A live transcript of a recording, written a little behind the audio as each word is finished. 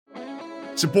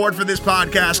Support for this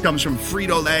podcast comes from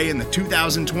Frito-Lay in the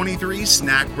 2023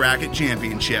 Snack Bracket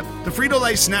Championship. The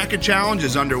Frito-Lay Snack-It Challenge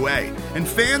is underway, and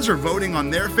fans are voting on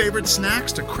their favorite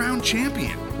snacks to crown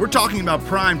champion. We're talking about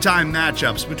prime-time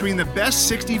matchups between the best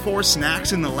 64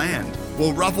 snacks in the land.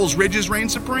 Will Ruffles Ridges reign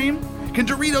supreme? Can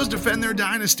Doritos defend their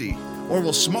dynasty? Or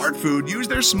will Smart Food use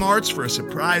their smarts for a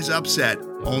surprise upset?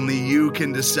 Only you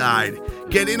can decide.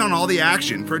 Get in on all the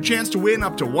action for a chance to win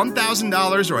up to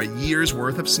 $1,000 or a year's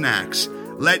worth of snacks.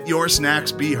 Let your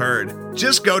snacks be heard.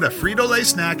 Just go to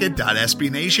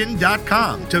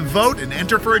fritolaysnacket.sbnation.com to vote and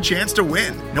enter for a chance to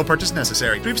win. No purchase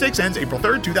necessary. Sweepstakes ends April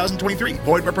 3rd, 2023.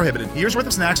 Void where prohibited. Year's worth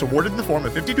of snacks awarded in the form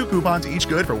of 52 coupons, each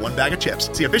good for one bag of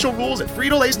chips. See official rules at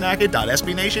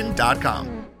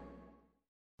fritolaysnacket.sbnation.com.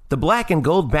 The Black and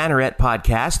Gold Banneret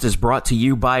podcast is brought to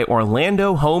you by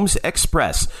Orlando Homes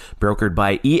Express, brokered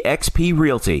by eXp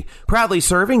Realty, proudly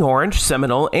serving Orange,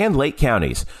 Seminole, and Lake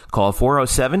counties. Call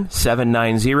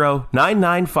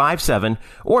 407-790-9957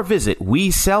 or visit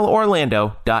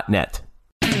WeSellOrlando.net.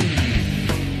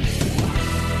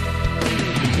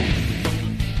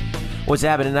 What's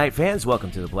happening tonight, fans?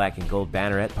 Welcome to the Black and Gold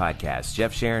Banneret podcast.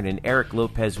 Jeff Sharon and Eric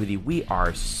Lopez with you. We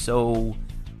are so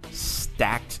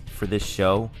stacked for this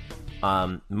show.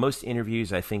 Most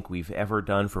interviews I think we've ever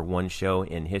done for one show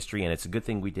in history, and it's a good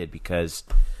thing we did because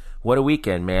what a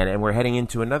weekend, man. And we're heading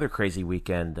into another crazy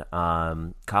weekend.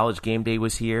 College game day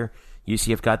was here.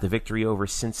 UCF got the victory over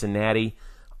Cincinnati.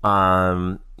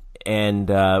 And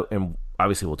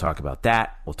obviously we'll talk about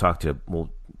that. We'll talk to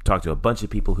a bunch of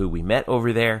people who we met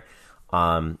over there,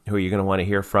 who you're going to want to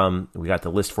hear from. We got the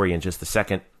list for you in just a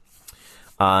second.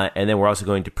 And then we're also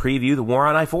going to preview the war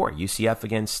on I-4, UCF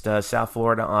against South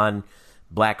Florida on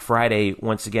Black Friday.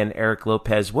 Once again, Eric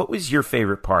Lopez, what was your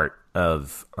favorite part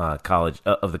of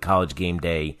the college game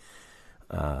day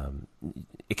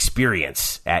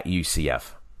experience at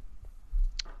UCF?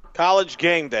 College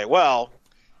game day. Well,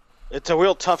 it's a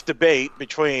real tough debate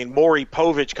between Maury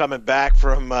Povich coming back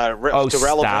from to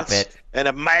relevance and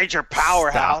a major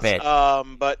powerhouse.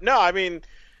 But no, I mean,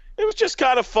 it was just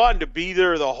kind of fun to be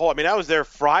there I was there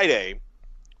Friday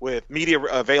with media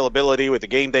availability with the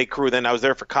Game Day crew. Then I was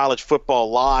there for College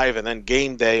Football Live and then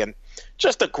Game Day. And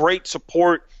just a great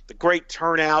support, the great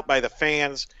turnout by the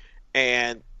fans.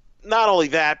 And not only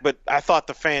that, but I thought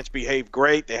the fans behaved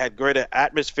great. They had great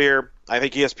atmosphere. I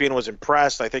think ESPN was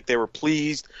impressed. I think they were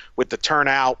pleased with the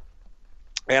turnout.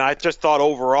 And I just thought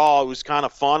overall it was kind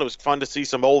of fun. It was fun to see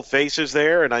some old faces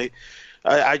there. And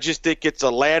I just think it's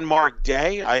a landmark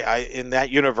day in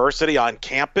that university on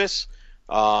campus.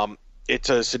 It's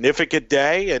a significant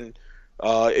day, and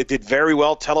it did very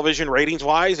well television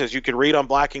ratings-wise, as you can read on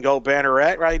Black and Gold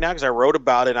Banneret right now because I wrote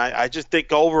about it. And I just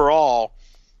think overall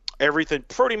everything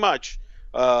pretty much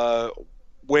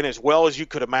went as well as you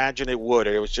could imagine it would.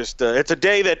 It was just it's a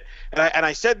day that – and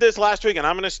I said this last week, and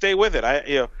I'm going to stay with it.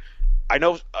 I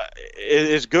know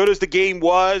as good as the game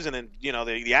was, and then,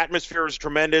 the atmosphere was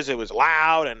tremendous. It was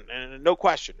loud and no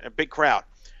question, a big crowd.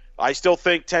 I still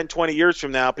think 10, 20 years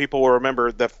from now, people will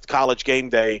remember the college game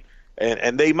day,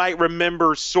 and they might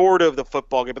remember sort of the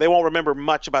football game, but they won't remember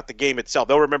much about the game itself.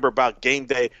 They'll remember about game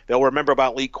day. They'll remember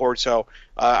about Lee Court. So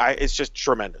it's just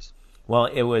tremendous. Well,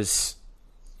 it was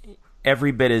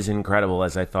every bit as incredible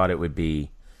as I thought it would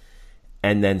be,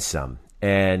 and then some.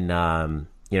 And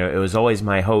it was always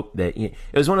my hope that it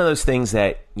was one of those things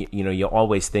that, you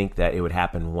always think that it would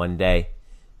happen one day,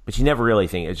 but you never really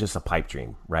think it's just a pipe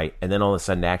dream, right? And then all of a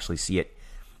sudden to actually see it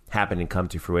happen and come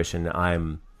to fruition,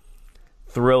 I'm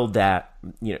thrilled that,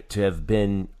 to have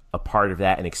been a part of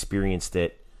that and experienced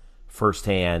it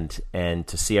firsthand, and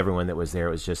to see everyone that was there,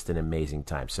 it was just an amazing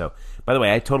time. So, by the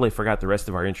way, I totally forgot the rest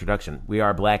of our introduction. We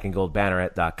are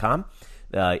blackandgoldbanneret.com.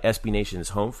 SB Nation is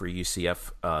home for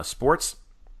UCF sports.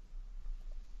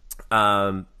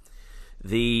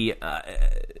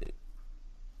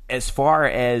 As far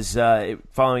as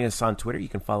following us on Twitter, you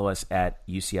can follow us at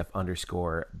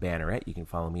UCF_Banneret. You can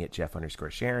follow me at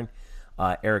Jeff_Sharon,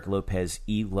 Eric Lopez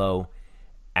ELO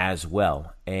as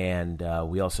well. And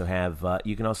we also have,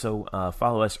 you can also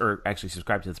follow us, or actually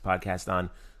subscribe to this podcast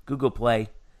on Google Play,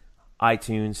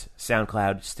 iTunes,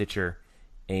 SoundCloud, Stitcher,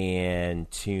 and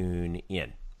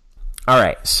TuneIn. All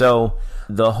right, so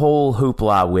the whole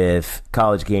hoopla with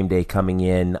College Game Day coming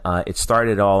in, it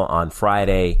started all on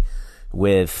Friday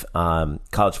with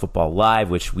College Football Live,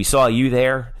 which we saw you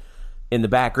there in the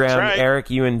background. Right.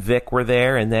 Eric, you and Vic were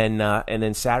there, and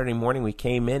then Saturday morning we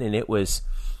came in, and it was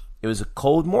a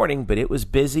cold morning, but it was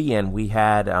busy, and we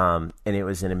had and it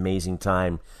was an amazing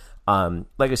time.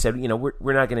 Like I said,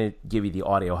 we're not going to give you the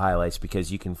audio highlights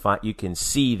because you can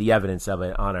see the evidence of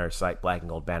it on our site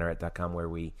blackandgoldbanneret.com, where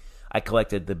we I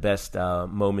collected the best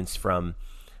moments from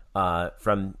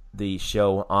the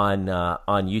show on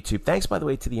YouTube. Thanks, by the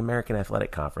way, to the American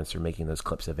Athletic Conference for making those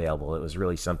clips available. It was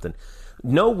really something.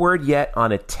 No word yet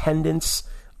on attendance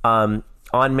on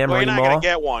Memory Mall. You're not going to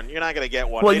get one. You're not going to get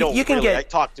one. Well, you can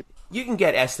You can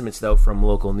get estimates, though, from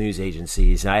local news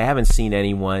agencies. I haven't seen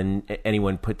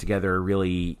anyone put together a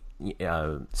really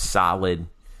solid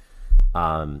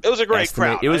it was a great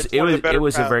estimate. crowd. It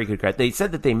was a very good crowd. They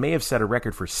said that they may have set a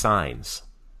record for signs.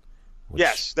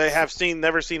 Yes, they have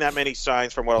never seen that many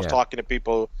signs from what I was talking to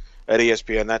people at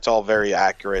ESPN. That's all very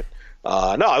accurate.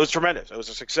 No, it was tremendous. It was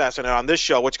a success. And on this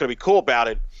show, what's going to be cool about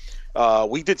it,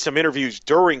 we did some interviews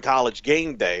during College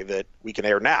Game Day that we can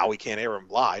air now. We can't air them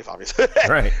live, obviously,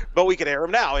 right? But we can air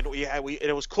them now. And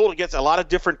it was cool to get a lot of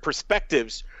different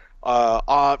perspectives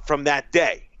from that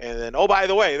day. And then, oh, by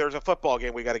the way, there's a football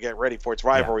game we got to get ready for. It's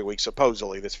rivalry week,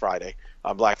 supposedly, this Friday,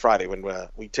 on Black Friday, when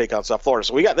we take on South Florida.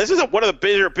 So this is one of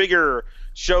the bigger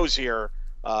shows here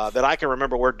that I can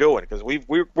remember we're doing, because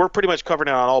we're pretty much covering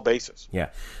it on all bases. Yeah.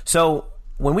 So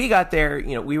when we got there,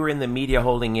 we were in the media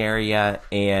holding area,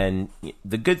 and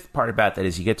the good part about that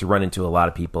is you get to run into a lot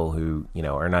of people who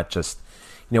are not just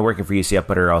working for UCF,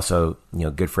 but are also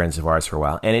good friends of ours for a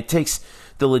while. And it takes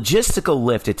the logistical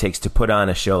lift it takes to put on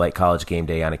a show like College Game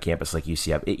Day on a campus like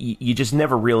UCF. You just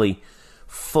never really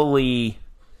fully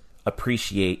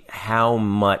appreciate how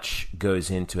much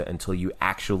goes into it until you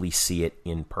actually see it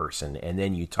in person, and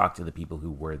then you talk to the people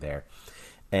who were there.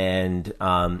 And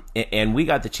we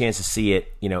got the chance to see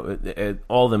it,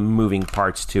 all the moving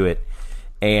parts to it,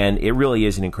 and it really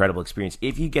is an incredible experience.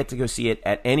 If you get to go see it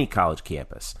at any college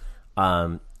campus,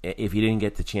 if you didn't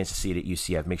get the chance to see it at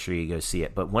UCF, make sure you go see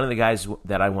it. But one of the guys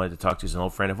that I wanted to talk to is an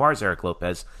old friend of ours, Eric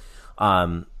Lopez,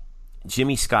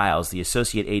 Jimmy Skiles, the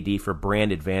Associate AD for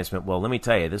Brand Advancement. Well, let me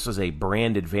tell you, this was a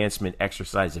brand advancement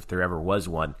exercise if there ever was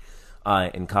one.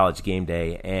 In College Game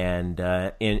Day, and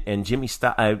Jimmy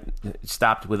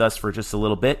stopped with us for just a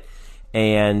little bit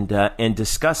and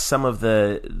discussed some of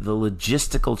the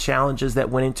logistical challenges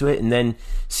that went into it, and then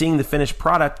seeing the finished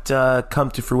product come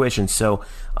to fruition. So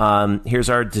here's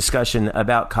our discussion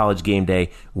about College Game Day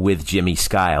with Jimmy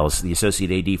Skiles, the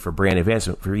Associate AD for Brand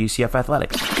Advancement for UCF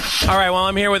Athletics. All right, well,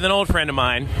 I'm here with an old friend of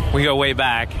mine. We go way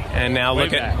back, and now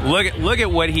look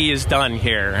at what he has done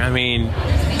here. I mean,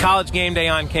 College Game Day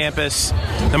on campus.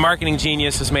 The marketing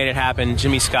genius has made it happen.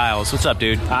 Jimmy Skiles, what's up,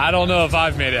 dude? I don't know if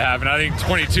I've made it happen. I think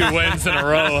 22 wins in a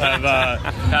row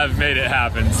have made it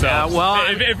happen. So,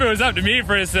 if it was up to me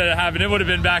for this to happen, it would have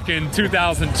been back in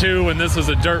 2002 when this was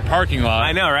a dirt parking lot.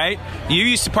 I know, right? You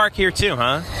used to park here too,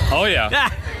 huh? Oh yeah.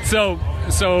 So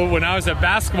when I was a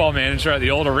basketball manager at the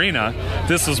old arena,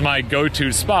 this was my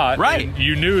go-to spot. Right. And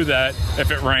you knew that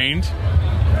if it rained,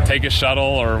 take a shuttle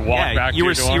or walk back to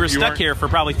your dorm. You were stuck here for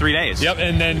probably 3 days. Yep,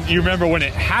 and then you remember when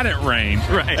it hadn't rained,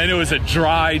 right, and it was a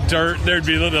dry dirt, there'd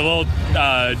be little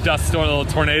dust storm, little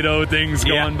tornado things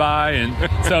going by,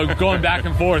 and so going back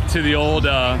and forth to the old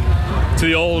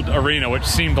arena, which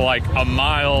seemed like a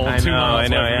mile, 2 miles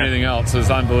away from anything else. It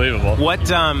was unbelievable.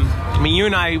 You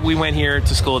and I, we went here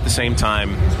to school at the same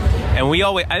time, and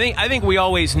I think we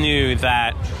always knew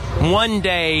that one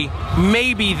day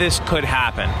maybe this could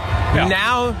happen. Yeah.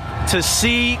 Now to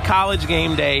see College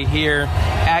Game Day here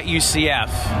at UCF,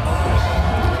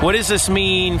 what does this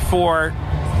mean for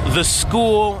the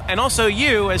school, and also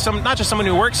you as not just someone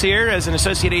who works here as an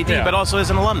associate AD, but also as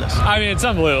an alumnus? I mean, it's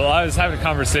unbelievable. I was having a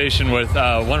conversation with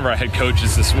one of our head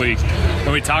coaches this week,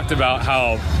 and we talked about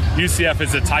how UCF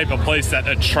is the type of place that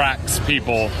attracts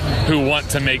people who want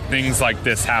to make things like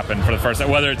this happen for the first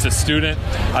time. Whether it's a student,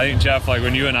 I think, Jeff, like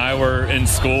when you and I were in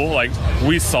school, like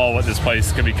we saw what this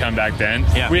place could become back then.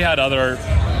 Yeah. We had other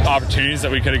opportunities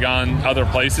that we could have gone other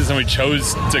places, and we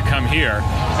chose to come here.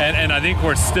 And I think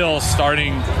we're still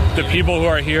starting. The people who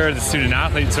are here, the student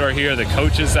athletes who are here, the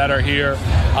coaches that are here,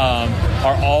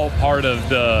 are all part of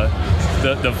the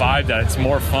vibe that it's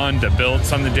more fun to build.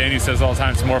 Something Danny says all the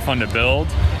time, it's more fun to build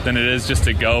than it is just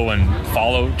to go and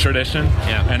follow tradition.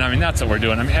 Yeah. And I mean, that's what we're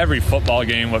doing. I mean, every football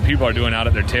game, what people are doing out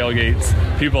at their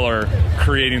tailgates, people are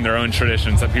creating their own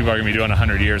traditions that people are going to be doing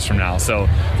 100 years from now. So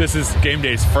this is Game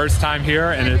Day's first time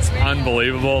here, and it's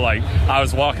unbelievable. Like, I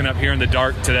was walking up here in the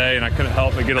dark today, and I couldn't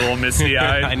help but get a little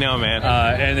misty-eyed. I know, man.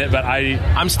 But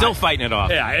I'm still fighting it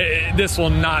off. Yeah, this will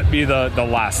not be the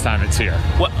last time it's here.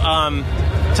 Well,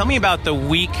 Tell me about the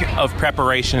week of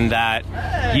preparation that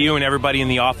you and everybody in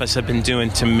the office have been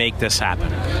doing to make this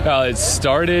happen. It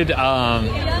started.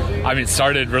 It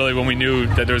started really when we knew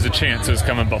that there was a chance it was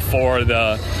coming before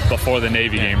the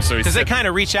Navy game. So because they kind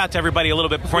of reach out to everybody a little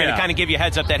bit before to kind of give you a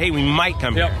heads up that, hey, we might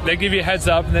come here. They give you a heads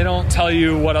up, and they don't tell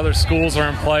you what other schools are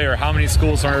in play or how many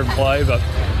schools are in play. But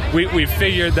we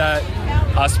figured that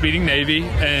us beating Navy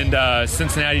and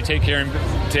Cincinnati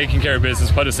taking care of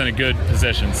business put us in a good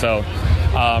position. So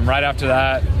right after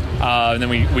that, and then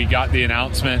we got the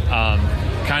announcement.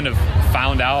 Kind of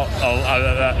found out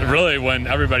really when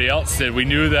everybody else did. We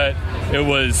knew that it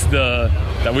was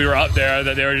that we were up there,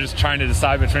 that they were just trying to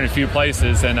decide between a few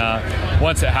places, and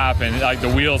once it happened, like the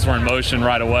wheels were in motion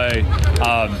right away.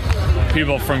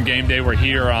 People from GameDay were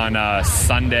here on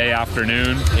Sunday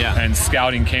afternoon and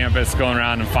scouting campus, going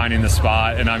around and finding the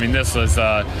spot. And I mean, this was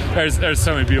there's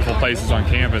so many beautiful places on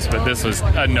campus, but this was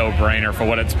a no-brainer for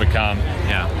what it's become.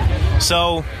 Yeah.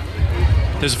 So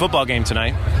there's a football game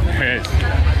tonight.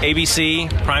 ABC,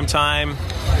 primetime,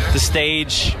 the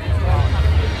stage.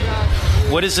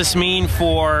 What does this mean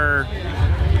for...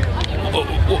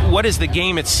 What is the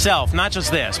game itself? Not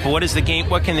just this, but what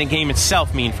can the game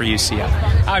itself mean for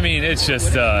UCF? I mean, it's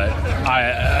just...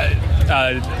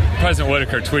 President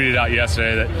Whitaker tweeted out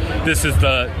yesterday that this is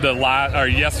the last, or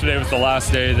yesterday was the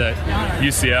last day that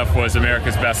UCF was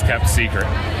America's best kept secret.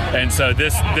 And so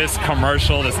this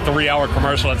commercial, this 3-hour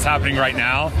commercial that's happening right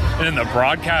now, and then the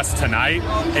broadcast tonight,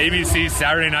 ABC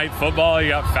Saturday Night Football, you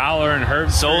got Fowler and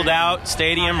Herb. Sold out,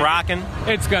 stadium rocking.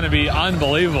 It's going to be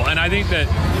unbelievable. And I think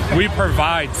that we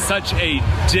provide such a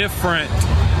different,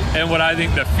 and what I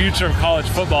think the future of college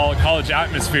football, college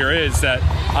atmosphere is that,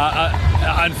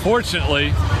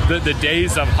 unfortunately, the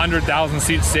days of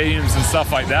 100,000-seat stadiums and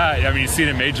stuff like that, I mean, you see it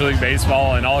in Major League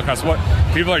Baseball and all across what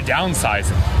people are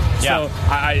downsizing. Yeah. So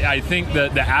I think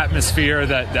that the atmosphere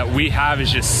that we have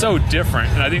is just so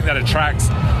different, and I think that attracts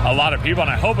a lot of people,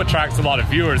 and I hope attracts a lot of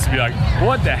viewers to be like,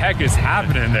 what the heck is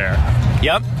happening there?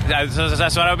 Yep, that's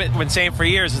what I've been saying for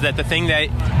years, is that the thing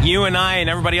that you and I and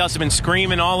everybody else have been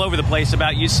screaming all over the place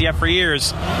about UCF for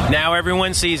years, now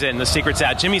everyone sees it and the secret's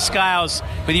out. Jimmy Skiles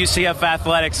with UCF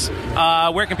Athletics.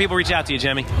 Where can people reach out to you,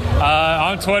 Jimmy?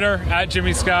 On Twitter, at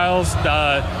Jimmy Skiles.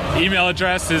 Email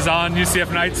address is on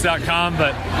UCFnights.com,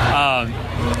 but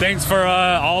thanks for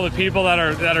all the people that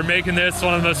are making this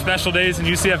one of the most special days in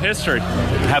UCF history.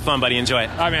 Have fun, buddy. Enjoy it.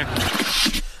 All right, man.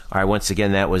 All right, once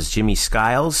again, that was Jimmy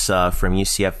Skiles from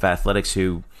UCF Athletics,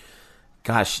 who,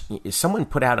 gosh, someone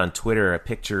put out on Twitter a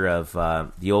picture of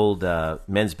the old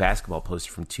men's basketball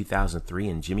poster from 2003,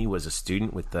 and Jimmy was a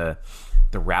student with the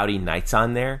Rowdy Knights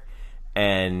on there.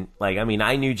 And, like, I mean,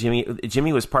 I knew Jimmy.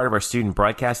 Jimmy was part of our student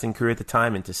broadcasting crew at the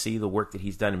time, and to see the work that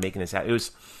he's done in making this happen, it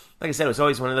was, like I said, it was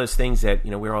always one of those things that,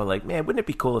 we were all like, man, wouldn't it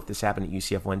be cool if this happened at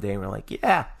UCF one day? And we're like,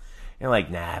 yeah. And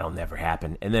like, nah, it'll never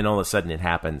happen. And then all of a sudden it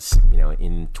happens,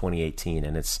 in 2018,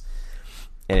 and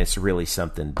it's really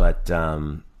something. But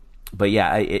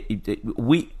yeah,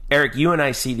 Eric, you and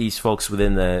I see these folks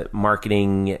within the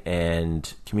marketing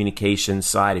and communications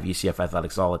side of UCF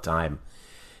Athletics all the time,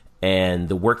 and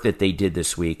the work that they did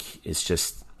this week is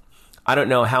just, I don't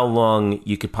know how long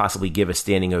you could possibly give a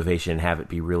standing ovation and have it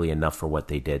be really enough for what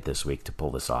they did this week to pull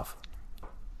this off.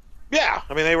 Yeah,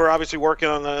 I mean, they were obviously working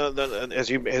on the as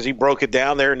he broke it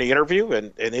down there in the interview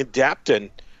and in depth. And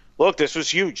look, this was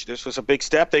huge. This was a big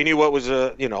step. They knew what was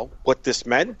what this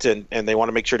meant, and they want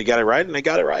to make sure to get it right, and they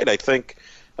got it right. I think,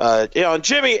 and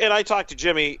Jimmy, and I talked to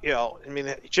Jimmy. I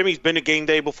mean, Jimmy's been to Game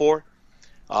Day before.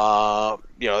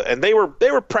 And they were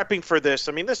prepping for this.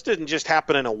 I mean, this didn't just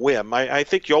happen in a whim. I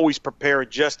think you always prepare a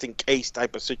just in case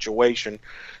type of situation.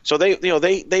 So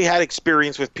they had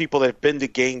experience with people that have been to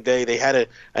Game Day. They had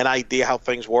an idea how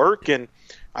things work, and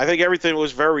I think everything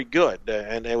was very good,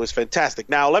 and it was fantastic.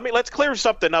 Now let's clear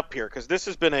something up here, because this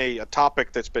has been a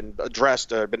topic that's been addressed,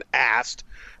 been asked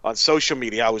on social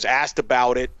media. I was asked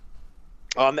about it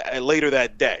later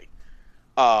that day,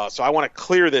 so I want to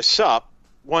clear this up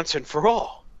once and for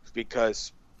all,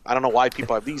 because I don't know why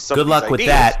people have these. Good luck with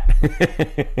that.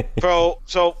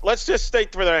 So let's just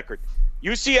state for the record: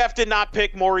 UCF did not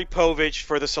pick Maury Povich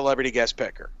for the celebrity guest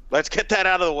picker. Let's get that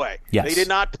out of the way. Yes. They did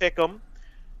not pick him,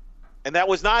 and that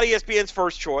was not ESPN's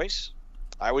first choice.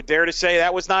 I would dare to say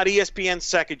that was not ESPN's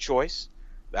second choice.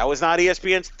 That was not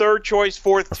ESPN's third choice,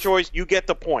 fourth choice. You get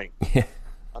the point.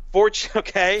 Unfortunately,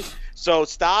 okay. So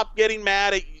stop getting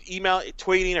mad at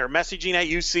tweeting or messaging at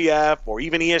UCF or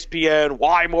even ESPN.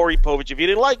 Why Maury Povich if you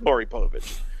didn't like Maury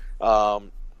Povich?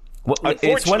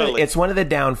 It's one of the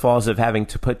downfalls of having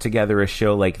to put together a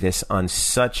show like this on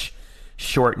such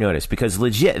short notice, because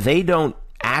legit they don't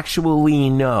actually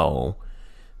know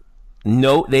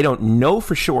they don't know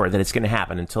for sure that it's going to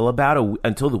happen until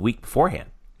the week beforehand.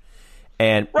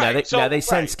 And now they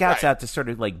send scouts out to sort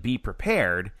of like be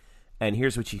prepared, and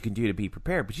here's what you can do to be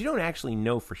prepared, but you don't actually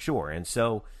know for sure. And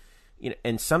so,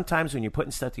 and sometimes when you're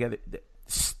putting stuff together,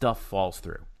 stuff falls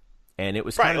through. And it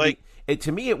was kind of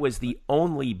to me, it was the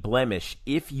only blemish,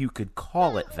 if you could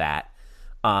call it that,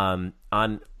 on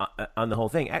the whole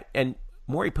thing. And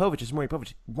Maury Povich is Maury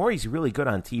Povich. Maury's really good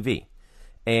on TV,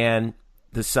 and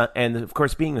the son, and of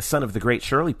course, being the son of the great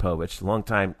Shirley Povich,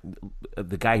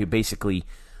 the guy who basically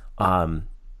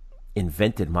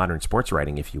invented modern sports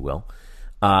writing, if you will.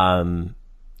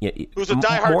 Who's a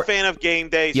diehard fan of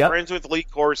GameDay, friends with Lee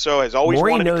Corso, has always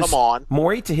wanted to come on.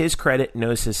 Maury, to his credit,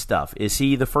 knows his stuff. Is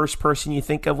he the first person you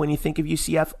think of when you think of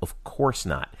UCF? Of course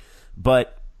not.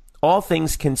 But all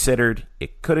things considered,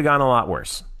 it could have gone a lot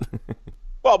worse.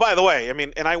 Well, by the way, I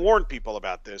mean, and I warned people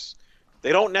about this,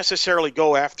 they don't necessarily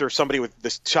go after somebody with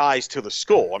this ties to the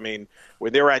school. I mean,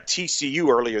 when they were at TCU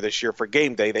earlier this year for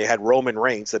GameDay, they had Roman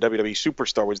Reigns, the WWE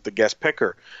superstar, was the guest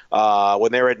picker.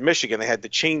 When they were at Michigan, they had the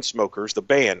Chainsmokers, the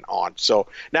band, on. So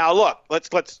now look, let's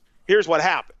here's what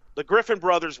happened. The Griffin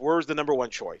brothers were the number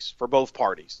one choice for both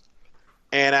parties.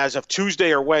 And as of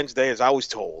Tuesday or Wednesday, as I was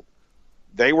told,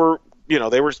 they were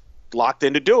locked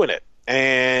into doing it.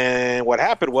 And what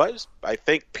happened was, I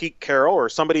think Pete Carroll or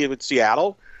somebody in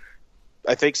Seattle,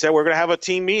 I think, said we're going to have a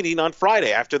team meeting on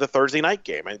Friday after the Thursday night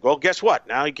game. And, well, guess what?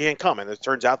 Now he can't come. And it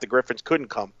turns out the Griffins couldn't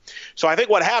come. So I think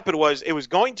what happened was it was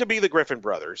going to be the Griffin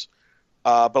brothers.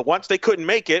 But once they couldn't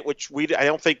make it, which I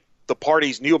don't think the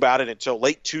parties knew about it until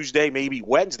late Tuesday, maybe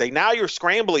Wednesday, now you're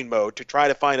scrambling mode to try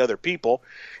to find other people.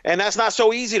 And that's not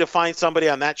so easy to find somebody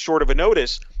on that short of a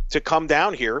notice to come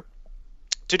down here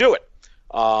to do it.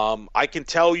 I can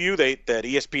tell you that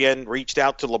ESPN reached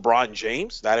out to LeBron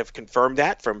James. That have confirmed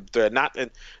that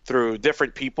through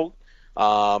different people.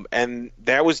 And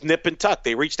that was nip and tuck.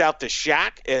 They reached out to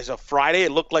Shaq as of Friday.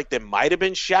 It looked like there might have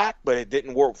been Shaq, but it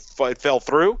didn't work. It fell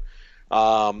through.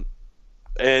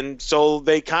 And so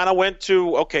they kind of went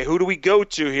to, okay, who do we go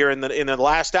to here in the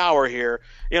last hour here?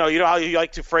 You know how you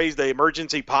like to phrase the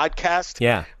emergency podcast?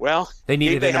 Yeah. Well, they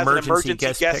needed an emergency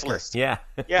guest list. Yeah.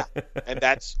 Yeah.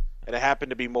 And it happened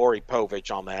to be Maury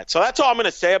Povich on that. So that's all I'm going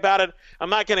to say about it.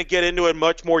 I'm not going to get into it in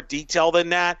much more detail than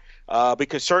that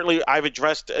because certainly I've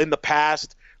addressed in the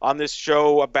past on this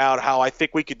show about how I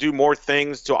think we could do more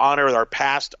things to honor our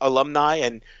past alumni,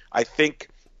 and I think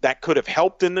that could have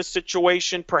helped in this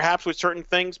situation perhaps with certain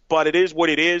things, but it is what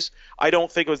it is. I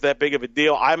don't think it was that big of a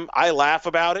deal. I laugh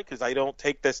about it because I don't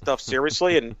take this stuff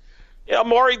seriously, and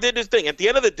Maury did his thing. At the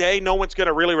end of the day, no one's going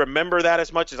to really remember that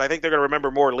as much as I think they're going to remember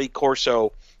more Lee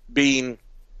Corso being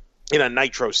in a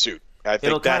nitro suit. I think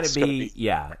it'll kind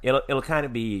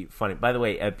of be funny. By the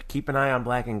way, keep an eye on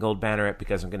Black and Gold Banneret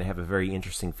because I'm going to have a very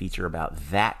interesting feature about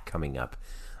that coming up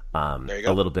a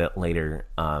little bit later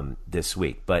this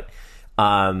week. But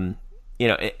again,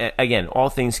 all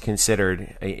things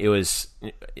considered, it was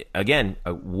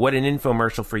what an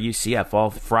infomercial for UCF all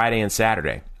Friday and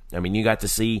Saturday. I mean, you got to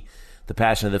see the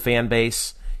passion of the fan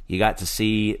base. You got to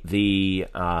see the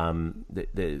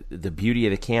beauty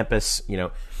of the campus.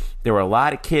 There were a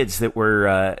lot of kids that were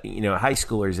high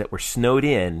schoolers that were snowed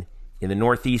in the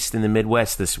Northeast and the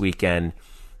Midwest this weekend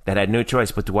that had no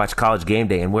choice but to watch College Game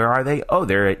Day. And where are they? Oh,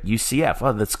 they're at UCF.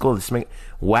 Oh, that's cool.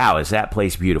 Wow, is that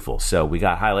place beautiful? So we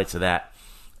got highlights of that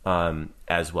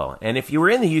as well. And if you were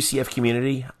in the UCF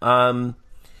community, man,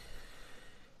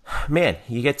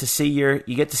 you get to see your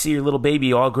little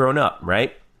baby all grown up,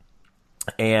 right?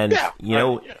 And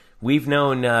we've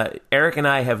known Eric and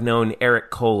I have known Eric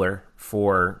Kohler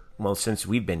since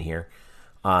we've been here.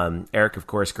 Eric, of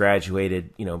course,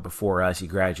 graduated before us. He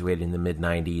graduated in the mid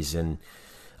 '90s, and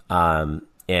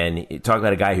talk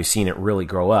about a guy who's seen it really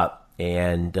grow up.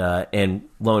 And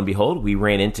lo and behold, we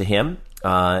ran into him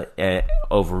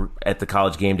over at the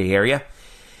College Game Day area,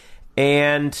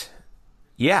 and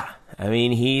yeah, I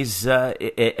mean he's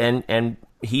and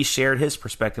he shared his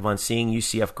perspective on seeing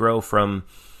UCF grow from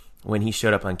when he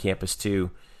showed up on campus to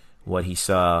what he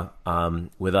saw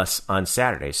with us on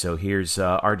Saturday. So here's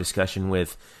our discussion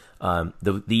with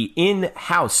the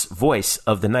in-house voice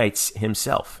of the Knights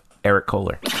himself, Eric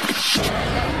Kohler.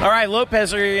 All right,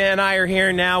 Lopez and I are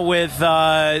here now with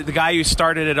the guy who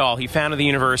started it all. He founded the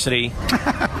university.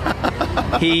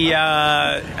 He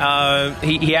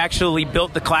actually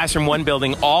built the Classroom 1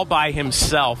 building all by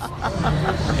himself.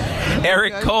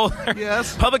 Eric Kohler,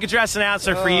 yes. Public address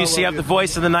announcer for UCF, the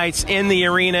voice of the Knights in the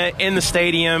arena, in the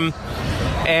stadium.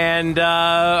 and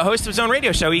host of his own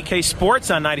radio show, EK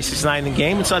Sports, on 96.9 The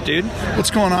Game. What's up, dude?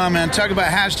 What's going on, man? Talk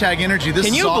about hashtag energy. This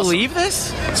Can is you awesome. believe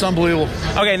this? It's unbelievable.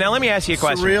 Okay, now let me ask you a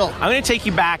question. Surreal. I'm going to take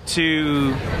you back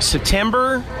to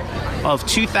September of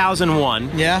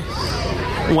 2001. Yeah.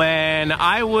 When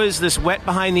I was this wet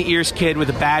behind the ears kid with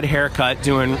a bad haircut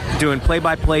doing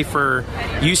play-by-play for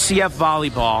UCF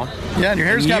volleyball. Yeah, and your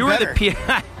hair's got better.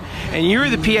 And you were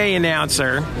the PA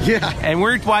announcer. Yeah. And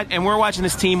we're watching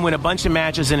this team win a bunch of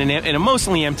matches in a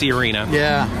mostly empty arena.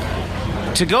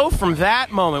 Yeah. To go from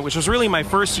that moment, which was really my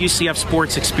first UCF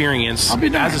sports experience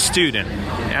as a student,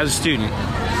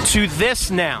 to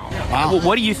this now. Wow.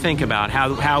 What do you think about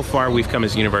how far we've come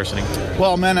as a university?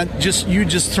 Well, man, you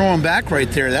just throwing back right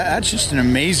there. That's just an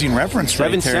amazing reference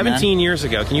right there, 17 man. years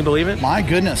ago. Can you believe it? My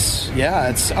goodness. Yeah,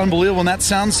 it's unbelievable. And that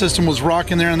sound system was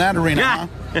rocking there in that arena, huh?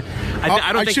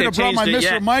 I should have brought my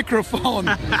Mr. Microphone,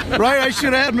 right? I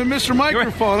should have had my Mr.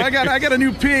 Microphone. I got a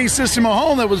new PA system at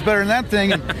home that was better than that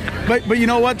thing. But you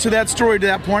know what? To that story, to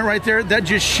that point right there, that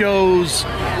just shows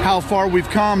how far we've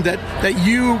come. That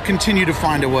you continue to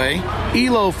find a way.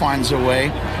 ELO finds a way.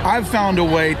 I've found a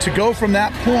way to go from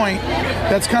that point.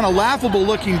 That's kind of laughable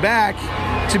looking back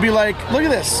to be like, look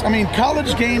at this. I mean,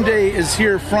 College Game Day is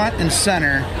here front and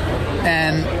center.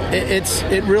 And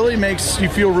it really makes you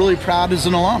feel really proud as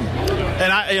an alum.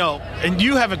 And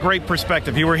you have a great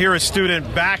perspective. You were here a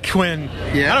student back when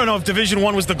I don't know if Division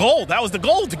I was the goal. That was the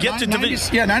goal to get to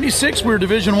Division. Yeah, 96 we were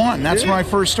Division I. That's when I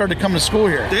first started coming to school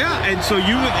here. Yeah, and so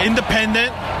you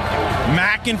independent,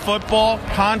 MAC in football,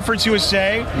 Conference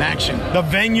USA, MACtion. The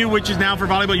venue, which is now for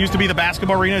volleyball, used to be the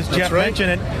basketball arena, as Jeff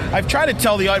mentioned. And I've tried to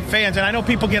tell the fans, and I know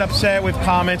people get upset with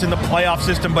comments in the playoff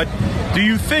system, but do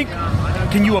you think?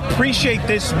 Can you appreciate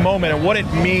this moment and what it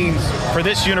means for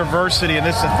this university and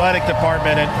this athletic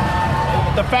department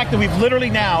and the fact that we've literally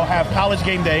now have College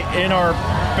Game Day in our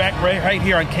back right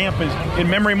here on campus in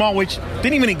Memory Mall, which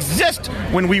didn't even exist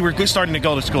when we were starting to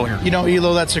go to school here? You know,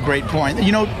 Elo, that's a great point.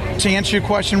 You know, to answer your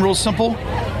question real simple,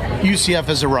 UCF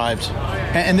has arrived.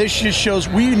 And this just shows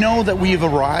we know that we've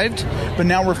arrived, but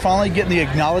now we're finally getting the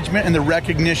acknowledgement and the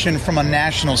recognition from a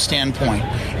national standpoint.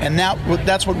 And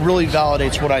that's what really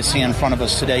validates what I see in front of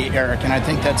us today, Eric. And I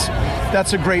think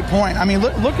that's a great point. I mean,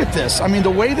 look at this. I mean,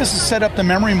 the way this is set up, the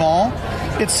Memory Mall,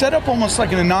 it's set up almost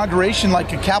like an inauguration,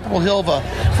 like a Capitol Hill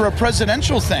for a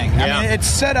presidential thing. Yeah. I mean, it's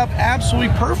set up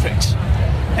absolutely perfect.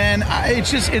 And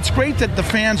it's great that the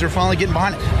fans are finally getting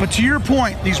behind it. But to your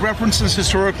point, these references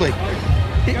historically,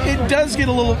 it does get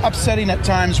a little upsetting at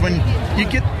times when you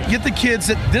get the kids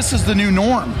that this is the new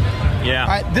norm.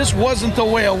 Yeah. This wasn't the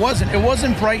way it wasn't. It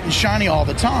wasn't bright and shiny all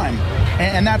the time.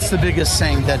 And that's the biggest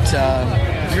thing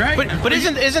that... You're right. But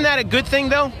isn't that a good thing,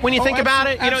 though, when you think about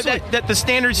it? You know, that the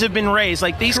standards have been raised.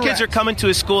 Like, these kids are coming to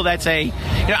a school that's I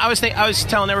was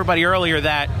telling everybody earlier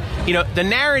that, you know, the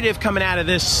narrative coming out of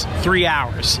this 3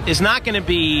 hours is not going to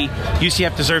be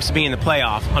UCF deserves to be in the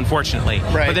playoff, unfortunately.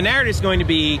 Right. But the narrative is going to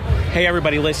be, hey,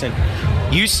 everybody, listen.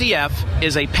 UCF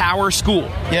is a power school.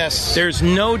 Yes. There's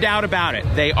no doubt about it.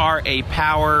 They are a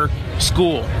power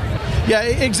school. Yeah,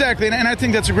 exactly. And I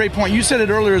think that's a great point. You said it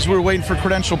earlier as we were waiting for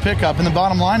credential pickup. And the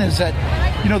bottom line is that,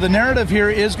 you know, the narrative here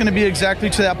is going to be exactly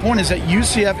to that point, is that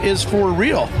UCF is for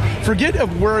real. Forget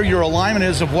of where your alignment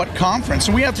is of what conference.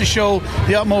 And we have to show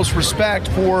the utmost respect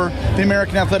for the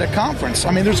American Athletic Conference.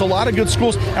 I mean, there's a lot of good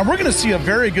schools. And we're going to see a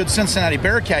very good Cincinnati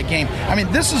Bearcat game. I mean,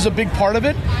 this is a big part of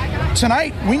it.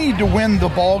 Tonight, we need to win the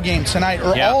ball game tonight,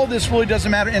 or all of this really doesn't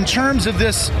matter in terms of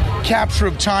this capture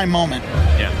of time moment.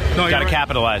 Yeah, got to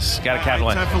capitalize. Got to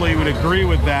capitalize. I definitely would agree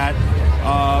with that.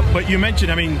 But you mentioned,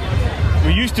 I mean,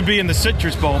 we used to be in the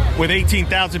Citrus Bowl with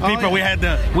 18,000 people.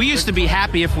 We used to be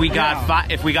happy if we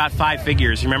got five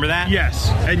figures. You remember that? Yes.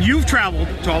 And you've traveled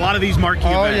to a lot of these marquee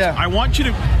events. Yeah. I want you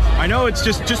to. I know it's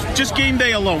just game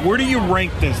day alone. Where do you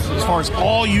rank this as far as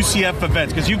all UCF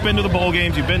events? Because you've been to the bowl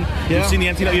games, you've seen the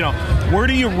NCAA. You know, where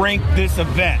do you rank this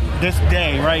event, this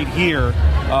day right here,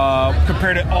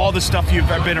 compared to all the stuff you've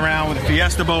been around with the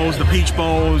Fiesta Bowls, the Peach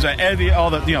Bowls,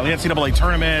 all the the NCAA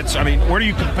tournaments? I mean, where do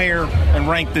you compare and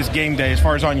rank this game day as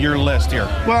far as on your list here?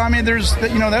 Well, I mean,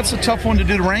 that's a tough one to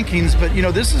do the rankings, but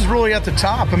this is really at the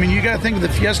top. I mean, you got to think of the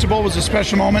Fiesta Bowl was a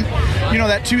special moment.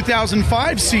 That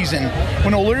 2005 season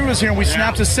when O'Leary was here and we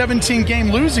snapped a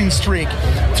 17-game losing streak.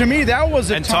 To me, that was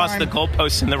a time. And tossed the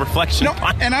goalpost in the reflection.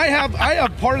 And I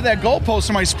have part of that goalpost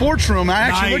in my sports room. I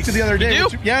actually looked at it the other day. You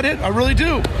do? Yeah, I did. I really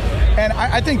do. And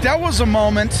I think that was a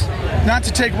moment, not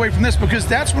to take away from this, because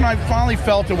that's when I finally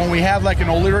felt that when we had like an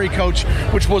O'Leary coach,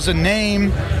 which was a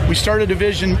name, we started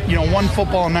Division 1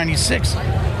 football in '96.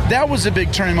 that was a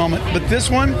big turning moment. But this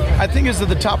one, I think, is at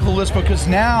the top of the list because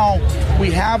now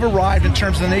we have arrived in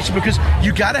terms of the nation, because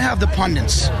you got to have the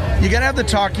pundits. You got to have the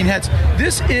talking heads.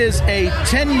 This is a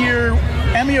 10-year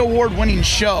Emmy Award-winning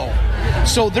show.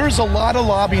 So there's a lot of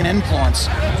lobbying influence.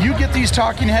 You get these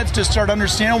talking heads to start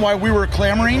understanding why we were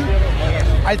clamoring,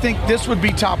 I think this would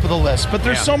be top of the list. But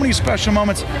there's so many special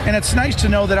moments, and it's nice to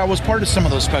know that I was part of some of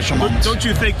those special moments. Don't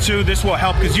you think, too, this will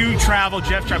help? Because you travel,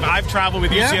 Jeff traveled, I've traveled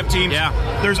with UCF teams. Yeah.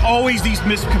 There's always these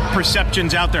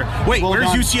misperceptions out there. Wait, where's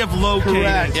UCF located?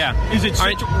 Correct. Yeah. Is it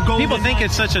people think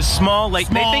it's such a small, they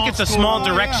think it's a small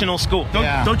directional school.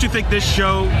 Don't you think this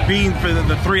show, being for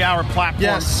the 3-hour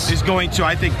platform, is going to,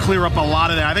 I think, clear up a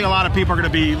lot of that? I think a lot of people are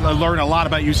going to be learn a lot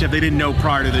about UCF they didn't know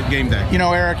prior to the game day. You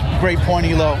know, Eric, great point,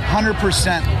 Elo.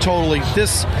 100%, totally.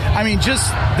 Just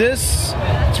this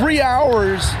 3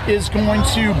 hours is going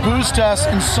to boost us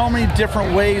in so many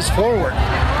different ways forward.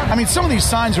 I mean, some of these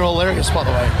signs are hilarious, by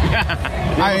the way.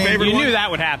 You knew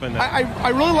that would happen, though. I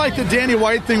really like the Danny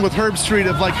White thing with Herb Street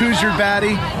of, like, who's your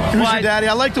baddie? Who's your daddy?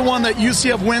 I like the one that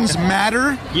UCF wins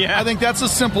matter. Yeah. I think that's a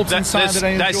simpleton sign that I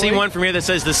enjoy. I see one from here that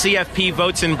says the CFP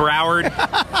votes in Broward.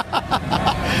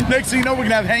 Next thing you know, we're going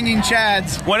to have hanging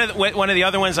chads. One of the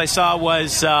other ones I saw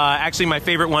was, actually my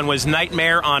favorite one was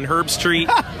Nightmare on Herb Street.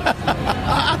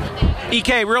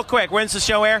 EK, real quick, when's the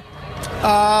show air?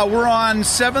 We're on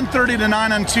 7:30 to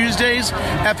 9 on Tuesdays,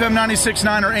 FM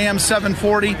 96.9 or AM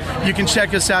 740. You can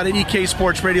check us out at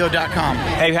eksportsradio.com.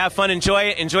 Hey, have fun, enjoy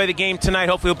it. Enjoy the game tonight.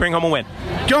 Hopefully we'll bring home a win.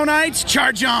 Go Knights,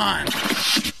 charge on!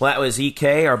 Well, that was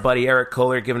EK, our buddy Eric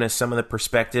Kohler, giving us some of the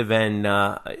perspective and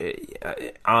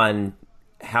on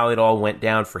how it all went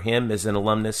down for him as an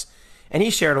alumnus. And he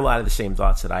shared a lot of the same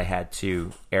thoughts that I had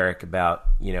too, Eric, about,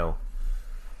 you know,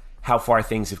 how far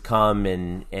things have come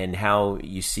and how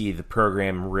you see the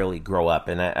program really grow up.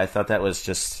 And I thought that was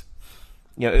just,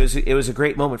 you know, it was a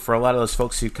great moment for a lot of those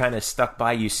folks who kind of stuck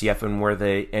by UCF and were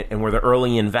the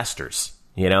early investors,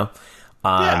 you know?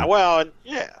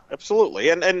 Absolutely.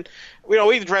 And you know,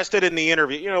 we addressed it in the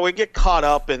interview. You know, we get caught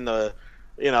up in the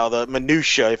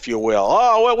minutia, if you will.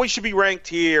 Oh, well, we should be ranked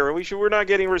here. We're not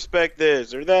getting respect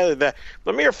this or that or that.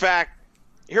 The mere fact,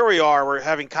 here we are, we're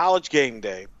having college game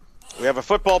day. We have a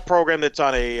football program that's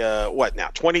on a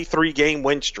 23-game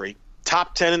win streak,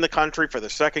 top 10 in the country for the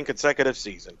second consecutive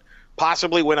season,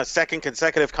 possibly win a second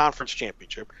consecutive conference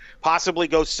championship, possibly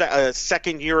go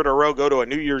second year in a row, go to a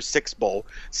New Year's Six Bowl,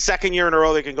 second year in a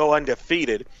row they can go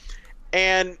undefeated.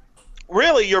 And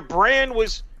really your brand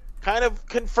was kind of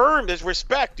confirmed as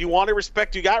respect. You wanted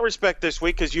respect, you got respect this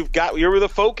week because you were the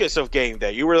focus of game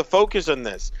day. You were the focus on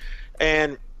this.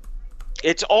 And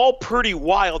it's all pretty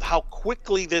wild how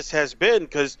quickly this has been,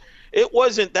 because it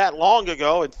wasn't that long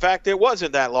ago. In fact, it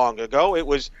wasn't that long ago. It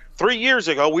was 3 years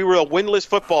ago. We were a winless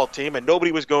football team, and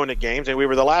nobody was going to games, and we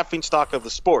were the laughingstock of the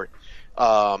sport.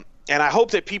 And I hope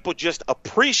that people just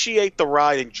appreciate the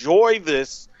ride, enjoy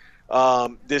this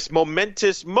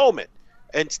momentous moment,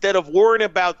 instead of worrying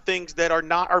about things that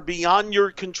are beyond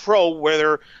your control,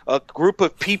 whether a group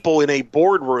of people in a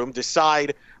boardroom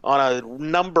decide on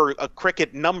a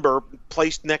cricket number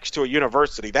placed next to a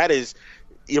university. That is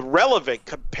irrelevant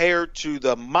compared to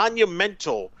the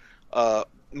monumental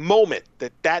moment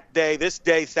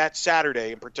that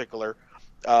Saturday in particular,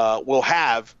 will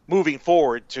have moving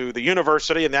forward to the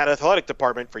university, and that athletic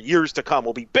department for years to come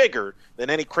will be bigger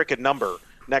than any cricket number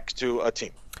next to a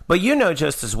team. But you know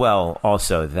just as well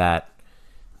also that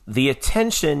the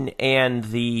attention and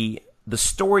the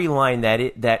storyline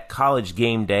that college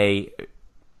game day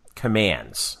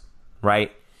commands,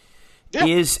 right,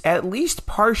 is at least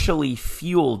partially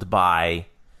fueled by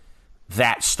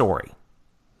that story,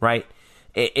 right?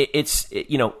 It's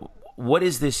what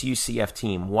is this UCF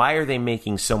team? Why are they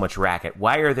making so much racket?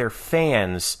 Why are their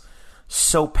fans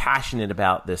so passionate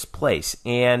about this place?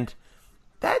 And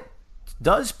that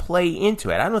does play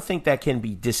into it. I don't think that can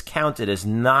be discounted as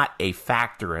not a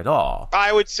factor at all.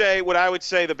 I would say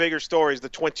the bigger story is the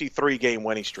 23-game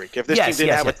winning streak. If this team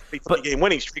didn't have a 23-game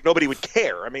winning streak, nobody would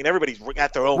care. I mean, everybody's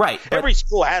at their own. Right. Every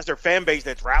school has their fan base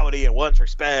that's rowdy and wants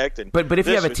respect. But if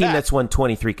you have a team that's won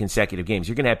 23 consecutive games,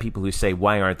 you're going to have people who say,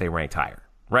 why aren't they ranked higher?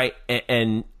 Right?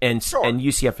 And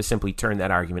UCF has simply turned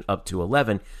that argument up to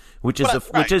 11, which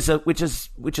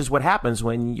is what happens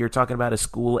when you're talking about a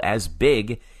school as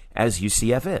big as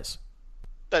UCF is.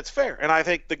 That's fair. And I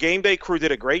think the game day crew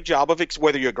did a great job of,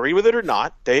 whether you agree with it or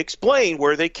not, they explained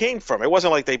where they came from. It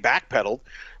wasn't like they backpedaled.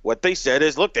 What they said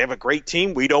is, look, they have a great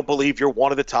team. We don't believe you're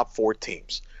one of the top 4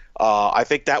 teams. I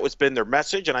think that was been their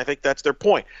message, and I think that's their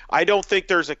point. I don't think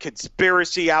there's a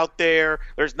conspiracy out there.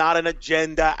 There's not an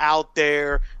agenda out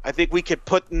there. I think we could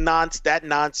put that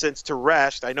nonsense to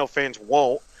rest. I know fans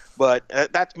won't. But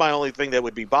that's my only thing that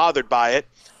would be bothered by it,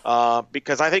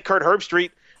 because I think Kurt Herbstreit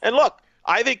 – and look,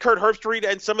 I think Kurt Herbstreit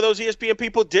and some of those ESPN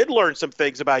people did learn some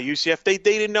things about UCF they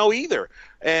didn't know either.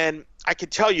 And I can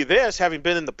tell you this, having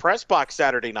been in the press box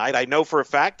Saturday night, I know for a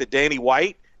fact that Danny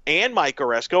White and Mike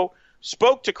Oresco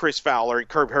spoke to Chris Fowler, and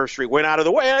Kurt Herbstreit went out of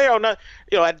the way,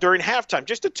 during halftime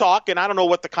just to talk. And I don't know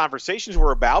what the conversations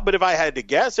were about, but if I had to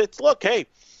guess, it's, look, hey,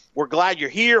 we're glad you're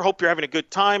here. Hope you're having a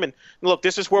good time. And look,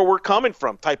 this is where we're coming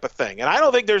from type of thing. And I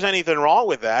don't think there's anything wrong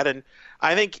with that. And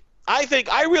I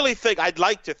really think, I'd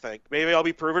like to think, maybe I'll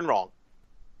be proven wrong,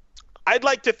 I'd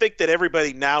like to think that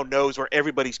everybody now knows where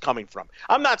everybody's coming from.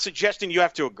 I'm not suggesting you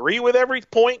have to agree with every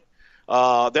point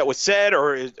that was said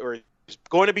or is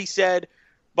going to be said,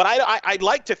 but I'd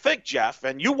like to think, Jeff,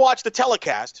 and you watch the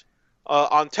telecast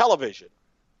on television,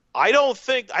 I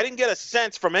didn't get a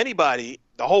sense from anybody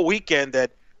the whole weekend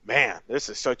that, man, this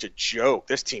is such a joke.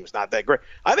 This team's not that great.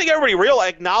 I think everybody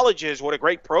acknowledges what a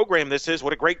great program this is,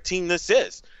 what a great team this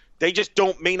is. They just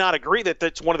may not agree that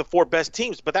that's one of the 4 best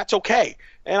teams, but that's okay.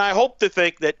 And I hope to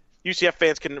think that UCF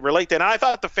fans can relate to that. And I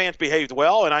thought the fans behaved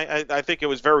well, and I think it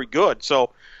was very good.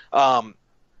 So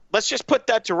let's just put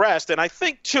that to rest. And I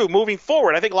think, too, moving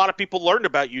forward, I think a lot of people learned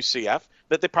about UCF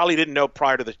that they probably didn't know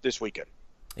prior to this weekend.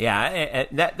 Yeah,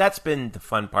 that's been the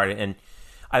fun part. And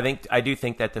I do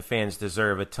think that the fans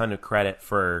deserve a ton of credit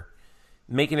for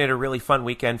making it a really fun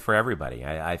weekend for everybody.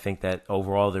 I think that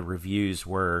overall the reviews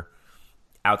were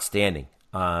outstanding.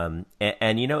 And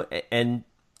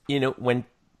when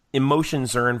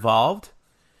emotions are involved,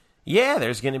 yeah,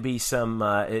 there's going to be some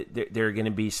there are going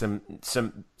to be some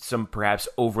perhaps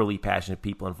overly passionate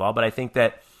people involved. But I think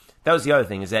that was the other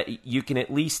thing, is that you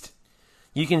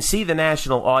can see the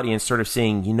national audience sort of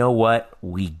saying, you know what,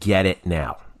 we get it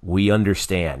now. We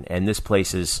understand, and this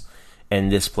place is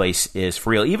for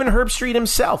real. Even Herbstreit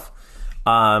himself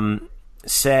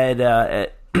said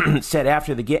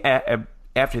after the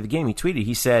game, he tweeted.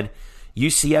 He said,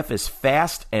 "UCF is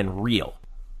fast and real,"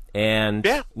 and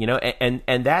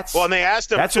and that's well. And they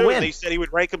asked him that's too. A win. And he said he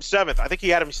would rank him 7th. I think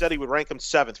he said he would rank him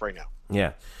 7th right now.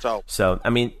 Yeah. So I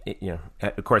mean,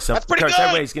 of course,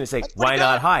 everybody's going to say, "Why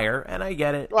not higher?" And I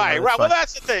get it. Right. Well,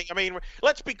 that's the thing. I mean,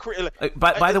 let's be.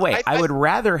 By the way, I would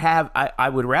rather have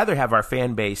our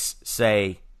fan base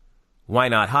say, "Why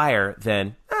not higher?"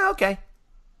 than okay.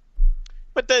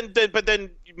 But then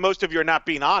most of you are not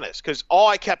being honest, because all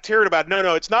I kept hearing about,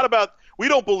 no, it's not about, we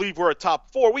don't believe we're a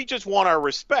top 4. We just want our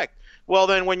respect. Well,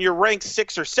 then when you're ranked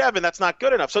 6 or 7, that's not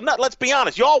good enough. So let's be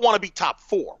honest. You all want to be top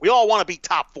 4. We all want to be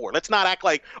top 4. Let's not act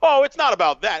like, oh, it's not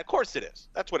about that. Of course it is.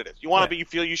 That's what it is. You want to be, you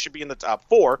feel you should be in the top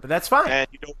 4. But that's fine. And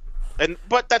you don't,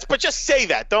 but just say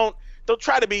that. Don't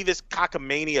try to be this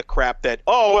cockamania crap that,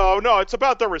 oh, well, no, it's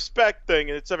about the respect thing.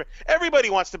 And everybody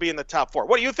wants to be in the top 4.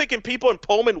 What are you thinking? People in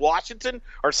Pullman, Washington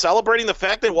are celebrating the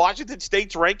fact that Washington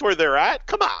State's ranked where they're at?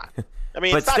 Come on. I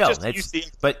mean, it's not just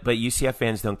UCF. But UCF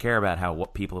fans don't care about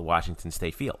what people at Washington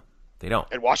State feel. They don't.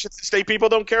 And Washington State people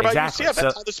don't care about UCF.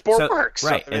 That's how the sport works.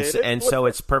 Right. So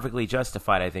it's perfectly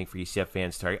justified, I think, for UCF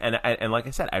fans to target. And like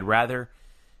I said, I'd rather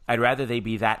they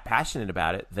be that passionate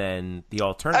about it than the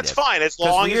alternative. That's fine, as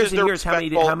long as they're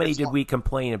respectful. How many did we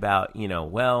complain about?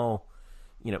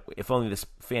 If only this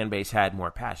fan base had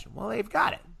more passion. Well, they've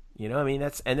got it. I mean,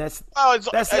 that's the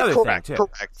other thing too.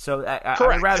 Correct. So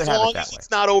I'd rather have it that way. As long as it's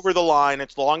not over the line.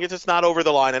 As long as it's not over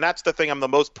the line, and that's the thing I'm the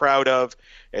most proud of,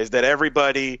 is that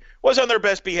everybody was on their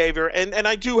best behavior. And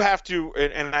I do have to,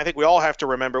 and I think we all have to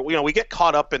remember, we get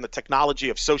caught up in the technology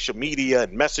of social media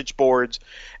and message boards,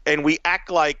 and we act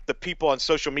like the people on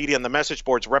social media and the message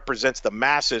boards represents the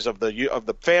masses of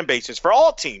the fan bases for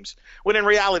all teams, when in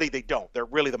reality they don't. They're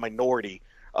really the minority.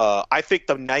 I think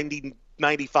the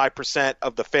 95%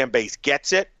 of the fan base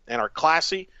gets it and are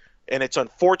classy, and it's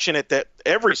unfortunate that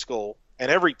every school and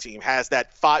every team has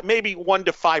that maybe 1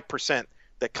 to 5%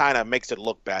 that kind of makes it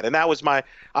look bad. And that was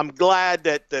I'm glad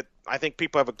that I think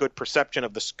people have a good perception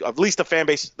of at least the fan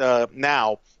base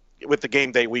now with the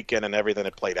game day weekend and everything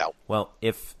that played out. Well,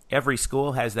 if every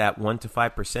school has that 1 to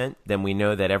 5%, then we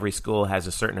know that every school has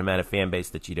a certain amount of fan base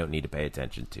that you don't need to pay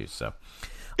attention to. So,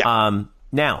 yeah.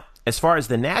 Now, as far as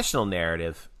the national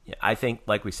narrative, I think,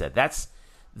 like we said,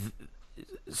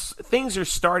 things are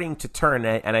starting to turn,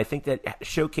 and I think that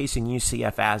showcasing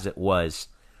UCF as it was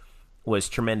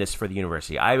tremendous for the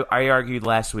university. I argued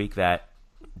last week that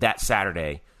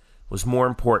Saturday was more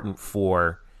important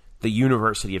for the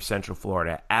University of Central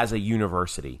Florida as a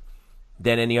university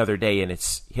than any other day in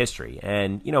its history.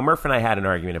 And, Murph and I had an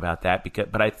argument about that,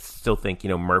 but I still think,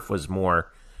 Murph was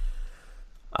more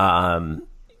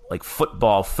like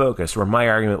football focused, where my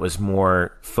argument was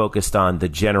more focused on the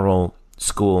general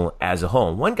school as a whole.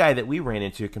 And one guy that we ran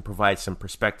into can provide some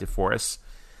perspective for us.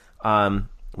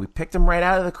 We picked him right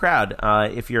out of the crowd.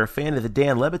 If you're a fan of the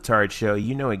Dan Le Batard Show,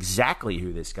 you know exactly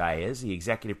who this guy is, the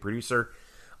executive producer,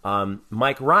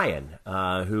 Mike Ryan,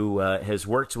 who has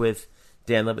worked with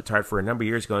Dan Le Batard for a number of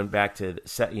years, going back to,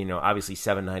 obviously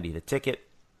 790 The Ticket.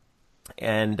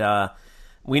 And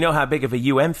we know how big of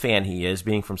a fan he is,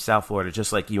 being from South Florida,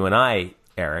 just like you and I,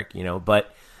 Eric,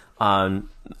 but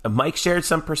Mike shared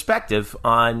some perspective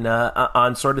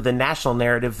on sort of the national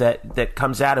narrative that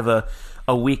comes out of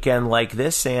a weekend like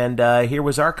this, and here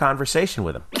was our conversation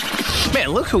with him. Man,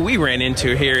 look who we ran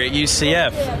into here at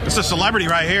UCF. It's a celebrity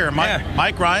right here.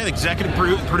 Mike Ryan, executive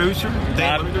producer.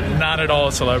 Not at all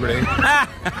a celebrity.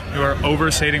 You are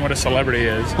overstating what a celebrity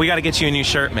is. We got to get you a new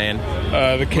shirt, man.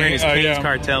 The Canes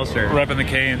Cartel shirt. Repping the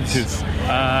Canes.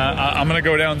 I'm going to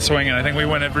go down swinging. I think we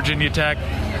win at Virginia Tech.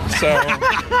 So,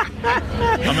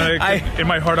 in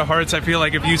my heart of hearts, I feel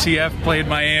like if UCF played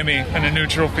Miami in a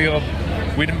neutral field,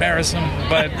 we'd embarrass them,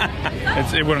 but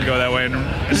it wouldn't go that way.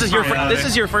 This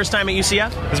is your first time at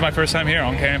UCF? This is my first time here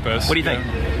on campus. What do you think?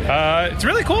 It's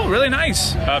really cool, really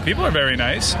nice. People are very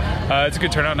nice. It's a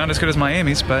good turnout, not as good as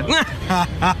Miami's, but...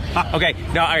 Okay,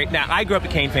 all right. Now, I grew up a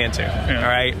Cane fan, too. Yeah. All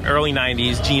right, early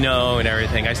 90s, Gino and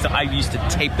everything. I used to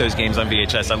tape those games on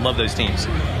VHS. I love those teams.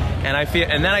 And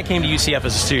then I came to UCF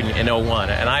as a student in 01,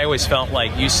 and I always felt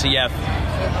like UCF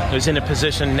was in a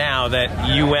position now that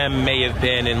UM may have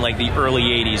been in like the early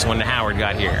 80s when Howard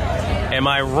got here. Am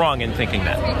I wrong in thinking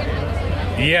that?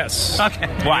 Yes. Okay.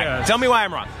 Why? Yes. Tell me why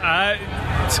I'm wrong.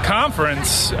 It's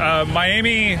conference.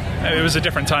 Miami, it was a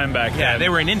different time back then. Yeah, they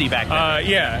were in Indy back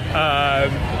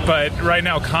then. But right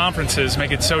now conferences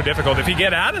make it so difficult. If you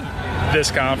get out of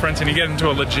this conference and you get into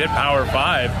a legit Power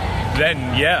 5, then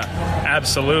yeah,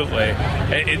 absolutely.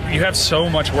 You have so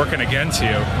much working against you.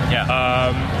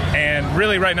 Yeah. And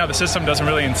really right now the system doesn't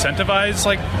really incentivize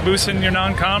like boosting your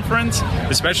non-conference,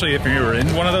 especially if you were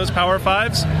in one of those Power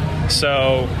 5s.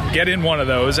 So get in one of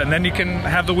those, and then you can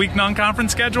have the week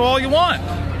non-conference schedule all you want.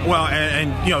 Well,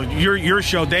 and your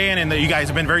show, Dan, and you guys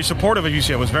have been very supportive of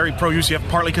UCF. Was very pro UCF,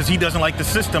 partly because he doesn't like the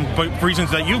system, but for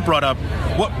reasons that you brought up.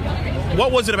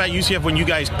 What was it about UCF when you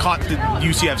guys caught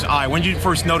UCF's eye? When did you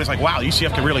first notice, like, wow,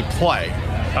 UCF can really play?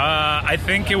 I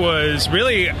think it was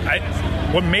really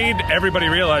what made everybody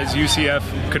realize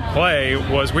UCF could play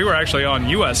was we were actually on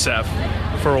USF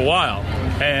for a while.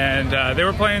 And they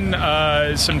were playing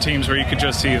some teams where you could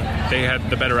just see they had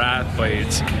the better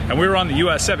athletes. And we were on the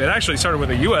USF. It actually started with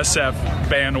a USF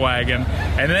bandwagon.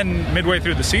 And then midway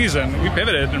through the season, we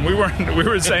pivoted. And we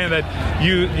were saying that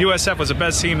USF was the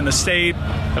best team in the state.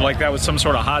 And like that was some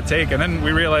sort of hot take. And then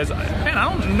we realized, man, I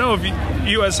don't know if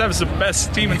USF is the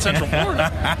best team in Central Florida.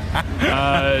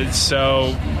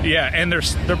 And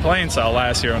their playing style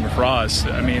last year under Frost.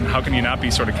 I mean, how can you not be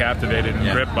sort of captivated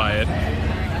and gripped by it?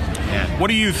 Yeah. What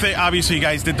do you think? Obviously, you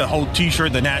guys did the whole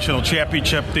T-shirt, the national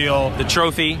championship deal, the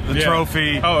trophy.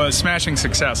 Oh, a smashing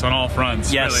success on all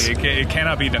fronts. Yes, really. It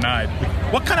cannot be denied.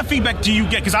 What kind of feedback do you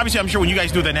get? Because obviously, I'm sure when you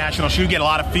guys do the national show, you get a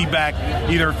lot of feedback,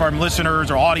 either from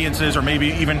listeners or audiences, or maybe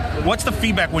even what's the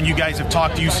feedback when you guys have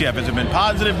talked to UCF? Has it been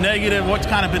positive, negative? What's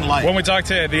kind of been like? When we talk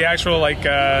to the actual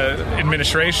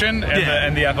administration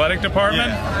and the athletic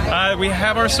department, we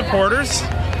have our supporters.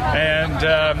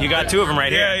 And you got two of them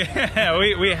right here. Yeah,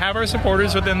 we have our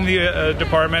supporters within the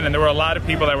department, and there were a lot of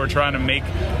people that were trying to make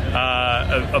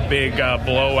a big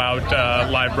blowout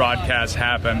live broadcast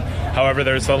happen. However,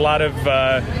 there's a lot of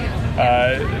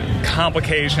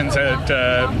complications that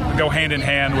go hand in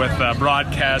hand with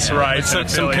broadcast rights.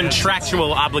 Some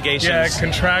contractual obligations. Yeah,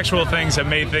 contractual things that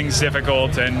made things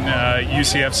difficult, and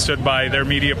UCF stood by their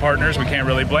media partners. We can't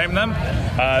really blame them.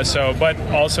 But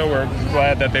also we're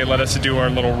glad that they let us do our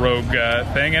little rogue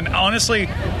thing. And honestly,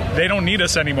 they don't need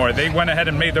us anymore. They went ahead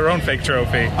and made their own fake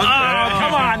trophy. Oh,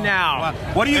 come on now.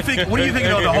 What do you think? What do you think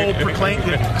of the whole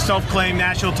self-claimed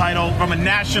national title from a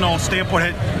national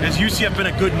standpoint? Has UCF been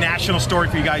a good national story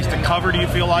for you guys to cover? Do you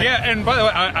feel like? Yeah, and by the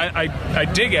way, I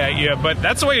dig at you, but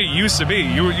that's the way it used to be.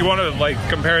 You want to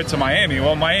compare it to Miami?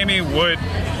 Well, Miami would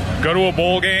go to a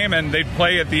bowl game and they'd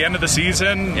play at the end of the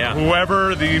season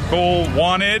whoever the bowl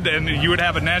wanted, and you would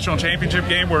have a national championship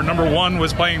game where number 1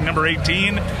 was playing number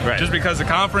 18 just because of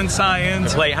conference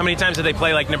science. How many times did they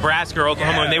play like Nebraska or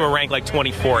Oklahoma and they were ranked like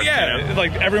 24th? Yeah,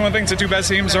 like everyone thinks the two best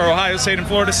teams are Ohio State and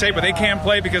Florida State, but they can't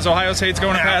play because Ohio State's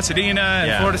going to Pasadena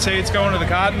and Florida State's going to the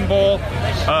Cotton Bowl.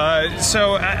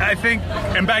 So I think,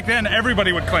 and back then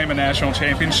everybody would claim a national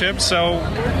championship, so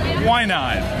why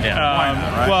not? Why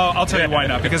not, right? Well, I'll tell you why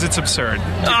not, because It's absurd.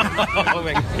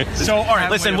 So, all right,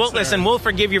 we'll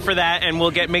forgive you for that, and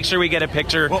we'll make sure we get a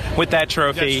picture with that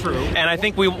trophy. That's true. And I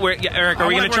think Eric, are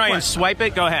we going to try and swipe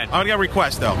it? Go ahead. I want to get a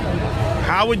request, though.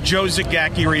 How would Joe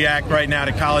Zagacki react right now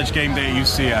to College Game Day at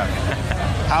UCF?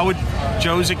 How would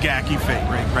Joe Zagacki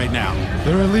fake right now?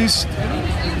 There are at least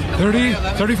 30,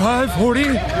 35, 40,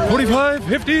 45,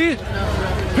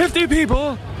 50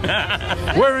 people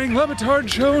wearing Le Batard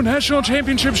Show National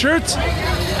Championship shirts.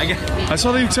 I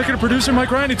saw the executive producer, Mike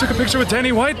Ryan. He took a picture with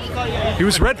Danny White. He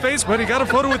was red-faced, but he got a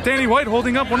photo with Danny White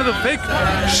holding up one of the fake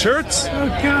shirts. Oh,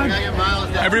 God.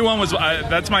 Everyone was,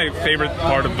 that's my favorite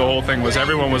part of the whole thing, was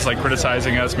everyone was like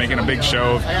criticizing us, making a big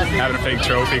show of having a fake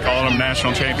trophy, calling them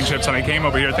national championships, and I came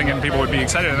over here thinking people would be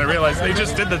excited, and I realized they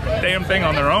just did the damn thing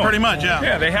on their own. Pretty much, yeah.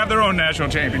 Yeah, they have their own national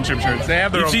championship shirts. They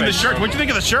have their own. You've seen the fake shirts. What'd you think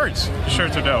of the shirts? The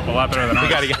shirts are dope, a lot better than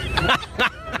ours.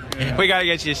 We got to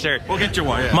get you a shirt. We'll get you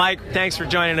one. Yeah. Mike, thanks for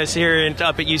joining us here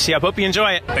up at UCF. Hope you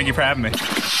enjoy it. Thank you for having me.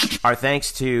 Our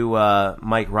thanks to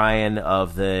Mike Ryan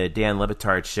of the Dan Le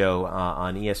Batard Show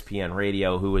on ESPN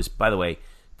Radio, who was, by the way,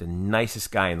 the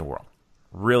nicest guy in the world.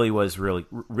 Really was really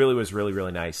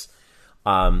nice.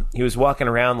 He was walking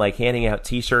around like handing out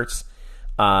T-shirts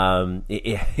with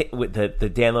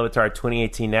the Dan Le Batard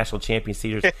 2018 National Champions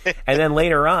T-shirts, and then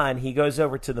later on he goes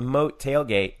over to the Moat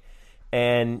tailgate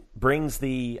and brings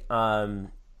the Dan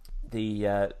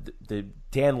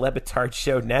Le Batard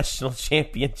Show National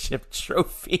Championship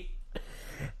trophy,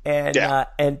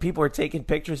 and people are taking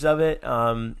pictures of it.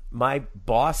 My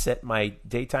boss at my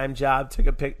daytime job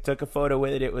took a photo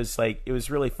with it. It was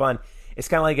really fun. It's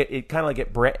kind of like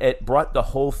it brought the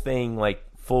whole thing like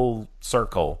full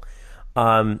circle.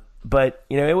 But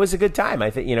it was a good time. I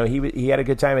think he had a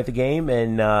good time at the game,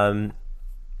 and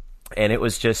it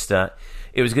was just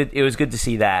it was good. It was good to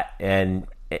see that, and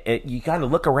you kind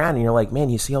of look around and you're like, man,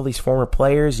 you see all these former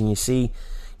players, and you see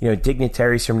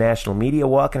dignitaries from national media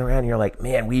walking around, and you're like,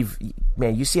 man,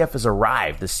 UCF has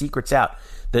arrived. The secret's out.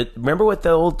 Remember what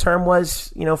the old term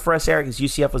was, for us, Eric, is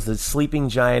UCF was the sleeping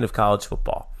giant of college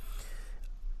football.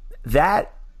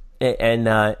 That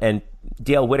and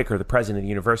Dale Whitaker, the president of the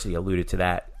university, alluded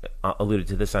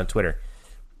to this on Twitter.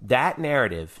 That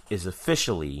narrative is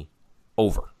officially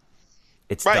over.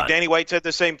 It's right. Done. Danny White said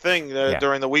the same thing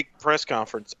during the week press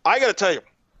conference. I got to tell you,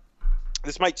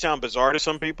 this might sound bizarre to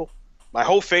some people. My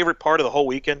whole favorite part of the whole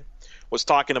weekend was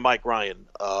talking to Mike Ryan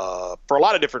for a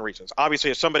lot of different reasons.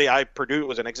 Obviously, as somebody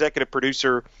was an executive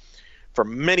producer for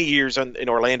many years in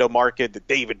Orlando market, the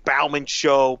David Bauman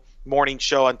Show, morning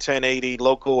show on 1080,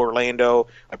 local Orlando.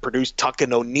 I produced Tuck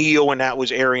and O'Neill when that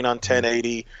was airing on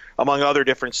 1080, among other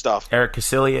different stuff. Eric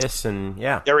Casillas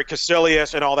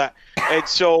and all that. And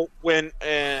so when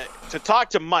to talk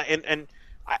to Mike, and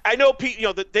I know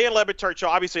the Dan Le Batard Show,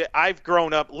 obviously I've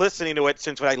grown up listening to it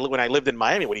since when I lived in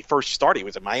Miami. When he first started, he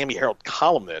was a Miami Herald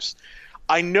columnist.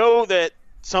 I know that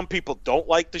some people don't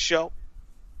like the show.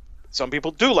 Some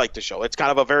people do like the show. It's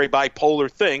kind of a very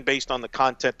bipolar thing based on the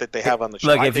content that they have on the show.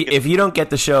 Look, if you don't get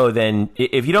the show, then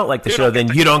if you don't like the show, then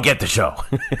you don't get the show.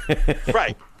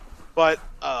 Right. But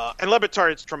and Le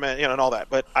Batard is tremendous, and all that.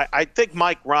 But I think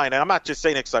Mike Ryan, and I'm not just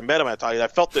saying it because I met him. I tell you, I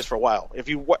felt this for a while.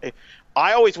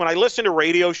 I always, when I listen to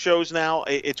radio shows now,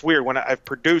 it's weird. When I've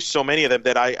produced so many of them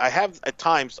that I have at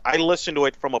times, I listen to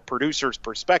it from a producer's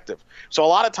perspective. So a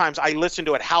lot of times I listen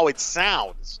to it how it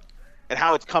sounds and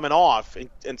how it's coming off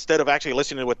instead of actually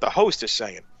listening to what the host is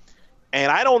saying. And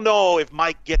I don't know if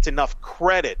Mike gets enough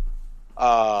credit,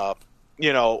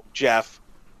 Jeff,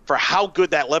 for how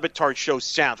good that Le Batard Show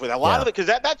sounds. With a lot of it, because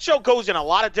that show goes in a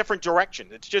lot of different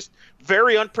directions. It's just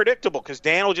very unpredictable because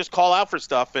Dan will just call out for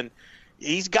stuff, and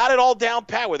he's got it all down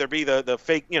pat, whether it be the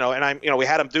fake, and we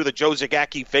had him do the Joe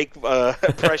Zagacki fake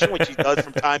impression, which he does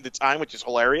from time to time, which is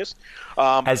hilarious.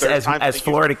 As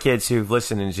Florida kids who've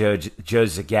listened to Joe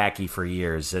Zagacki for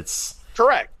years, it's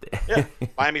correct. Yeah,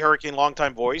 Miami Hurricane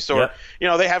longtime voice, or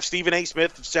they have Stephen A.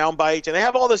 Smith of sound bites, and they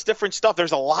have all this different stuff.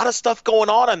 There's a lot of stuff going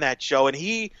on that show, and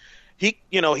he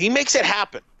makes it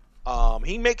happen.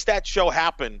 He makes that show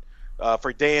happen.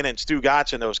 For Dan and Stu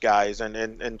Gotch and those guys,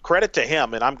 and credit to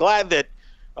him. And I'm glad that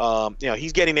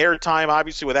he's getting airtime,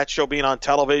 obviously, with that show being on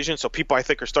television. So people, I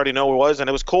think, are starting to know who it was. And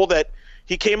it was cool that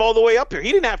he came all the way up here.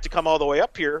 He didn't have to come all the way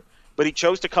up here, but he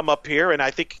chose to come up here. And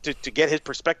I think to get his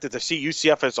perspective to see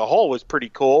UCF as a whole was pretty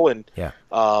cool. And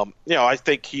I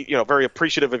think he very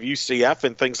appreciative of UCF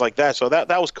and things like that. So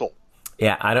that was cool.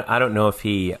 Yeah, I don't know if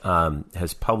he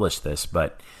has published this,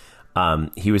 but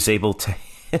he was able to.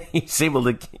 He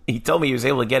told me he was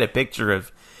able to get a picture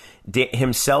of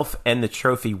himself and the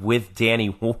trophy with Danny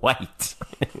White.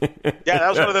 Yeah, that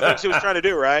was one of the things he was trying to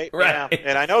do, right? Right. Yeah.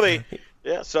 And I know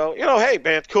Yeah, so, hey,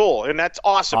 man, cool, and that's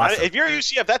awesome. If you're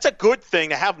UCF, that's a good thing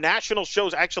to have national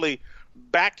shows actually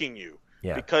backing you.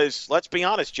 Yeah. Because let's be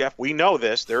honest, Jeff, we know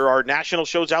this. There are national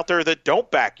shows out there that don't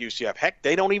back UCF. Heck,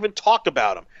 they don't even talk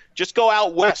about them. Just go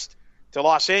out west to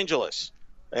Los Angeles,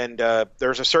 and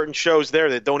there's a certain shows there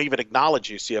that don't even acknowledge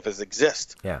UCF as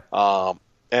exist. Yeah.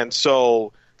 And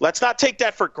so let's not take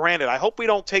that for granted. I hope we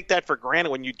don't take that for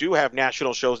granted when you do have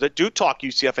national shows that do talk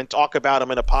UCF and talk about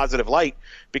them in a positive light,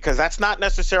 because that's not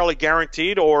necessarily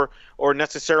guaranteed or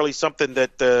necessarily something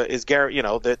that is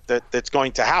that's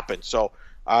going to happen. So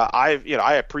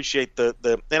I appreciate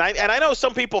and I know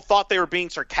some people thought they were being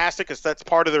sarcastic because that's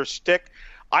part of their shtick.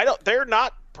 I don't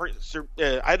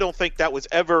think that was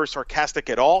ever sarcastic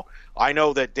at all. I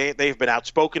know that they've been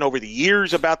outspoken over the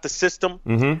years about the system,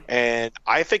 and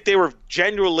I think they were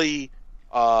genuinely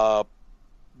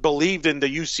believed in the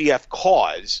UCF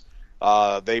cause.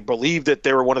 They believed that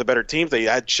they were one of the better teams. They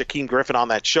had Shaquem Griffin on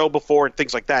that show before and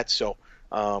things like that. So,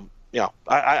 I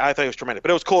think it was tremendous.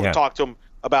 But it was cool to talk to them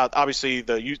about obviously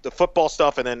the football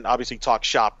stuff, and then obviously talk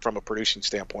shop from a producing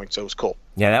standpoint. So it was cool.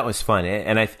 Yeah, that was fun,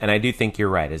 and I do think you're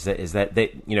right. Is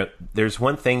that there's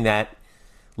one thing that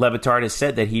Levitard has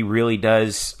said that he really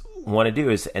does want to do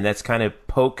and that's kind of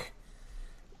punch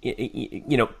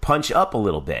up a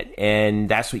little bit, and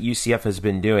that's what UCF has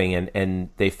been doing, and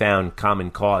they found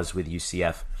common cause with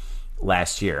UCF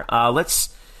last year.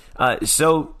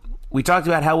 So we talked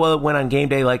about how well it went on game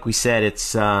day. Like we said,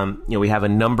 it's we have a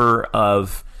number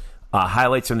of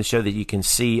highlights from the show that you can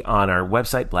see on our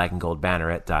website,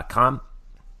 blackandgoldbanneret.com.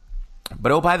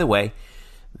 But oh, by the way,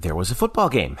 there was a football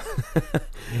game,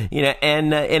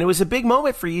 and it was a big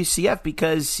moment for UCF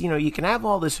because you can have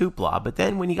all this hoopla, but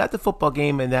then when you got the football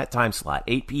game in that time slot,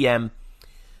 8 p.m.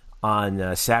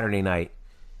 on Saturday night,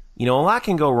 a lot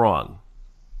can go wrong,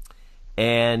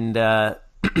 and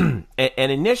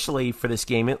initially for this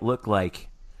game, it looked like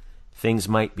things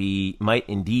might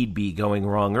indeed be going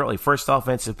wrong early. First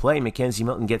offensive play, Mackenzie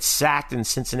Milton gets sacked, and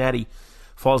Cincinnati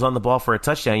falls on the ball for a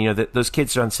touchdown. Those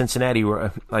kids on Cincinnati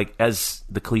were, like, as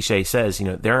the cliche says,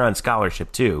 they're on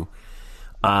scholarship too.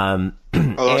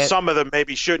 Although some of them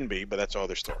maybe shouldn't be, but that's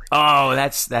another story. Oh,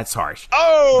 that's harsh.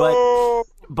 Oh,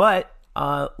 but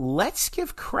let's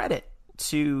give credit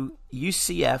to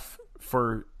UCF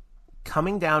for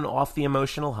coming down off the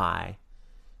emotional high,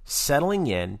 settling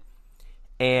in,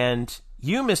 and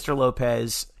you, Mr.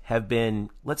 Lopez, have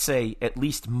been, let's say, at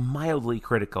least mildly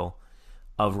critical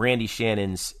of Randy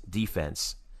Shannon's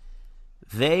defense.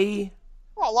 A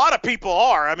lot of people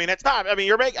are. I mean, it's not. I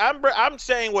mean, I'm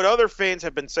saying what other fans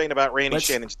have been saying about Randy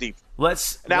Shannon's defense.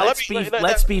 Let's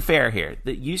be fair here.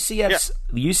 The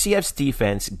UCF's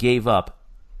defense gave up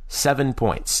 7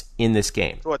 points in this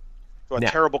game to a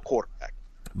terrible quarterback.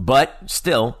 But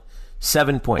still,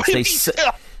 7 points. They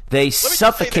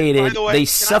suffocated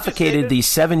the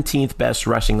 17th best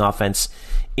rushing offense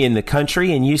in the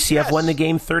country, and UCF won the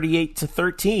game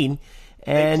 38-13.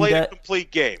 And they played a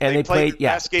complete game. And they played the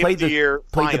best game of the year.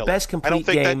 Played the best complete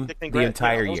game the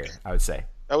entire year, I would say.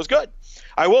 That was good.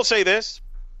 I will say this.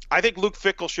 I think Luke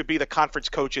Fickell should be the conference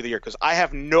coach of the year because I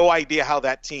have no idea how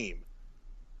that team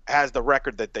has the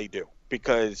record that they do,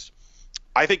 because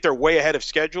I think they're way ahead of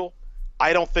schedule.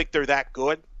 I don't think they're that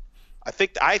good. I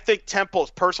think Temple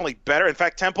is personally better. In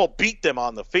fact, Temple beat them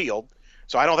on the field.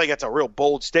 So I don't think that's a real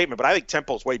bold statement, but I think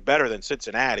Temple's way better than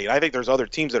Cincinnati. And I think there's other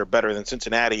teams that are better than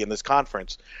Cincinnati in this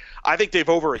conference. I think they've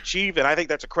overachieved, and I think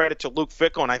that's a credit to Luke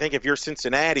Fickell. And I think if you're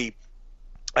Cincinnati,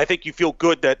 I think you feel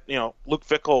good that, Luke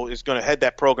Fickell is going to head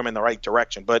that program in the right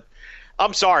direction. But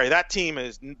I'm sorry, that team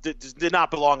did not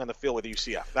belong on the field with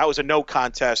UCF. That was a no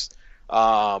contest.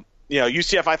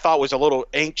 UCF I thought was a little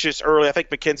anxious early. I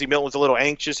think Mackenzie Milton was a little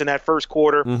anxious in that first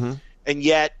quarter, and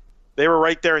yet they were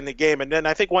right there in the game. And then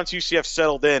I think once UCF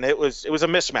settled in, it was a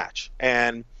mismatch,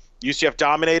 and UCF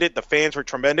dominated. The fans were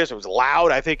tremendous. It was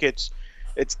loud. I think it's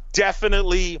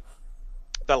definitely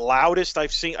the loudest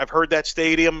I've heard that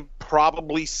stadium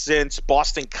probably since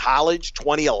Boston College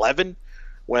 2011.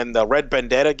 When the Red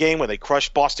Vendetta game, when they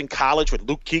crushed Boston College with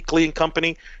Luke Kuechly and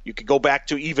company. You could go back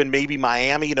to even maybe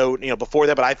Miami, before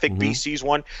that, but I think BC's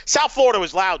one. South Florida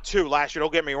was loud too last year,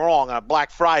 don't get me wrong, on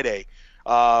Black Friday.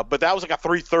 But that was like a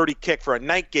 3:30 kick for a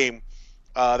night game.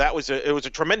 It was a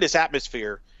tremendous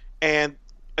atmosphere. And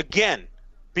again,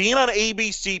 being on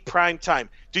ABC primetime,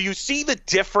 do you see the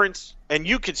difference? And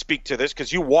you can speak to this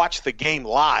because you watched the game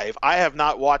live. I have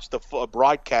not watched the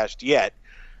broadcast yet,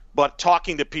 but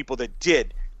talking to people that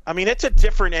did, I mean, it's a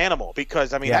different animal because,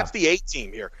 that's the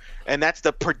A-team here. And that's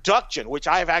the production, which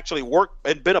I have actually worked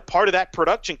and been a part of that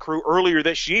production crew earlier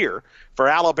this year for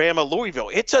Alabama, Louisville.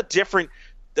 It's a different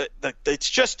 – it's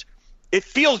just it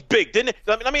feels big, didn't it?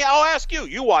 I'll ask you.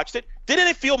 You watched it. Didn't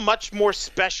it feel much more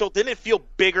special? Didn't it feel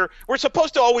bigger? We're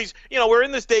supposed to always, we're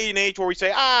in this day and age where we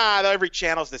say, every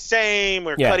channel's the same.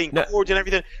 We're cutting cords and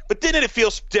everything. But didn't it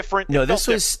feel different? No, this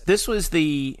was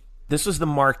the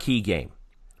marquee game,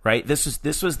 right? This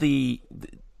was the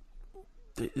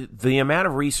amount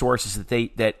of resources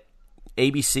that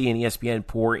ABC and ESPN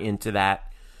pour into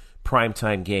that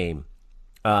primetime game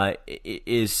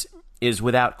is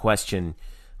without question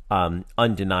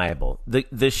undeniable.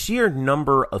 The sheer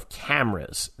number of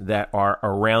cameras that are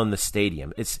around the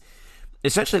stadium. It's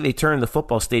essentially they turned the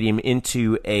football stadium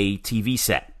into a TV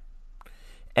set,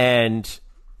 and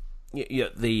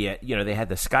they had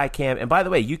the sky cam. And by the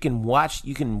way, you can watch a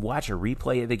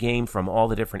replay of the game from all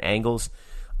the different angles.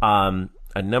 A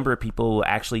number of people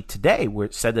actually today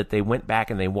said that they went back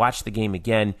and they watched the game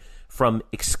again from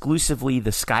exclusively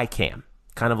the sky cam,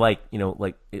 kind of like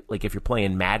if you're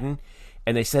playing Madden.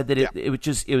 And they said that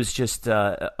it was just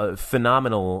a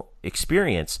phenomenal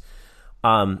experience.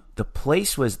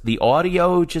 The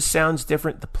audio just sounds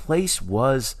different. The place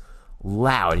was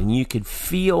loud, and you could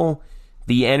feel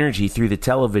the energy through the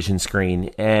television screen.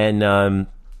 And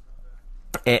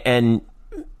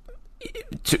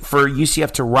for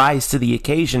UCF to rise to the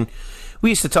occasion, we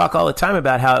used to talk all the time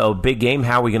about how big game.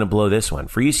 How are we going to blow this one?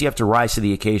 For UCF to rise to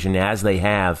the occasion as they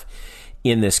have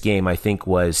in this game, I think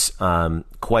was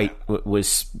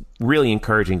really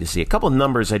encouraging to see. A couple of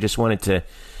numbers I just wanted to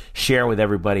share with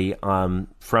everybody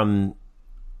from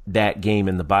that game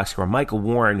in the box score. Michael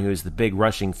Warren, who is the big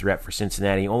rushing threat for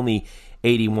Cincinnati, only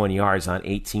 81 yards on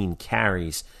 18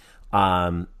 carries.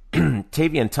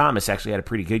 Tavion Thomas actually had a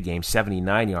pretty good game,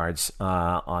 79 yards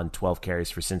on 12 carries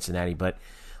for Cincinnati. But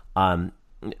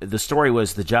the story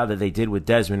was the job that they did with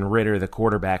Desmond Ridder, the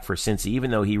quarterback for Cincy. Even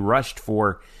though he rushed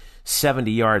for 70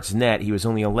 yards net, he was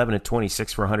only 11 of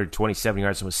 26 for 127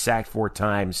 yards and was sacked 4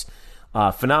 times.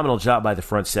 Phenomenal job by the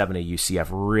front seven of UCF,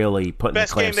 really putting the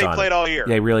clamps on. Best game they played all year.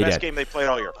 They really did. Best game they played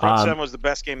all year. Front seven was the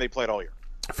best game they played all year.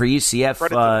 For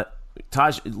UCF,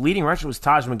 leading rusher was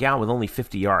Taj McGowan with only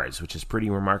 50 yards, which is pretty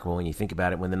remarkable when you think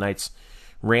about it. When the Knights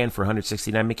ran for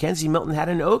 169, Mackenzie Milton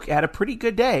had a pretty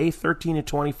good day, 13 of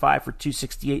 25 for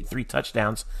 268, 3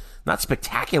 touchdowns. Not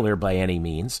spectacular by any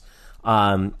means.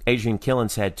 Adrian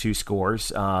Killens had 2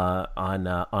 scores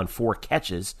on 4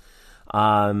 catches.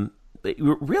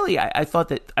 Really, I thought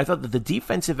that the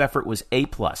defensive effort was A+.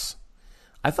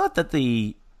 I thought that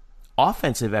the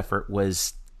offensive effort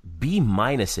was B-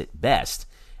 at best,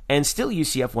 and still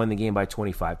UCF won the game by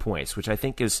 25 points, which I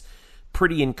think is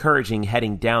pretty encouraging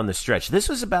heading down the stretch. This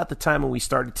was about the time when we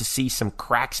started to see some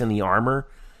cracks in the armor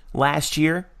last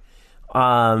year.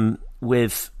 You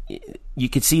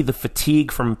could see the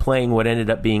fatigue from playing what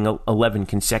ended up being 11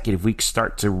 consecutive weeks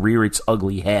start to rear its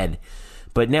ugly head.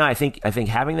 But now I think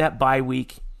having that bye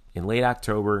week in late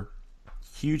October,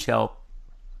 huge help.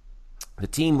 The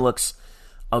team looks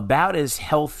about as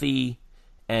healthy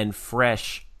and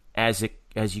fresh as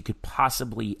you could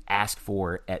possibly ask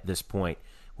for at this point,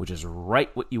 which is right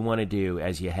what you want to do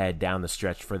as you head down the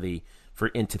stretch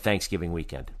into Thanksgiving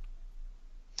weekend.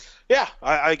 Yeah,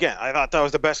 I thought that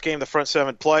was the best game the front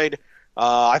seven played.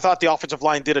 I thought the offensive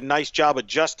line did a nice job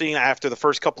adjusting after the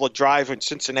first couple of drives when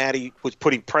Cincinnati was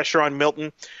putting pressure on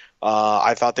Milton.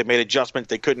 I thought they made adjustments.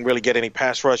 They couldn't really get any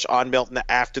pass rush on Milton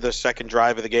after the second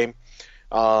drive of the game.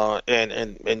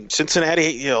 And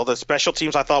Cincinnati, the special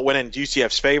teams I thought went in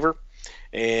UCF's favor.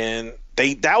 And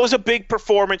that was a big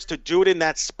performance to do it in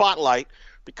that spotlight,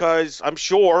 because I'm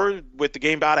sure with the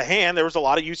game out of hand, there was a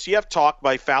lot of UCF talk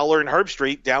by Fowler and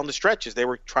Herbstreit down the stretches. They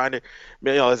were trying to,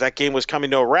 as that game was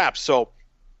coming to a wrap. So,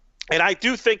 and I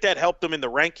do think that helped them in the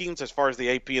rankings as far as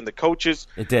the AP and the coaches.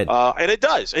 It did. And it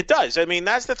does. It does. I mean,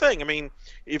 that's the thing. I mean,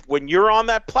 when you're on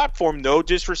that platform, no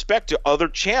disrespect to other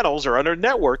channels or other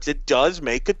networks, it does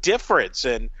make a difference.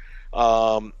 And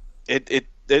that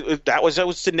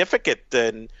was significant.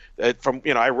 And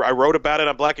I wrote about it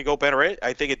on Black and Gold Banner.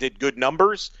 I think it did good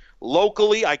numbers.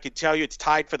 Locally, I could tell you it's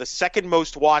tied for the second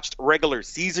most watched regular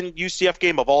season UCF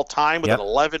game of all time with an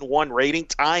 11-1 rating,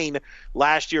 tying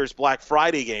last year's Black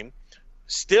Friday game.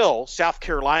 Still, South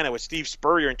Carolina with Steve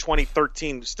Spurrier in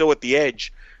 2013 still at the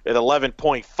edge at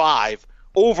 11.5.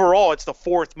 Overall, it's the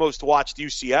 4th most watched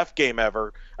UCF game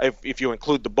ever, if you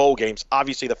include the bowl games.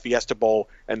 Obviously, the Fiesta Bowl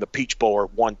and the Peach Bowl are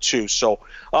 1-2. So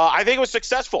I think it was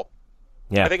successful.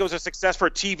 Yeah. I think it was a success for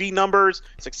TV numbers,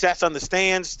 success on the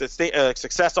stands,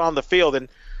 success on the field. And,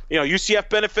 UCF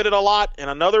benefited a lot. And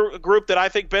another group that I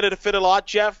think benefited a lot,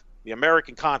 Jeff, the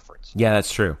American Conference. Yeah,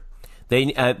 that's true.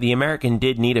 The American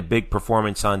did need a big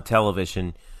performance on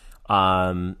television,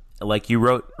 like you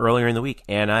wrote earlier in the week,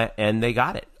 and they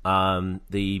got it.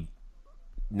 The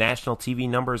national TV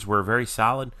numbers were very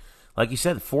solid. Like you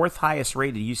said, the fourth highest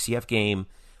rated UCF game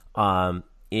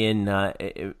in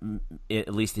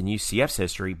at least in UCF's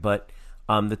history. But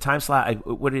the time slot,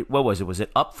 what was it? Was it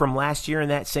up from last year in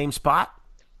that same spot?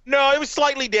 No, it was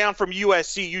slightly down from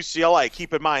USC UCLA.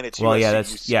 Keep in mind, it's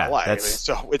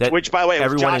UCLA. Which, by the way,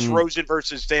 it was Josh Rosen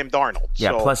versus Sam Darnold. Yeah.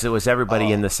 So, plus, it was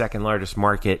everybody in the second largest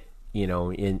market,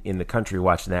 in the country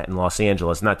watching that in Los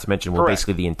Angeles. Not to mention,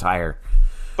 basically the entire.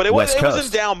 But it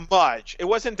wasn't down much. It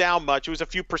wasn't down much. It was a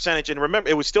few percentage. And remember,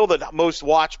 it was still the most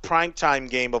watched primetime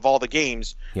game of all the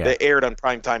games that aired on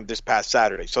primetime this past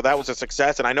Saturday. So that was a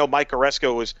success. And I know Mike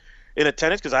Oresco was in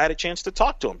attendance because I had a chance to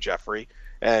talk to him, Jeffrey.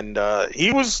 And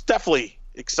he was definitely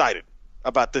excited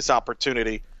about this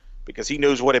opportunity because he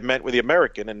knows what it meant with the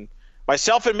American. And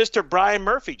myself and Mr. Brian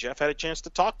Murphy, Jeff, had a chance to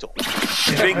talk to him.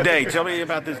 Big day. Tell me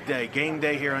about this day. Game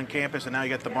day here on campus, and now you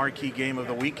got the marquee game of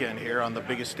the weekend here on the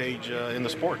biggest stage in the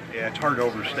sport. Yeah, it's hard to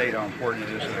overstate how important it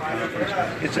is to the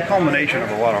conference. It's a culmination of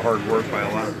a lot of hard work by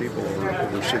a lot of people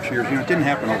over 6 years. It didn't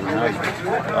happen overnight.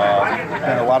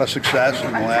 Been a lot of success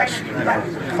in the last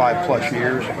 5+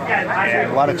 years.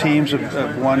 And a lot of teams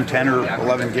have won 10 or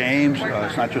 11 games.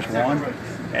 It's not just one.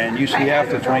 And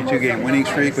UCF, the 22-game winning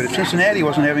streak. But if Cincinnati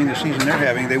wasn't having the season they're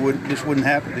having, this wouldn't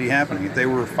be happening. If they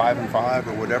were 5-5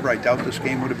 or whatever, I doubt this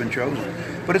game would have been chosen.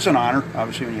 But it's an honor,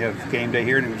 obviously, when you have game day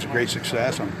here, and it was a great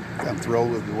success. I'm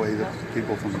thrilled with the way that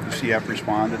people from UCF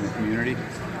responded in the community.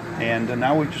 And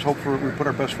now we just hope we put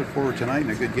our best foot forward tonight in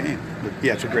a good game. But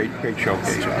yeah, it's a great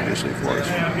showcase, obviously, for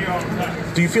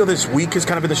us. Do you feel this week has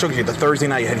kind of been the showcase? You had the Thursday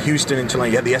night, you had Houston and tonight,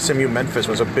 you had the SMU Memphis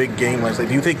was a big game last night.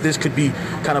 Do you think this could be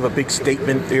kind of a big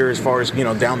statement there as far as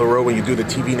down the road when you do the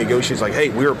TV negotiations? Like, hey,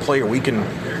 we're a player, we can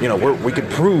we can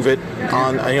prove it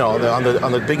on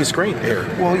on the biggest screen here.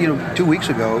 Well, 2 weeks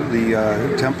ago,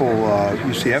 the Temple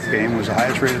UCF game was the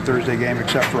highest rated Thursday game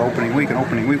except for opening week, and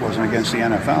opening week wasn't against the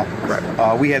NFL.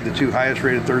 Right. We had the two highest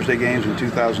rated Thursday games in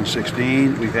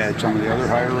 2016. We've had some of the other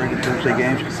higher rated Thursday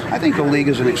games. I think the league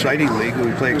is an exciting league.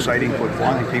 We play exciting football.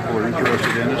 I think people are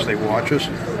interested in us. They watch us.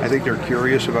 I think they're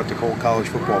curious about the whole college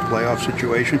football playoff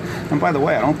situation. And by the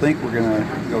way, I don't think we're going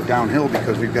to go downhill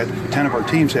because we've got 10 of our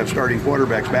teams have starting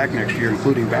quarterbacks back next year,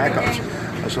 including backups.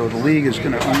 So the league is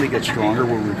going to only get stronger.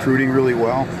 We're recruiting really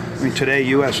well. I mean, today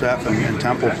USF and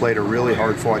Temple played a really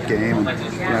hard-fought game. And,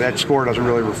 that score doesn't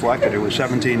really reflect it. It was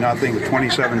 17-0 with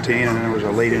 2017, and then there was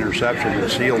a late interception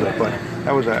that sealed it. But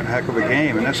that was a heck of a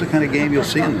game, and that's the kind of game you'll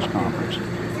see in this conference.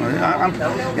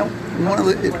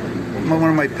 One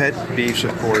of my pet beefs,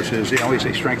 of course, is we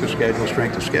say strength of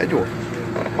schedule.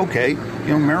 Okay,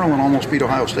 Maryland almost beat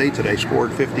Ohio State today,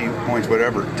 scored 50 points,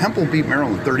 whatever. Temple beat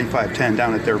Maryland 35-10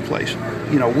 down at their place.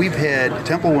 We've had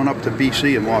Temple went up to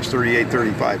BC and lost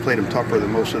 38-35, played them tougher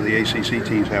than most of the ACC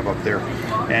teams have up there,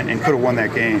 and could have won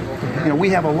that game. We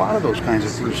have a lot of those kinds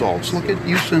of results. Look at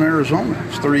Houston, Arizona.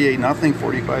 It's 38-0,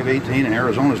 45-18, and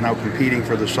Arizona's now competing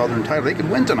for the Southern title. They could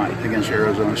win tonight against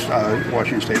Arizona.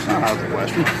 Washington State's not out of the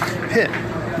Western. Pitt.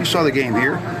 You saw the game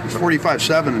here. It was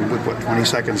 45-7 with 20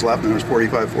 seconds left, and it was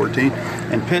 45-14.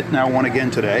 And Pitt now won again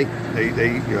today.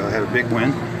 They had a big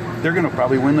win. They're going to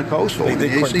probably win the Coastal. They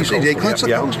clinched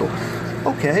the Coastal.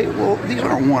 Okay, well, these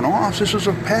aren't one-offs. This is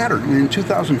a pattern. In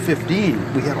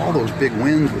 2015, we had all those big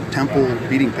wins with Temple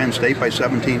beating Penn State by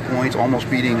 17 points, almost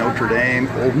beating Notre Dame.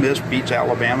 Ole Miss beats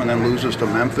Alabama and then loses to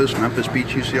Memphis. Memphis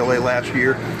beats UCLA last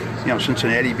year.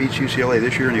 Cincinnati beats UCLA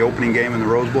this year in the opening game in the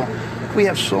Rose Bowl. We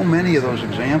have so many of those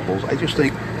examples. I just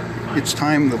think it's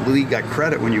time the league got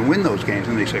credit when you win those games,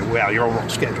 and they say, well, your overall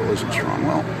schedule isn't strong.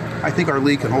 Well, I think our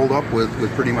league can hold up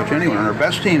with pretty much anyone. And our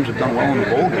best teams have done well in the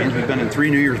bowl games. We've been in 3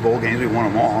 New Year's bowl games. We won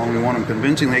them all, and we won them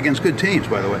convincingly against good teams,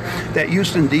 by the way. That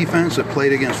Houston defense that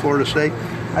played against Florida State,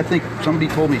 I think somebody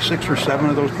told me 6 or 7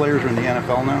 of those players are in the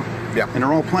NFL now. Yeah. And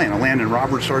they're all playing. Landon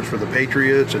Roberts starts for the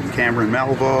Patriots, and Cameron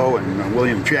Malveaux, and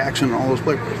William Jackson, and all those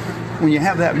players. When you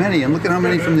have that many, and look at how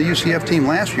many from the UCF team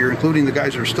last year, including the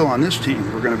guys that are still on this team,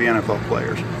 who are going to be NFL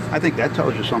players. I think that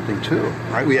tells you something too,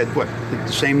 right? We had the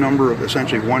same number of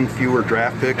essentially 1 fewer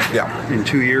draft picks in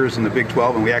 2 years in the Big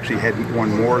 12, and we actually had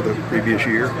 1 more the previous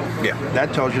year. Yeah,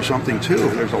 that tells you something too.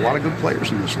 There's a lot of good players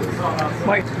in this league.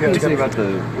 Mike, what can you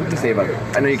say about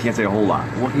I know you can't say a whole lot.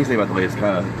 What can you say about the latest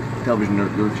television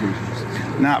negotiations?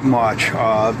 Not much.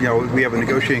 We have a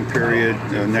negotiating period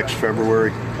next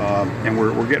February, and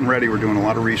we're getting ready. We're doing a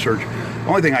lot of research. The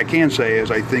only thing I can say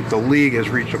is I think the league has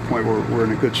reached a point where we're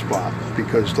in a good spot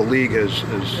because the league has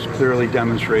clearly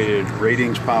demonstrated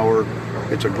ratings power.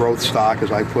 It's a growth stock,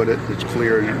 as I put it. It's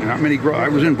clear. And not many. I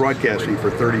was in broadcasting for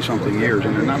 30-something years,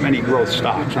 and there are not many growth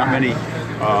stocks, not many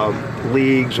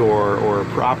leagues or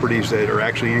properties that are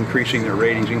actually increasing their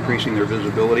ratings, increasing their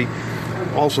visibility.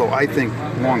 Also, I think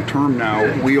long term now,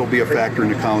 we'll be a factor in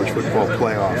the college football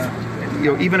playoff.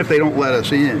 Even if they don't let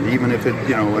us in, even if it,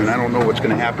 and I don't know what's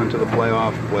going to happen to the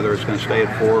playoff, whether it's going to stay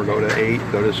at 4, go to 8,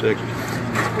 go to 6,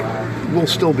 we'll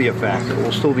still be a factor.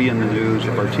 We'll still be in the news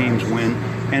if our teams win.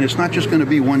 And it's not just going to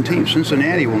be one team.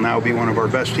 Cincinnati will now be one of our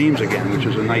best teams again, which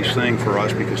is a nice thing for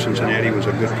us because Cincinnati was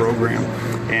a good program.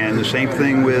 And the same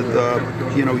thing with,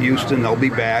 Houston. They'll be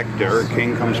back. Derek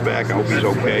King comes back. I hope he's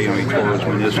okay. He tore his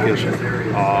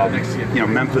meniscus.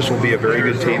 Memphis will be a very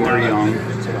good team. They're young.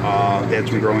 They had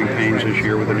some growing pains this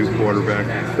year with a new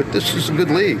quarterback. But this is a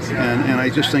good league. And I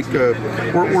just think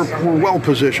we're well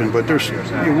positioned. But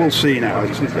we'll see now.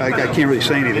 I can't really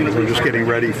say anything because we're just getting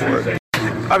ready for it.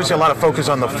 Obviously, a lot of focus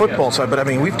on the football side, but I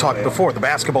mean, we've talked before. The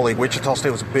basketball league, Wichita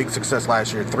State was a big success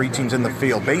last year. 3 teams in the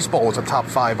field. Baseball was a top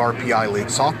 5 RPI league.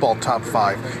 Softball, top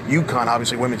 5. UConn,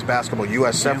 obviously, women's basketball.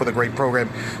 USF with a great program.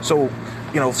 So,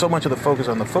 so much of the focus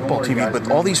on the football TV,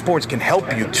 but all these sports can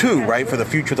help you too, right? For the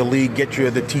future of the league, get you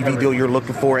the TV deal you're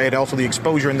looking for, and also the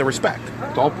exposure and the respect.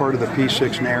 It's all part of the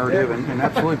P6 narrative, and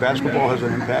absolutely basketball has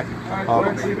an impact.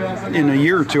 In a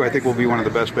year or two, I think we'll be one of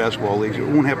the best basketball leagues. It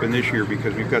won't happen this year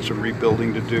because we've got some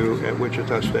rebuilding to do at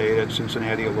Wichita State, at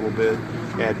Cincinnati a little bit,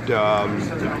 at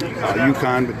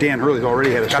UConn. But Dan Hurley's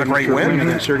already had a great win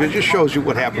against Syracuse. It just shows you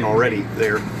what happened already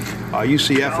there.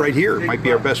 UCF right here might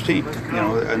be our best team,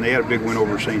 and they had a big win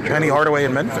over St. Joe's. Penny Hardaway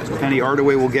in Memphis. Penny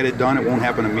Hardaway will get it done. It won't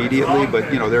happen immediately, but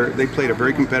they played a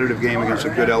very competitive game against a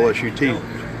good LSU team.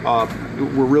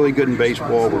 We're really good in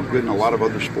baseball. We're good in a lot of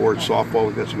other sports. Softball,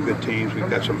 we've got some good teams. We've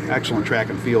got some excellent track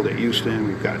and field at Houston.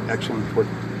 We've got excellent sports.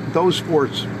 Those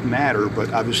sports matter,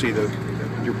 but obviously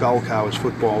your bell cow is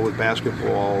football, with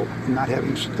basketball not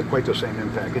having quite the same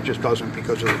impact. It just doesn't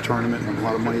because of the tournament and a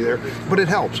lot of money there, but it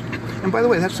helps. And by the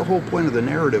way, that's the whole point of the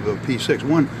narrative of P6.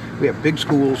 One, we have big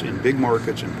schools in big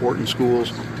markets, important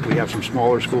schools. We have some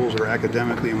smaller schools that are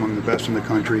academically among the best in the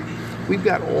country. We've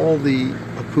got all the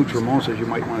accoutrements, as you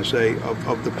might want to say,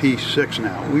 of the P6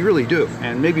 now. We really do.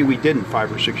 And maybe we didn't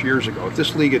 5 or 6 years ago. If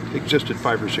this league had existed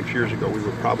 5 or 6 years ago, we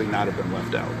would probably not have been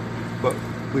left out. But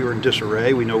we were in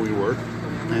disarray. We know we were.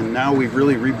 And now we've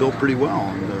really rebuilt pretty well.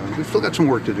 And we've still got some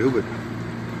work to do, but...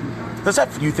 Does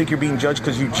that, you think you're being judged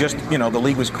because you just, the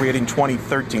league was created in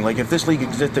 2013? Like, if this league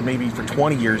existed maybe for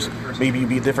 20 years, maybe you'd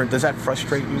be different. Does that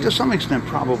frustrate you? To some extent,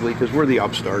 probably, because we're the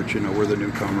upstarts, we're the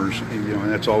newcomers, and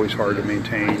that's always hard to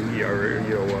maintain.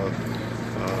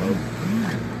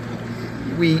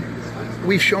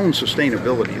 We've shown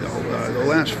sustainability, though. The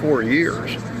last 4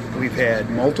 years, we've had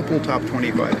multiple top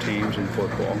 25 teams in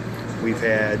football. We've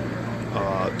had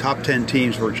top 10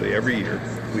 teams virtually every year.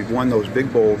 We've won those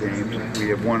big bowl games. We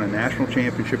have won a national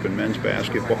championship in men's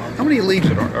basketball. How many leagues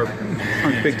that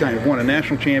aren't big time have won a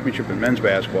national championship in men's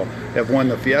basketball, have won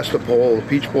the Fiesta Bowl, the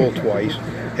Peach Bowl twice,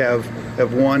 have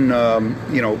won,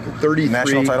 33...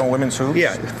 National title in women's hoops?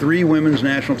 Yeah, 3 women's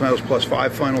national titles plus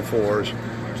 5 Final Fours,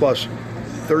 plus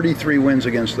 33 wins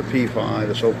against the P5,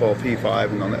 the so-called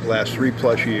P5, in the last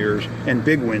 3+ years, and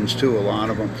big wins, too, a lot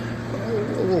of them.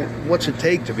 Well, what's it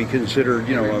take to be considered,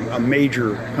 a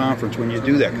major conference when you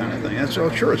do that kind of thing?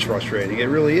 Sure, it's frustrating. It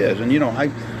really is. And,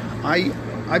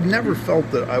 I've never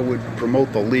felt that I would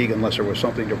promote the league unless there was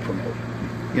something to promote.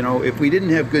 If we didn't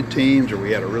have good teams or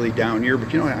we had a really down year,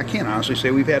 but, I can't honestly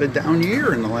say we've had a down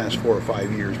year in the last 4 or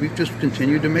 5 years. We've just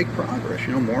continued to make progress.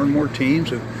 More and more teams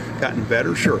have gotten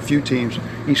better. Sure, a few teams,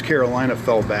 East Carolina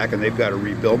fell back and they've got to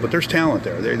rebuild, but there's talent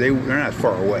there. They're not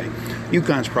far away.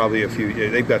 UConn's probably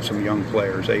they've got some young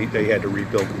players. They had to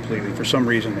rebuild completely. For some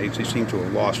reason, they seem to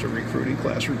have lost a recruiting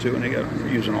class or two, and they're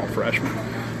using all freshmen.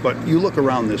 But you look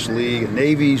around this league, and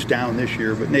Navy's down this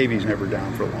year, but Navy's never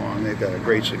down for long. They've got a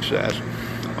great success.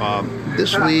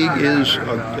 This league is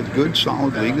a good,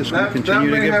 solid league that's going to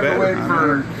continue to get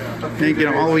better. I think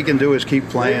all we can do is keep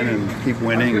playing and keep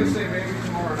winning, and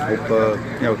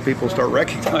hope people start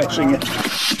recognizing it.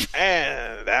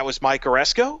 And that was Mike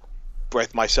Oresco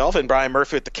with myself and Brian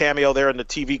Murphy with the cameo there in the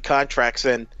TV contracts.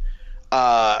 And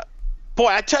boy,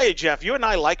 I tell you, Jeff, you and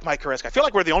I like Mike Oresco. I feel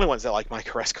like we're the only ones that like Mike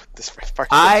Oresco.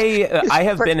 I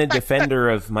have been a defender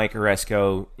of Mike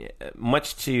Oresco,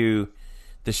 much to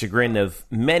the chagrin of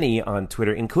many on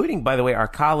Twitter, including, by the way, our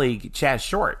colleague Chaz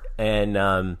Short. And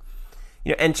and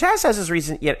Chaz has his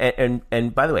reason.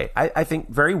 And by the way, I think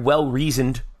very well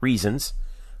reasoned reasons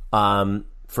for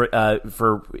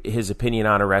his opinion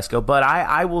on Oresco. But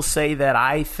I will say that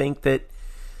I think that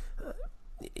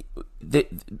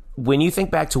when you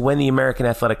think back to when the American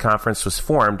Athletic Conference was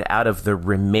formed out of the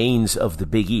remains of the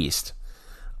Big East,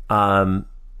 that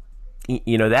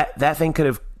thing could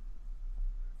have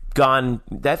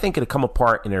come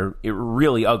apart in a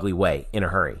really ugly way in a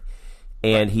hurry.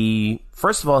 And he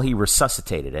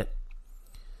resuscitated it,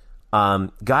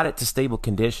 got it to stable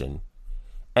condition,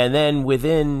 and then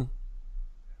within,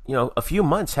 a few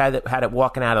months had it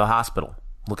walking out of the hospital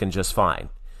looking just fine.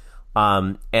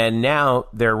 And now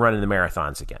they're running the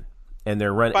marathons again, and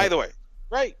they're running. By the way,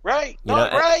 right, right.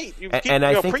 I think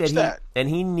that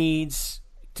he needs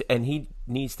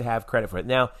to have credit for it.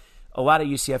 Now, a lot of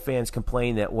UCF fans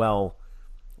complain that, well,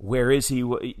 where is he?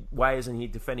 Why isn't he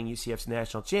defending UCF's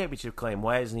national championship claim?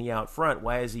 Why isn't he out front?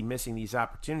 Why is he missing these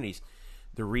opportunities?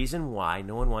 The reason why,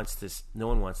 no one wants to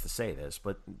say this,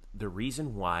 but the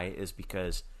reason why is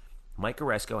because Mike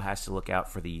Oresco has to look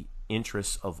out for the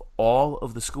interests of all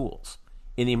of the schools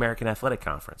in the American Athletic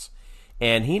Conference.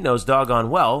 And he knows doggone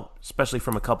well, especially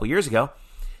from a couple years ago,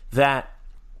 that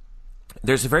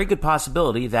there's a very good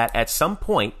possibility that at some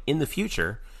point in the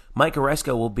future, Mike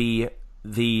Oresco will be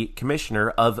the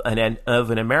commissioner of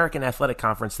an American Athletic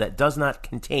Conference that does not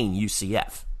contain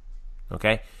UCF.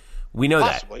 Okay? We know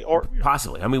possibly, that.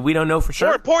 Possibly. I mean, we don't know for sure.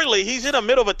 More importantly, he's in the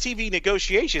middle of a TV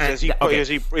negotiation if he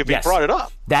brought it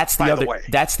up. That's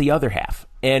the other half.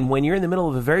 And when you're in the middle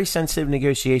of a very sensitive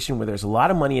negotiation where there's a lot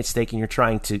of money at stake and you're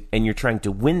trying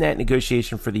to win that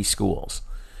negotiation for these schools,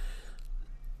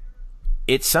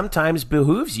 it sometimes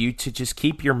behooves you to just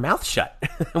keep your mouth shut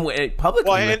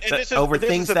publicly over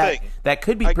things that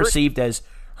could be perceived as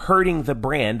hurting the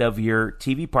brand of your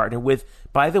TV partner with,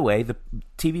 by the way, the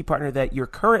TV partner that you're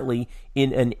currently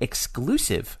in an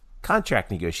exclusive contract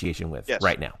negotiation with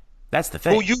right now. That's the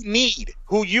thing.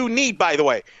 Who you need, by the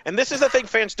way. And this is the thing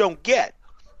fans don't get,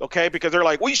 okay? Because they're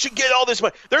like, well, you should get all this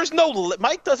money.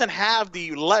 Mike doesn't have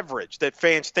the leverage that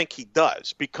fans think he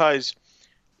does, because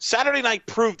Saturday night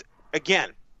proved,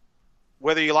 again,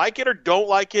 whether you like it or don't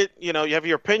like it, you have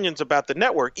your opinions about the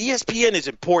network. ESPN is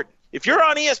important. If you're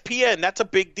on ESPN, that's a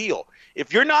big deal.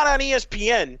 If you're not on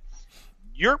ESPN,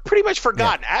 you're pretty much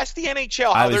forgotten. Yeah. Ask the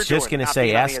NHL how they're doing. I was just going to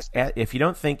say, if you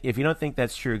don't think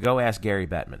that's true, go ask Gary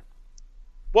Bettman.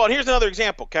 Well, and here's another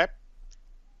example, okay?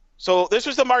 So this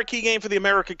was the marquee game for the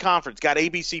American Conference. Got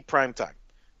ABC primetime.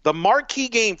 The marquee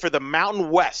game for the Mountain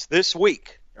West this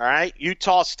week, all right?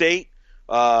 Utah State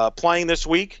playing this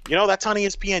week. That's on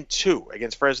ESPN2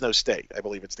 against Fresno State. I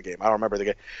believe it's the game. I don't remember the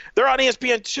game. They're on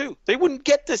ESPN2. They wouldn't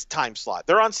get this time slot.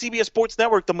 They're on CBS Sports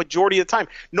Network the majority of the time.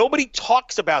 Nobody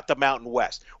talks about the Mountain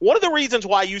West. One of the reasons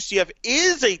why UCF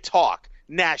is a talk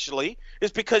nationally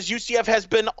is because UCF has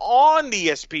been on the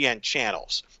ESPN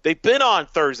channels. They've been on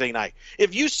Thursday night.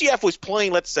 If UCF was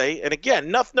playing, let's say, and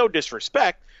again, no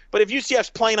disrespect, but if UCF's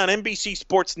playing on NBC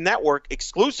Sports Network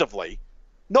exclusively,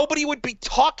 nobody would be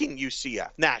talking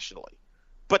UCF nationally.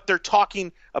 But they're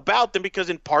talking about them because,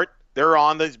 in part, they're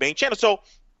on these main channels. So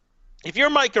if you're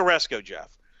Mike Oresco, Jeff,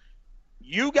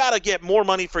 you got to get more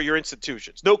money for your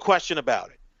institutions. No question about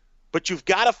it. But you've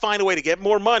got to find a way to get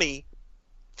more money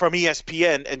from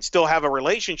ESPN and still have a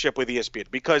relationship with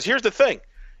ESPN. Because here's the thing.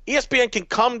 ESPN can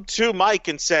come to Mike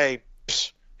and say,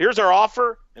 here's our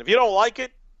offer, and if you don't like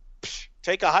it,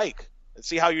 take a hike and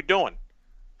see how you're doing.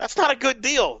 That's not a good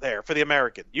deal there for the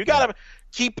American. You got to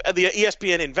keep the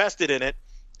ESPN invested in it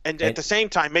and at the same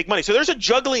time make money. So there's a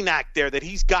juggling act there that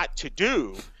he's got to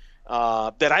do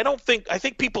that I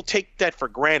think people take that for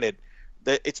granted,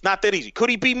 that it's not that easy. Could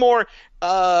he be more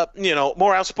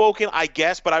more outspoken? I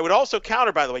guess. But I would also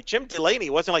counter, by the way, Jim Delaney.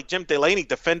 It wasn't like Jim Delaney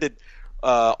defended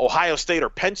Ohio State or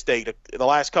Penn State the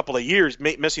last couple of years,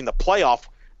 missing the playoff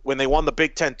when they won the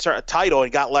Big Ten title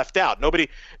and got left out.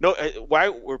 Why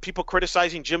were people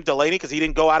criticizing Jim Delaney because he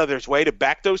didn't go out of his way to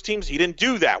back those teams? He didn't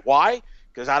do that. Why?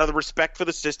 Because out of the respect for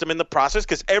the system and the process,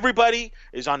 because everybody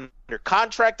is under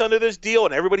contract under this deal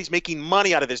and everybody's making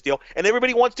money out of this deal, and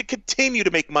everybody wants to continue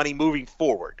to make money moving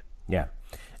forward. Yeah,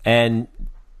 and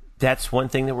that's one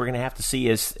thing that we're going to have to see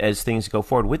as things go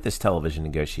forward with this television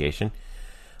negotiation.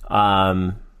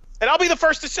 And I'll be the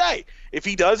first to say, if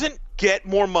he doesn't get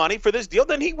more money for this deal,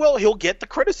 then he'll get the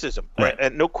criticism, right?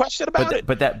 And no question about it.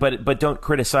 But don't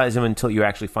criticize him until you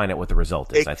actually find out what the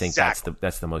result is. Exactly. I think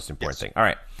that's the most important thing. All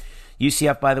right,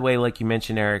 UCF, by the way, like you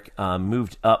mentioned, Eric,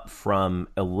 moved up from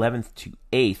 11th to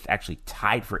 8th, actually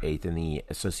tied for 8th in the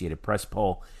Associated Press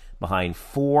poll, behind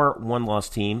 4 one-loss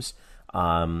teams.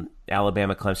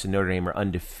 Alabama, Clemson, Notre Dame are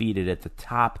undefeated at the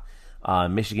top.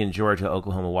 Michigan, Georgia,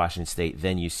 Oklahoma, Washington State,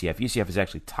 then UCF. UCF is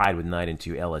actually tied with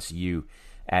 9-2 LSU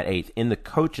at 8th. In the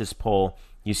coaches poll,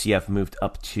 UCF moved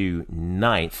up to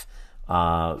 9th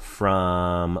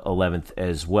from 11th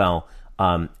as well.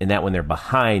 And that one they're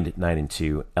behind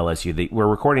 9-2 LSU. We're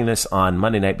recording this on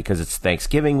Monday night because it's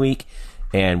Thanksgiving week,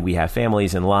 and we have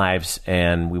families and lives,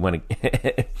 and we want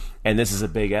to. And this is a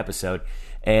big episode,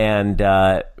 and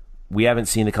we haven't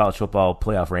seen the college football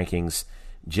playoff rankings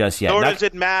just yet. Nor does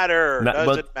it matter.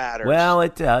 Matter? Well,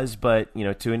 it does, but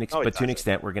to an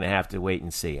extent, we're going to have to wait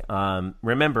and see.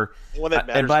 Remember,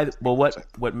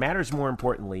 what matters more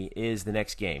importantly is the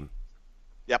next game.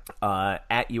 Yep.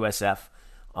 At USF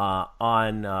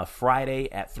on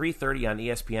Friday at 3:30 on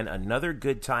ESPN. Another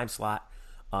good time slot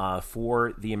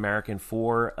for the American,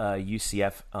 for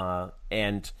UCF,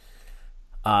 and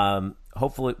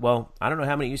hopefully, well, I don't know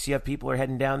how many UCF people are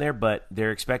heading down there, but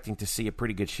they're expecting to see a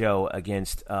pretty good show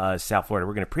against South Florida.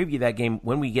 We're going to preview that game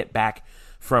when we get back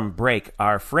from break.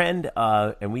 Our friend,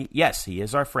 he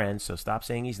is our friend, so stop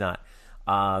saying he's not.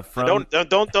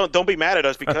 Don't be mad at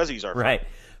us because he's our friend. Right.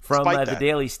 From the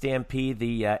Daily Stampede,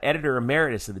 the editor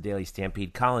emeritus of the Daily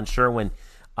Stampede, Colin Sherwin,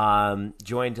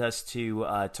 joined us to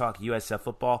talk USF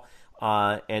football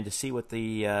and to see what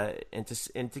and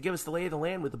to give us the lay of the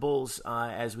land with the Bulls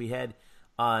as we head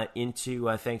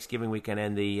into Thanksgiving weekend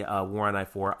and the war on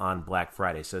I-4 on Black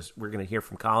Friday. So we're going to hear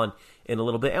from Colin in a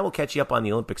little bit, and we'll catch you up on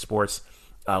the Olympic sports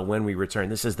when we return.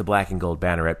 This is the Black and Gold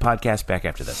Banneret Podcast. Back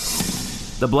after this.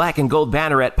 The Black and Gold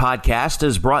Banneret Podcast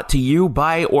is brought to you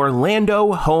by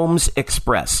Orlando Homes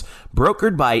Express,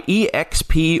 brokered by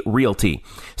eXp Realty.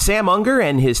 Sam Unger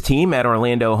and his team at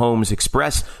Orlando Homes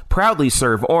Express proudly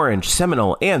serve Orange,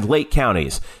 Seminole, and Lake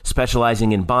counties,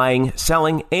 specializing in buying,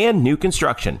 selling, and new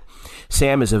construction.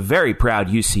 Sam is a very proud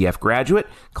UCF graduate,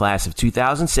 class of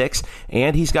 2006,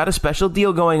 and he's got a special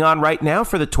deal going on right now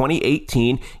for the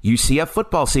 2018 UCF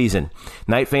football season.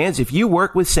 Night fans, if you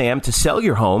work with Sam to sell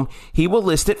your home, he will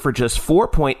list it for just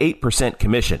 4.8%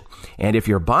 commission. And if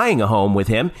you're buying a home with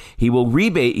him, he will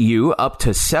rebate you up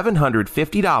to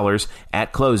 $750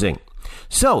 at closing.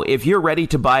 So if you're ready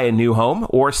to buy a new home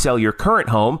or sell your current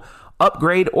home,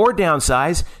 upgrade or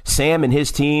downsize, Sam and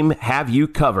his team have you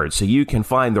covered so you can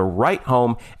find the right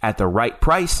home at the right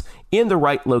price in the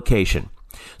right location.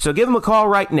 So give them a call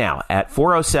right now at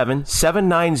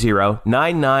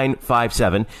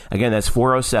 407-790-9957. Again, that's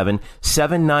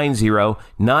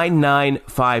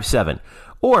 407-790-9957.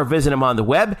 Or visit them on the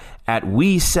web at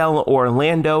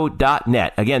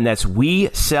WeSellOrlando.net. Again, that's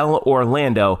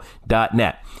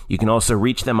WeSellOrlando.net. You can also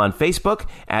reach them on Facebook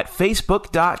at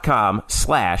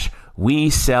Facebook.com/We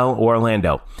Sell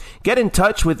Orlando. Get in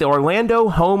touch with Orlando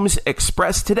Homes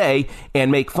Express today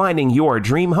and make finding your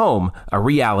dream home a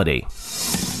reality.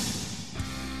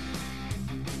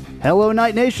 Hello,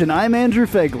 Night Nation. I'm Andrew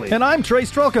Fegley. And I'm Trey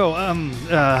Strelko.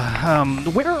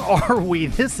 Where are we?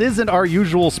 This isn't our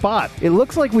usual spot. It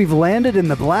looks like we've landed in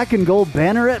the Black and Gold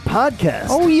Banneret Podcast.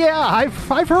 Oh, yeah.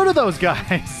 I've heard of those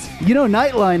guys. You know,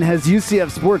 Nightline has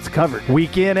UCF sports covered.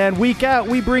 Week in and week out,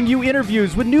 we bring you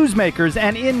interviews with newsmakers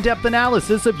and in-depth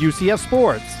analysis of UCF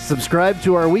sports. Subscribe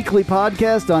to our weekly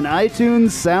podcast on iTunes,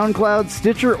 SoundCloud,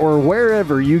 Stitcher, or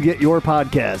wherever you get your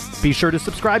podcasts. Be sure to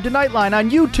subscribe to Nightline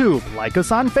on YouTube, like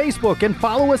us on Facebook, and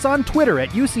follow us on Twitter at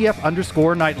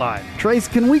UCF_Nightline. Trace,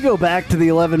 can we go back to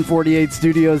the 1148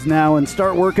 studios now and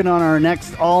start working on our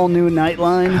next all-new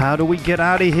Nightline? How do we get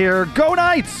out of here? Go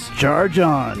Knights! Charge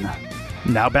on.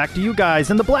 Now back to you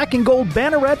guys in the Black and Gold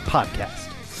Banneret Podcast.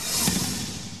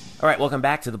 All right, welcome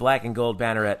back to the Black and Gold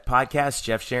Banneret Podcast.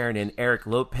 Jeff Sharon and Eric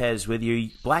Lopez with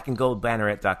you.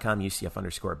 blackandgoldbanneret.com,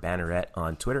 UCF_Banneret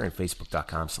on Twitter, and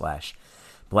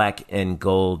Facebook.com/Black and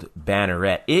Gold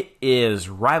Banneret. It is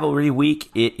rivalry week.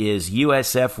 It is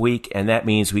USF week, and that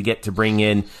means we get to bring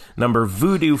in number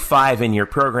Voodoo 5 in your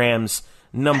programs,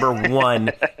 number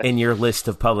 1 in your list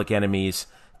of public enemies,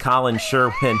 Colin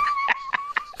Sherwin.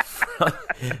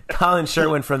 Colin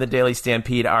Sherwin from the Daily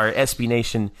Stampede, our SB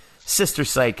Nation sister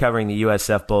site covering the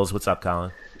USF Bulls. What's up,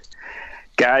 Colin?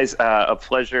 Guys, a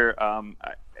pleasure.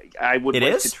 I would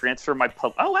to transfer my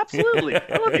Oh, absolutely.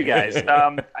 I love you guys.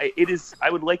 I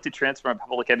would like to transfer my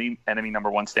public enemy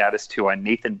number 1 status to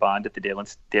Nathan Bond at the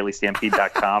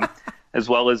dailystampede.com, as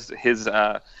well as his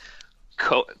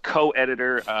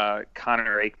co-editor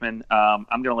Connor Aikman. I'm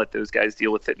going to let those guys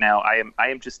deal with it now. I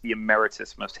am just the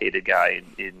emeritus most hated guy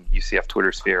in UCF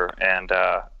Twitter sphere, and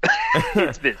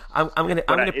it's been. I'm going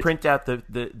to print out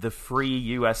the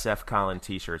free USF Colin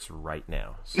T-shirts right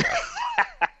now. So.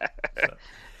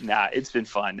 Nah, it's been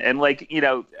fun, and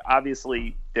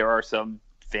obviously there are some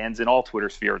fans in all Twitter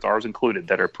spheres, ours included,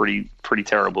 that are pretty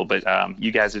terrible. But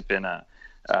you guys have been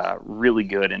really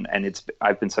good, and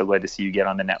I've been so glad to see you get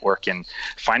on the network and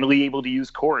finally able to use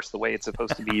Chorus the way it's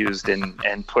supposed to be used,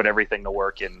 and put everything to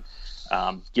work, and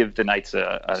give the Knights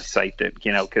a site that,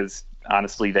 because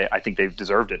honestly I think they've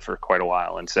deserved it for quite a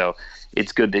while, and so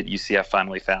it's good that UCF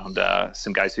finally found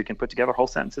some guys who can put together whole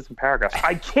sentences and paragraphs.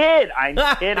 I'm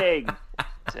kidding.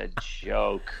 It's a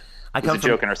joke. I come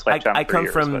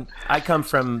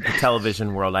from the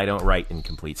television world. I don't write in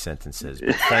complete sentences,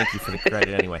 but thank you for the credit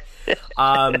anyway.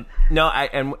 No,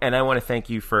 I want to thank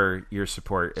you for your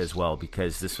support as well,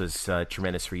 because this was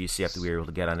tremendous for UCF that we were able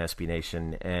to get on SB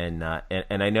Nation, and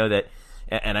I know that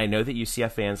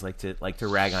UCF fans like to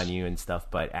rag on you and stuff,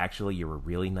 but actually you're a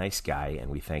really nice guy, and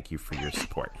we thank you for your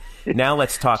support. Now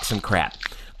let's talk some crap.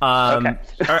 Okay.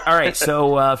 All right,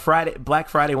 so Black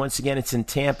Friday, once again, it's in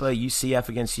Tampa, UCF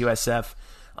against USF.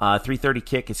 3:30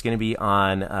 kick. It's going to be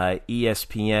on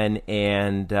ESPN.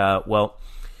 And, all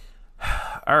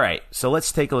right, so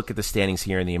let's take a look at the standings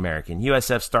here in the American.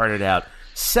 USF started out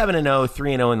 7-0,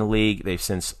 3-0 in the league. They've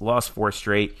since lost 4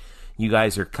 straight. You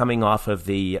guys are coming off of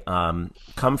the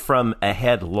come from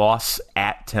ahead loss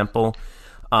at Temple.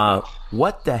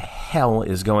 What the hell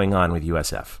is going on with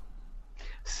USF?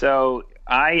 So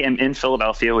I am in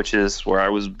Philadelphia, which is where I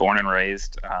was born and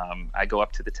raised. I go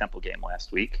up to the Temple game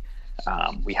last week.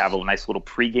 We have a nice little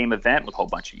pregame event with a whole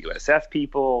bunch of USF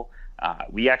people.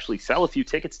 We actually sell a few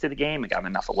tickets to the game. We got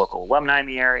enough of local alumni in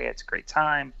the area. It's a great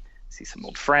time. See some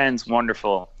old friends.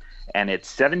 Wonderful. And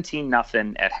it's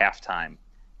 17-0 at halftime.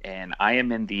 And I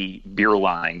am in the beer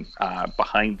line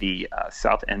behind the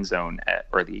south end zone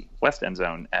or the west end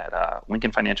zone at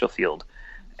Lincoln Financial Field.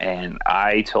 And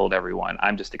I told everyone,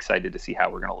 I'm just excited to see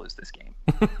how we're going to lose this game.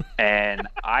 And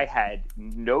I had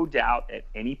no doubt at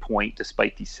any point,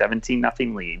 despite the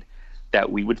 17-0 lead,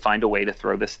 that we would find a way to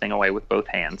throw this thing away with both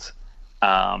hands.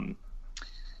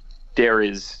 There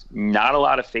is not a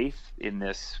lot of faith in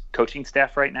this coaching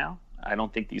staff right now. I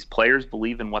don't think these players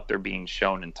believe in what they're being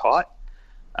shown and taught.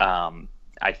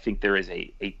 I think there is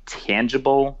a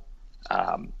tangible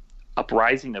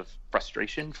uprising of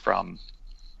frustration from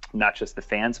not just the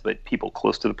fans, but people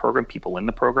close to the program, people in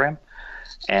the program.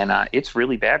 And it's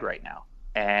really bad right now.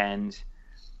 And,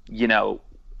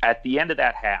 at the end of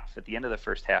that half, at the end of the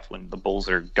first half, when the Bulls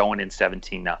are going in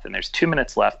 17-0, there's 2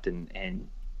 minutes left, and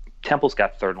Temple's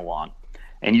got 3rd and long.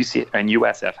 And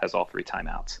USF has all 3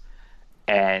 timeouts.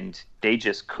 And they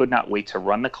just could not wait to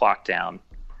run the clock down,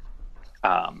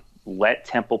 let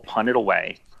Temple punt it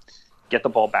away, get the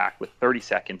ball back with 30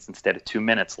 seconds instead of 2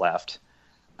 minutes left,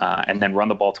 and then run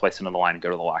the ball twice into the line and go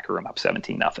to the locker room up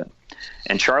 17-0.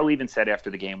 And Charlie even said after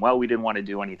the game, well, we didn't want to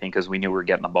do anything because we knew we were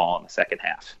getting the ball in the second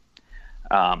half.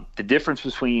 The difference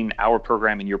between our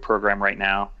program and your program right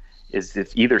now is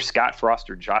if either Scott Frost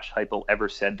or Josh Heupel ever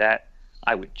said that,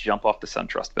 I would jump off the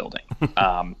SunTrust building.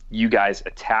 You guys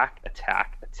attack.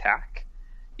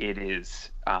 It is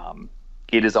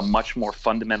a much more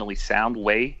fundamentally sound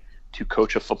way to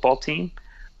coach a football team.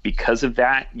 Because of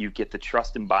that, you get the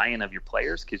trust and buy-in of your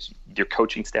players because your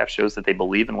coaching staff shows that they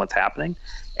believe in what's happening.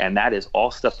 And that is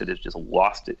all stuff that is just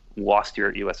lost here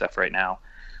at USF right now.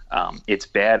 It's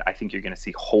bad. I think you're going to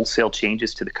see wholesale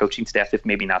changes to the coaching staff, if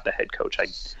maybe not the head coach.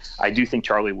 I do think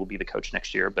Charlie will be the coach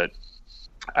next year, but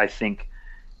I think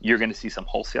you're going to see some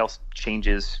wholesale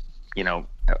changes,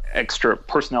 extra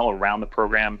personnel around the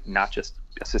program, not just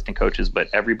assistant coaches, but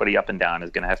everybody up and down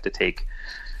is going to have to take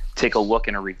a look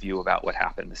and a review about what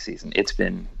happened this season. It's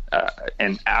been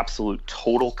an absolute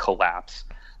total collapse.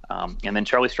 And then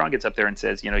Charlie Strong gets up there and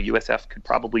says, USF could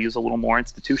probably use a little more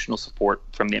institutional support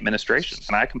from the administration.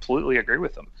 And I completely agree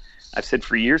with him. I've said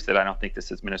for years that I don't think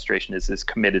this administration is as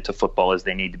committed to football as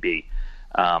they need to be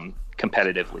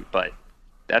competitively. But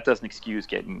that doesn't excuse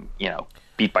getting,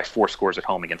 beat by 4 scores at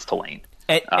home against Tulane.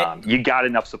 You got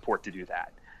enough support to do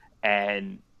that.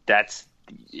 And it's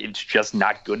just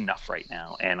not good enough right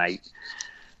now. And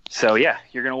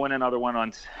you're going to win another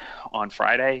one on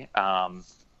Friday.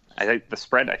 I think the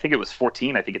spread, I think it was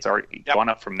 14. I think it's already gone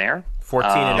up from there.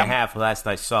 14 and a half last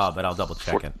I saw, but I'll double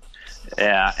check it.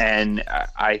 Yeah, and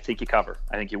I think you cover.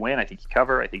 I think you win. I think you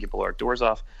cover. I think you blow our doors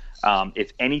off.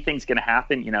 If anything's going to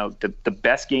happen, the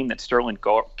best game that Sterling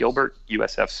Gilbert,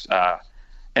 USF's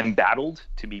embattled,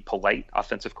 to be polite,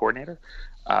 offensive coordinator,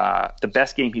 the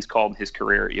best game he's called in his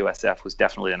career at USF was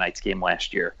definitely the Knights game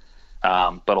last year.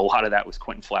 But a lot of that was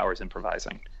Quentin Flowers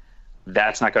improvising.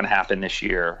 That's not going to happen this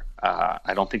year.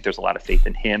 I don't think there's a lot of faith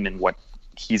in him and what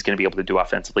he's going to be able to do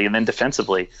offensively. And then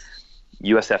defensively,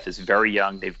 USF is very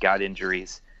young. They've got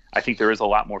injuries. I think there is a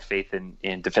lot more faith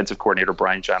in defensive coordinator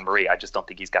Brian John Marie. I just don't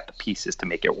think he's got the pieces to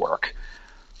make it work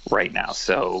right now.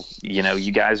 So,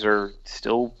 you guys are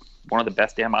still one of the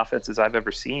best damn offenses I've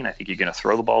ever seen. I think you're going to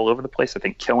throw the ball all over the place. I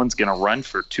think Killen's going to run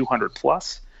for 200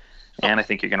 plus, and I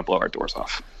think you're going to blow our doors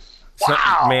off. So,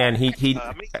 wow. Man, he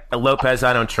Lopez,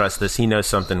 I don't trust this. He knows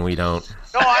something we don't.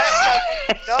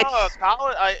 No,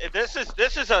 Colin. This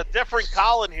is a different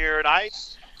Colin here, and I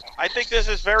think this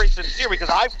is very sincere because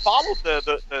I followed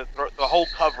the whole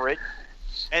coverage,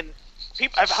 and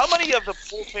how many of the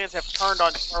Bulls fans have turned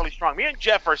on Charlie Strong? Me and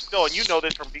Jeff are still, and you know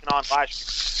this from being on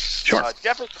last year. Sure.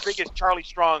 Jeff is the biggest Charlie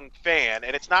Strong fan,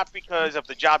 and it's not because of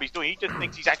the job he's doing. He just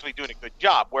thinks he's actually doing a good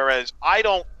job. Whereas I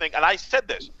don't think, and I said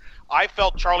this, I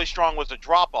felt Charlie Strong was a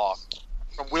drop-off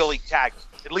from Willie Taggart,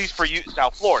 at least for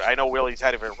South Florida. I know Willie's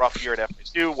had a very rough year at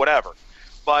FSU, whatever.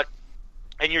 But,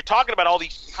 and you're talking about all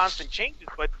these constant changes,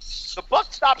 but the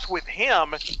buck stops with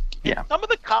him. Yeah. Some of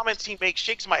the comments he makes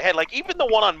shakes my head. Like even the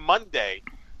one on Monday,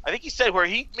 I think he said where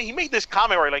he made this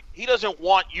comment where like he doesn't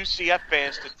want UCF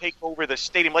fans to take over the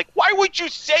stadium. Like, why would you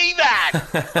say that?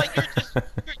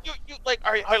 Like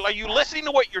are you listening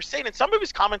to what you're saying? And some of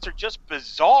his comments are just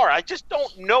bizarre. I just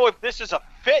don't know if this is a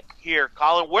fit here,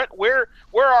 Colin. Where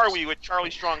are we with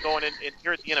Charlie Strong going in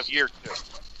here at the end of year 2?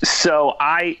 So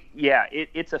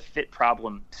it's a fit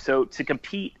problem. So to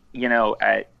compete,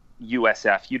 at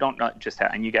USF, you don't not just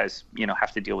have, and you guys,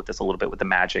 have to deal with this a little bit with the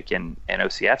Magic and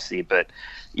OCFC, but,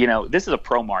 this is a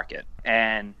pro market.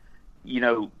 And,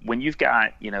 when you've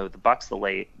got, the Bucks,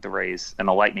 the Rays, and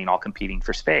the Lightning all competing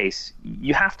for space,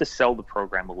 you have to sell the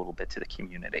program a little bit to the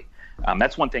community.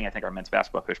 That's one thing I think our men's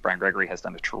basketball coach, Brian Gregory, has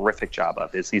done a terrific job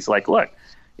of, is he's like, look,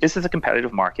 this is a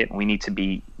competitive market, and we need to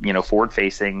be,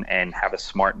 forward-facing and have a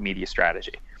smart media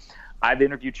strategy. I've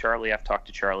interviewed Charlie. I've talked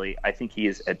to Charlie. I think he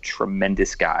is a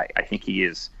tremendous guy. I think he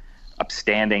is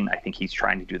upstanding. I think he's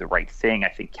trying to do the right thing. I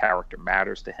think character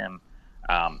matters to him,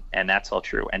 and that's all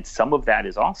true. And some of that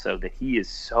is also that he is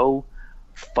so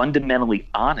fundamentally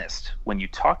honest when you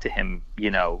talk to him,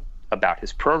 about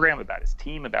his program, about his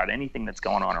team, about anything that's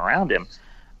going on around him,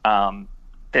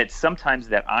 that sometimes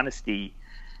that honesty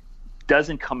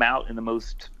doesn't come out in the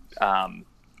most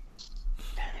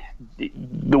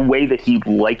the way that he'd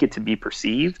like it to be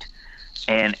perceived.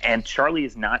 And Charlie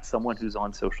is not someone who's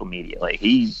on social media. Like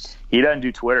he doesn't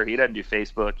do Twitter. He doesn't do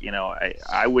Facebook.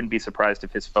 I wouldn't be surprised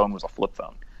if his phone was a flip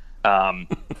phone.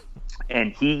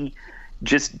 And he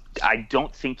just, I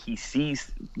don't think he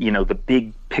sees, the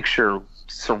big picture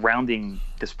surrounding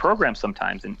this program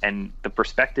sometimes, and the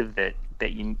perspective that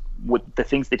the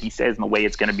things that he says and the way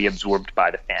it's going to be absorbed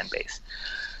by the fan base.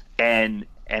 And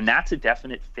that's a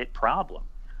definite fit problem.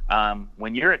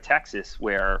 When you're at Texas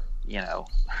where,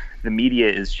 the media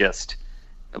is just,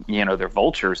 they're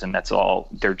vultures and that's all,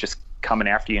 they're just coming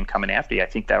after you. I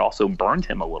think that also burned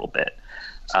him a little bit.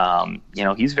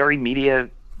 He's very media,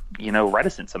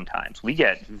 reticent sometimes. We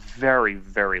get very,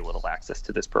 very little access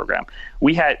to this program.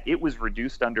 It was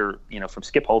reduced under, from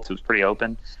Skip Holtz, who was pretty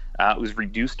open. It was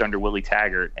reduced under Willie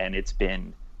Taggart, and it's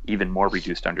been even more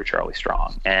reduced under Charlie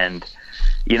Strong. And,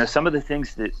 some of the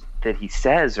things that he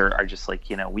says are just like,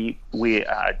 Nate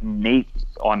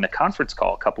on the conference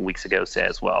call a couple weeks ago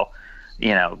says, well,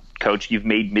 Coach, you've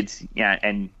made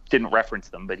and didn't reference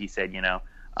them, but he said,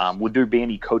 would there be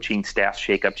any coaching staff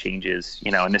shakeup changes,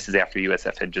 and this is after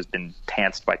USF had just been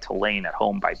pantsed by Tulane at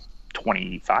home by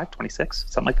 25, 26,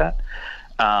 something like that.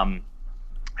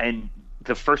 And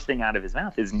the first thing out of his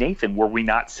mouth is, Nathan, were we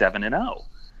not 7-0?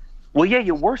 Well, yeah,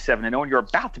 you were 7-0, and you're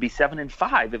about to be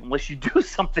 7-5 unless you do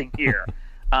something here.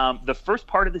 The first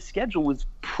part of the schedule was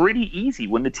pretty easy.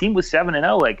 When the team was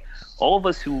 7-0, like all of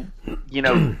us who,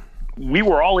 we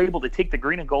were all able to take the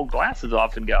green and gold glasses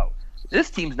off and go, this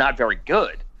team's not very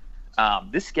good.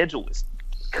 This schedule is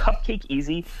cupcake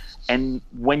easy, and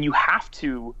when you have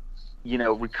to,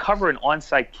 recover an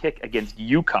onside kick against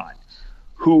UConn,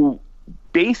 who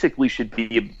basically should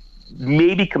be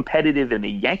maybe competitive in the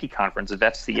Yankee Conference of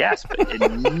FCS, but at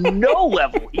no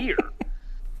level here.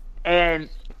 And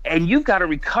you've got to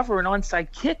recover an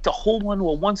onside kick to hold on to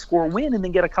a one-score win and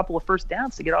then get a couple of first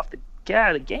downs to get out of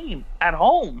the game at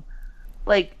home.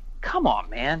 Like, come on,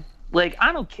 man. Like,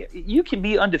 I don't care. You can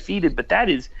be undefeated, but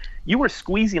you are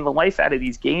squeezing the life out of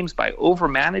these games by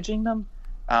over-managing them.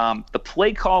 The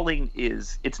play calling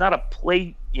it's not a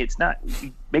play. It's not,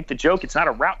 make the joke, it's not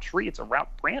a route tree, it's a route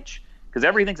branch, because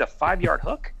everything's a 5-yard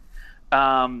hook.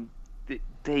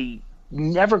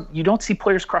 You don't see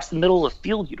players cross the middle of the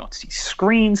field. You don't see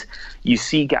screens. You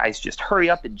see guys just hurry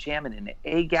up and jamming into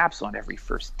A gaps on every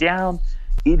first down.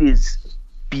 It is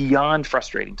beyond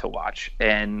frustrating to watch.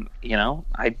 And,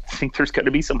 I think there's going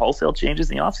to be some wholesale changes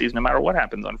in the offseason no matter what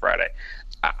happens on Friday.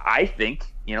 I think,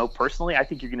 personally, I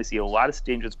think you're going to see a lot of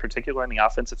changes, particularly on the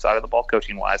offensive side of the ball,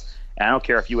 coaching-wise. And I don't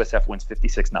care if USF wins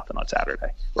 56-0 on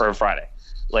Saturday or Friday.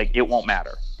 Like, it won't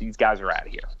matter. These guys are out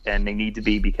of here, and they need to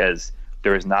be, because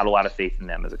there is not a lot of faith in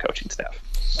them as a coaching staff.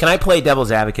 Can I play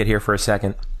devil's advocate here for a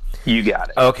second? You got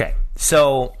it. Okay.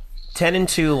 So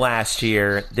 10-2 last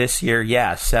year. This year,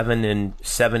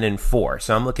 7-4.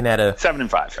 So I'm looking at a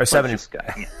 7-5 or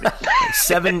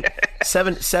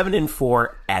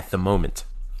 7-4 at the moment.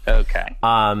 Okay.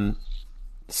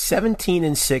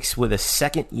 17-6 with a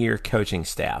second-year coaching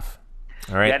staff.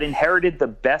 All right. That inherited the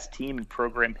best team in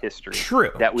program history.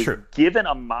 True. That was given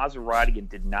a Maserati and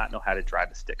did not know how to drive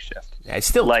a stick shift. I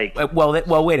still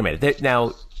well, wait a minute.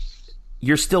 Now,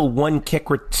 you're still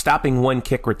stopping one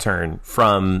kick return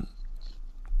from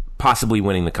possibly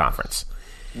winning the conference.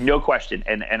 No question.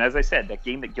 And as I said, that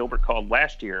game that Gilbert called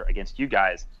last year against you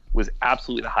guys was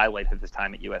absolutely the highlight of his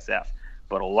time at USF.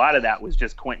 But a lot of that was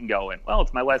just Quentin going, well,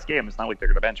 it's my last game. It's not like they're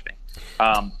going to bench me.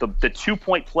 The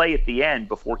 2-point play at the end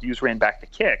before Hughes ran back the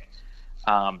kick,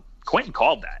 Quentin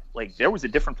called that. Like, there was a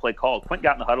different play called. Quentin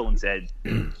got in the huddle and said,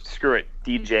 screw it,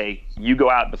 DJ, you go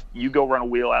run a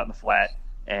wheel out in the flat,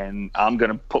 and I'm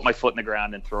going to put my foot in the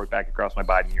ground and throw it back across my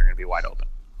body, and you're going to be wide open.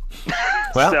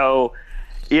 Well, so,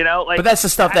 but that's the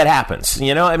stuff that happens.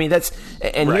 I mean, that's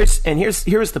here's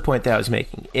the point that I was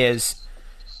making is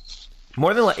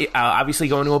more than obviously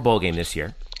going to a bowl game this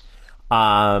year.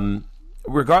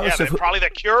 Regardless of probably the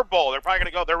Cure Bowl, they're probably going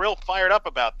to go. They're real fired up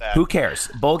about that. Who cares?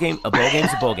 A bowl game's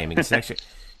a bowl game. It's next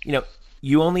year.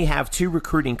 You only have 2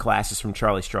 recruiting classes from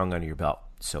Charlie Strong under your belt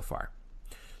so far.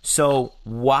 So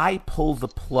why pull the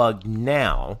plug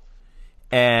now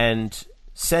and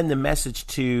send the message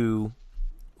to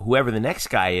whoever the next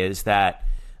guy is that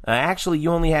actually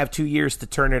you only have 2 years to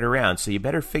turn it around, so you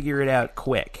better figure it out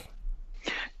quick?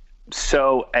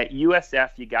 So at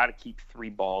USF, you got to keep 3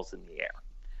 balls in the air.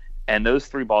 And those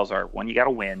 3 balls are, one, you got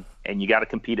to win, and you got to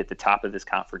compete at the top of this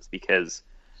conference because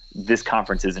this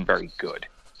conference isn't very good.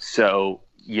 So,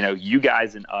 you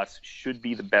guys and us should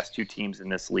be the best 2 teams in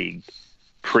this league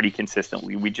pretty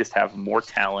consistently. We just have more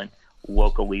talent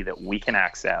locally that we can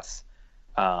access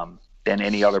than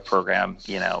any other program.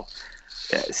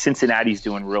 Cincinnati's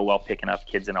doing real well picking up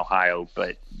kids in Ohio,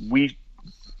 but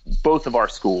both of our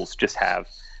schools just have,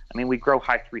 we grow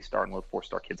high 3-star and low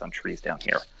 4-star kids on trees down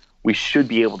here. We should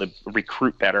be able to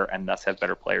recruit better and thus have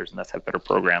better players and thus have better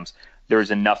programs. There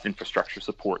is enough infrastructure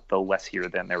support, though less here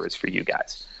than there is for you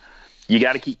guys. You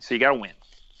got to win.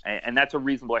 And that's a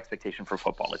reasonable expectation for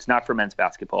football. It's not for men's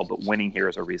basketball, but winning here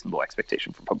is a reasonable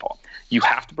expectation for football. You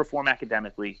have to perform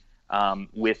academically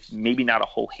with maybe not a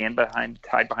whole hand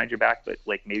tied behind your back, but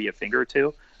like maybe a finger or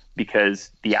two, because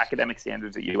the academic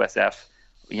standards at USF,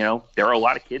 there are a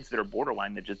lot of kids that are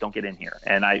borderline that just don't get in here.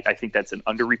 And I think that's an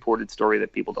underreported story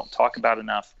that people don't talk about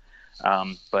enough.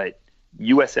 But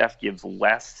USF gives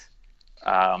less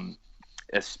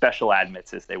special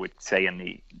admits, as they would say in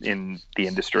the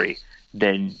industry,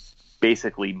 than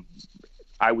basically,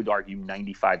 I would argue,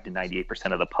 95 to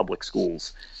 98% of the public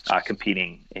schools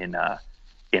competing in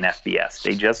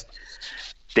FBS.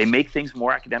 They make things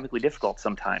more academically difficult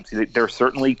sometimes. There are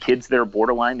certainly kids that are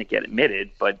borderline that get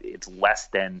admitted, but it's less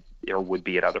than there would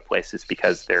be at other places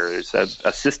because there's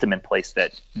a system in place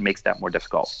that makes that more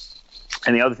difficult.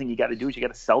 And the other thing you got to do is you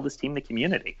got to sell this team to the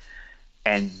community.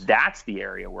 And that's the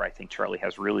area where I think Charlie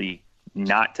has really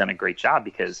not done a great job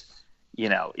because,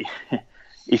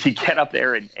 if you get up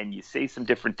there and you say some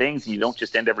different things and you don't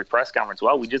just end every press conference,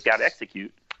 well, we just got to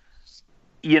execute.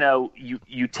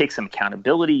 You take some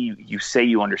accountability. You say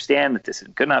you understand that this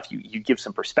isn't good enough. You give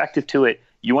some perspective to it.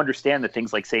 You understand that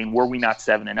things like saying, were we not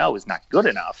 7-0 is not good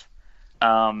enough.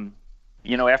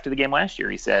 After the game last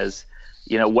year, he says,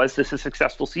 was this a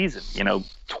successful season?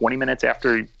 20 minutes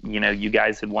after, you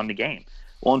guys had won the game.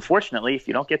 Well, unfortunately, if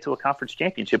you don't get to a conference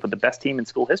championship with the best team in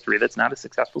school history, that's not a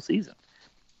successful season.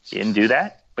 He didn't do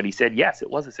that, but he said, yes, it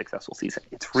was a successful season.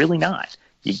 It's really not.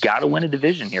 You got to win a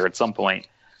division here at some point.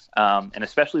 And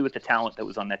especially with the talent that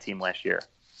was on that team last year,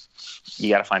 you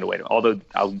got to find a way to. Although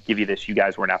I'll give you this, you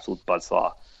guys were an absolute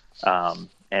buzzsaw,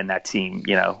 and that team,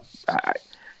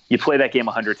 you play that game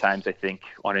 100 times. I think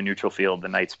on a neutral field, the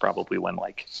Knights probably win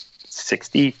like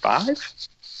 65,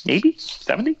 maybe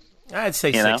 70. I'd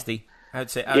say 60. I would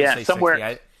say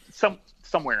somewhere, 60.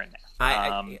 Somewhere in there.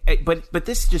 But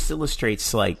this just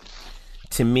illustrates, like,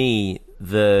 to me,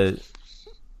 the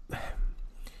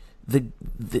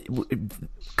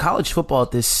college football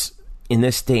in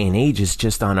this day and age is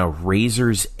just on a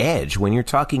razor's edge when you're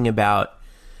talking about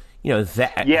where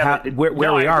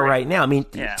we are right now.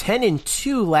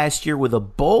 10-2 last year with a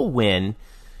bowl win.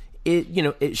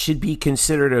 It should be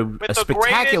considered a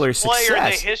spectacular success. The greatest player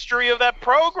in the history of that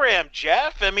program,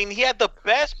 Jeff. He had the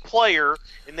best player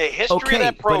in the history of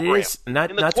that program, but it is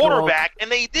not in the quarterback,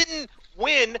 and they didn't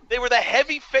win. They were the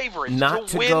heavy favorites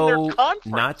to win their conference.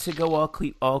 Not to go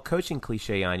all coaching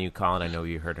cliche on you, Colin. I know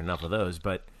you heard enough of those,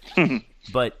 but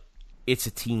but it's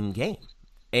a team game,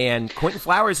 and Quentin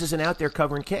Flowers isn't out there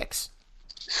covering kicks.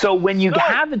 So when you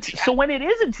when it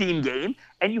is a team game,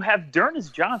 and you have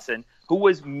Dernis Johnson, who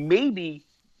was maybe,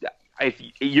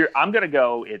 I'm going to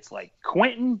go. It's like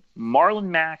Quentin, Marlon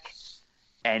Mack,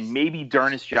 and maybe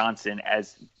Dernis Johnson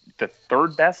as the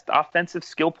third best offensive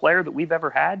skill player that we've ever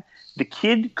had. The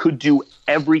kid could do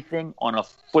everything on a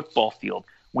football field.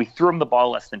 We threw him the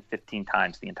ball less than 15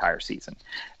 times the entire season.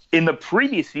 In the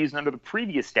previous season, under the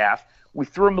previous staff, we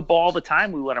threw him the ball all the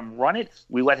time. We let him run it.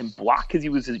 We let him block because he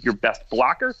was your best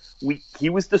blocker. He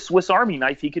was the Swiss Army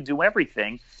knife. He could do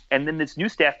everything. And then this new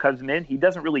staff comes in. He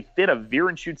doesn't really fit a veer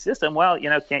and shoot system. Well,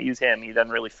 can't use him. He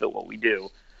doesn't really fit what we do.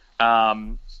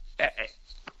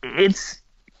 It's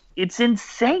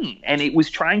insane. And it was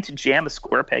trying to jam a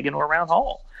square peg into a round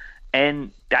hole.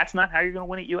 And that's not how you're going to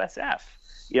win at USF.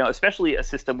 Especially a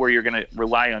system where you're going to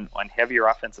rely on heavier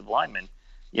offensive linemen.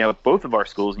 Both of our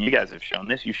schools, and you guys have shown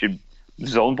this, you should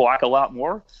zone block a lot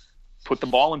more, put the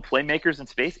ball in playmakers in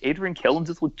space. Adrian Killens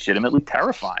is legitimately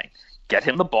terrifying. Get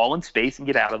him the ball in space and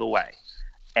get out of the way.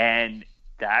 And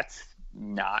that's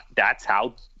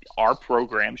how our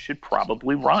program should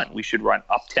probably run. We should run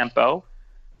up tempo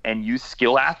and use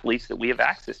skill athletes that we have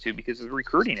access to because of the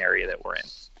recruiting area that we're in.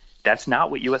 That's not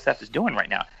what USF is doing right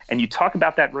now. And you talk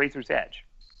about that razor's edge.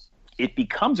 It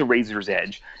becomes a razor's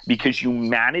edge because you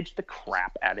manage the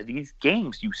crap out of these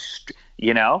games. You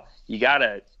got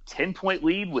a 10-point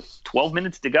lead with 12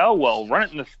 minutes to go. Well, run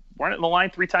it in the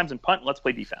line 3 times and punt, and let's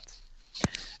play defense.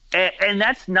 And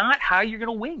that's not how you're going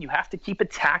to win. You have to keep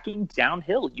attacking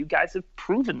downhill. You guys have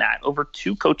proven that over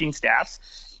 2 coaching staffs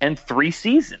and 3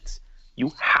 seasons.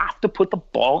 You have to put the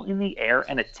ball in the air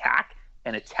and attack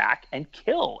and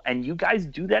kill. And you guys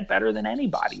do that better than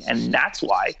anybody. And that's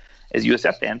why, as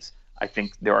USF fans, I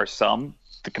think there are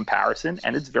the comparison,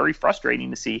 and it's very frustrating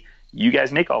to see you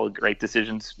guys make all the great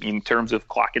decisions in terms of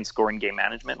clock and scoring game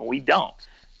management, and we don't.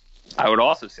 I would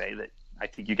also say that I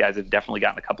think you guys have definitely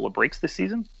gotten a couple of breaks this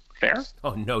season. Fair?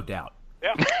 Oh, no doubt.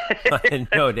 Yeah.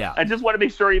 No doubt. I just want to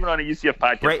make sure, even on a UCF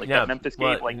podcast, that Memphis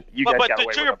game, you guys got away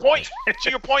with it.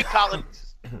 To your point, Colin,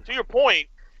 to your point,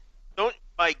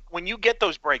 when you get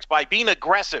those breaks, by being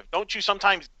aggressive, don't you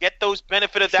sometimes get those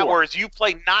benefit of that? Sure. Whereas you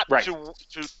play not to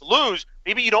lose,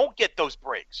 maybe you don't get those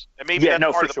breaks, and maybe that's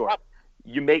part of the problem.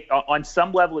 You make on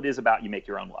some level, it is about you make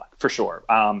your own luck for sure.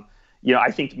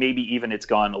 I think maybe even it's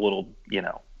gone a little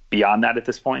beyond that at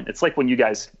this point. It's like when you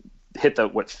guys hit the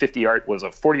 50-yard was a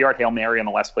 40-yard Hail Mary on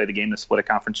the last play of the game to split a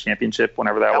conference championship,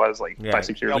 whenever that was,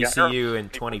 5-6 years ago. ECU in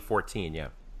 2014,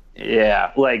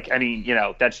 Yeah,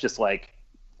 that's just like,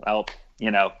 well,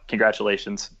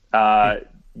 congratulations. But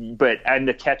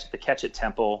the catch at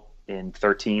Temple in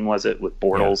 13, was it, with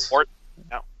Bortles?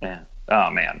 Yeah. Oh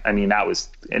man, that was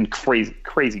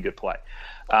crazy good play.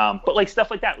 But stuff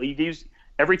like that, you use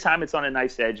every time it's on a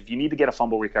knife's edge. If you need to get a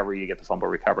fumble recovery, you get the fumble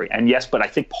recovery. And yes, but I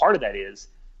think part of that is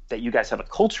that you guys have a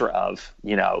culture of,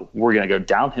 we're going to go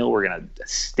downhill. We're going to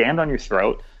stand on your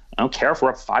throat. I don't care if we're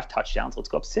up 5 touchdowns. Let's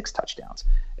go up 6 touchdowns.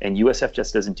 And USF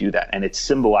just doesn't do that. And it's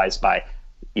symbolized by,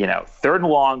 3rd and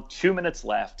long, 2 minutes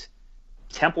left.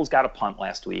 Temple's got a punt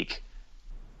last week.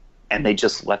 And they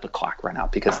just let the clock run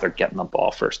out because they're getting the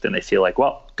ball first. And they feel like,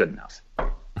 well, good enough.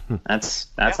 That's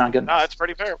not good enough. No, that's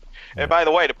pretty fair. And by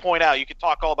the way, to point out, you can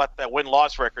talk all about that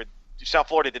win-loss record. South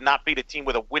Florida did not beat a team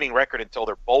with a winning record until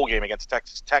their bowl game against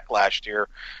Texas Tech last year.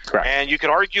 Correct. And you could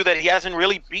argue that he hasn't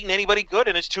really beaten anybody good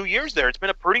in his 2 years there. It's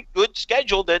been a pretty good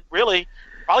schedule that really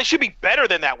probably should be better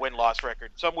than that win-loss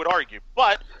record, some would argue.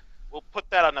 But we'll put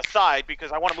that on the side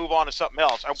because I want to move on to something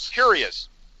else. I'm curious,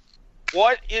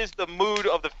 what is the mood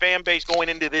of the fan base going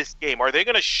into this game? Are they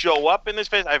going to show up in this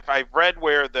phase? I've read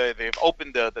where they've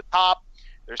opened the top.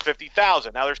 There's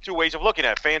 50,000. Now, there's 2 ways of looking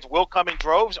at it. Fans will come in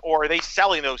droves, or are they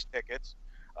selling those tickets?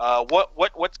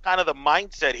 What's kind of the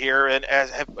mindset here, and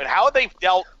how have they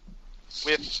dealt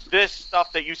with this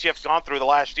stuff that UCF's gone through the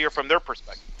last year from their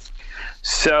perspective?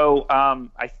 So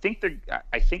I think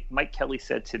Mike Kelly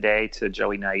said today to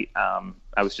Joey Knight.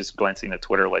 I was just glancing at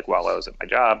Twitter while I was at my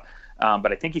job,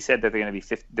 but I think he said that they're going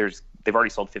to be they've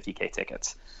already sold 50K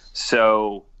tickets.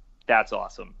 So that's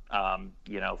awesome.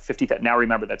 50. Now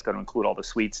remember, that's going to include all the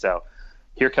suites. So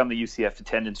here come the UCF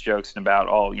attendance jokes and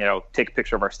about, take a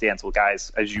picture of our stands. Well,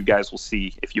 guys, as you guys will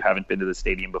see, if you haven't been to the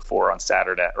stadium before on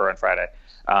Saturday or on Friday,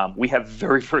 we have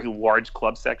very, very large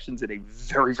club sections and a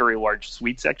very, very large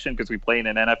suite section because we play in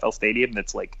an NFL stadium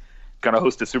that's going to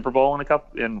host a Super Bowl in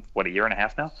a year and a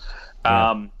half now.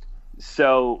 Yeah.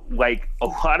 So a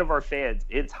lot of our fans,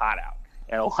 it's hot out.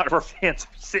 And a lot of our fans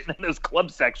are sitting in those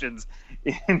club sections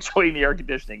enjoying the air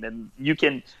conditioning. And you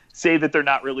can say that they're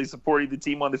not really supporting the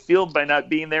team on the field by not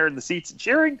being there in the seats and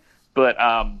cheering. But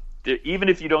even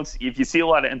if you see a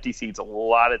lot of empty seats, a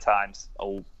lot of times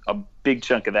a big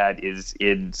chunk of that is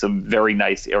in some very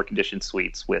nice air-conditioned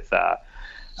suites with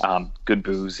good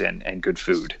booze and good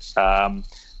food.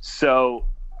 So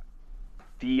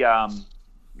the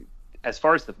as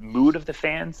far as the mood of the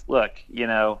fans, look,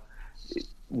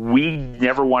 we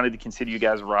never wanted to consider you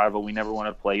guys a rival. We never wanted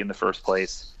to play you in the first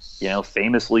place.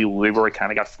 Famously, Leroy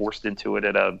kind of got forced into it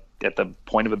at the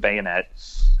point of a bayonet.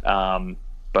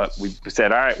 But we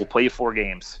said, all right, we'll play you 4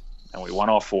 games. And we won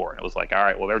all 4. And it was like, all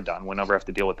right, well, they're done. We'll never have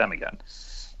to deal with them again.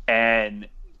 And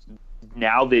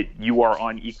now that you are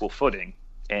on equal footing,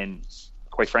 and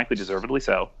quite frankly, deservedly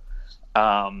so,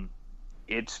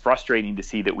 it's frustrating to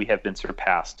see that we have been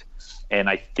surpassed. And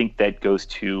I think that goes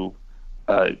to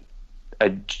a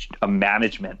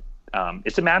management.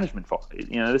 It's a management fault.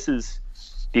 This is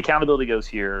the accountability goes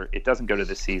here. It doesn't go to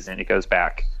this season. It goes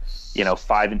back,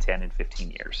 5 and 10 and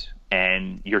 15 years.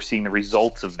 And you're seeing the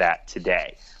results of that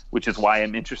today, which is why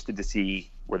I'm interested to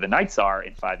see where the Knights are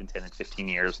in 5 and 10 and 15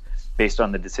 years based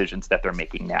on the decisions that they're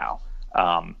making now.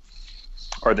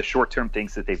 Or the short-term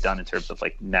things that they've done in terms of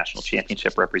like national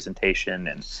championship representation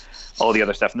and all the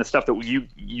other stuff. And the stuff that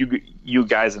you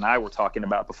guys and I were talking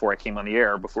about before I came on the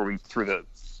air, before we threw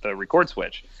the record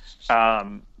switch.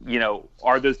 Are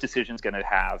those decisions going to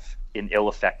have an ill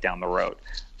effect down the road?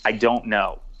 I don't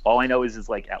know. All I know is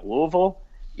like at Louisville,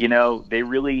 they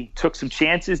really took some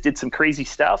chances, did some crazy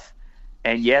stuff.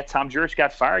 And Tom Jurich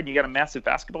got fired. You got a massive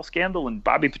basketball scandal, and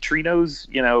Bobby Petrino's,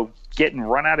 getting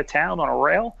run out of town on a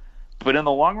rail. But in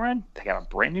the long run, they got a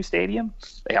brand new stadium.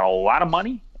 They got a lot of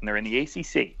money, and they're in the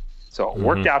ACC. So it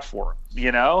worked out for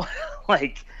them,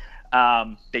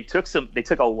 they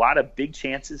took a lot of big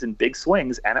chances and big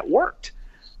swings, and it worked.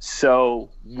 So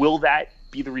will that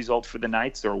be the result for the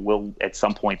Knights, or will at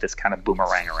some point this kind of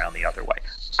boomerang around the other way?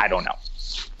 I don't know.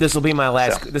 This will be my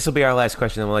last. This will be our last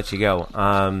question, then we'll let you go.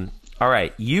 All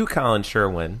right, you, Colin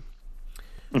Sherwin,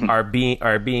 are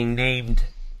being named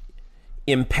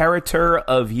Imperator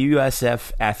of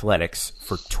USF Athletics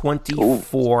for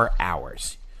 24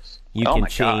 hours. You can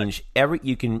change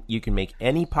you can make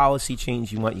any policy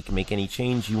change you want. You can make any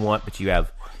change you want, but you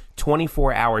have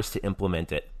 24 hours to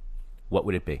implement it. What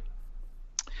would it be?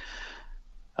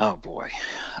 Oh boy.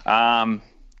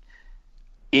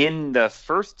 In the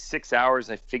first 6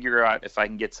 hours, I figure out if I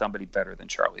can get somebody better than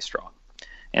Charlie Strong.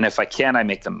 And if I can, I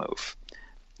make the move.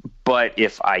 But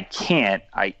if I can't,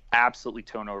 I absolutely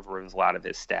turn over a lot of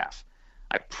his staff.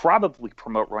 I probably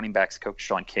promote running backs coach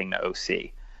Sean King to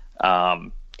OC.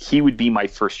 He would be my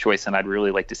first choice, and I'd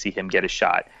really like to see him get a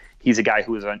shot. He's a guy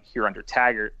who is here under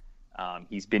Taggart.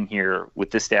 He's been here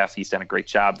with this staff. He's done a great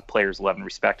job. The players love and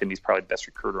respect him. He's probably the best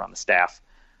recruiter on the staff.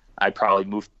 I'd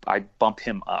bump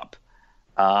him up.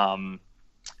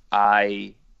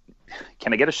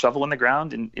 Can I get a shovel in the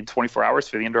ground in 24 hours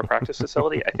for the indoor practice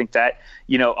facility? I think that,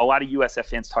 a lot of USF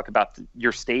fans talk about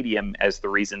your stadium as the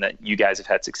reason that you guys have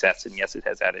had success. And yes, it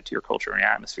has added to your culture and your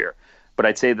atmosphere. But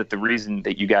I'd say that the reason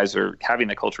that you guys are having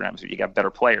the culture and atmosphere, you got better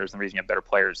players. And the reason you have better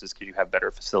players is because you have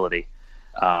better facility,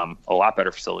 a lot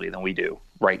better facility than we do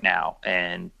right now.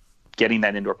 And getting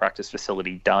that indoor practice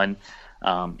facility done,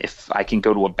 if I can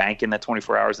go to a bank in that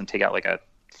 24 hours and take out like a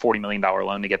 $40 million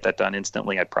loan to get that done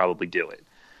instantly, I'd probably do it.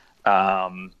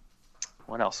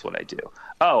 What else would I do?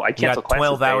 Oh, I cancel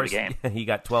classes the day of the game. You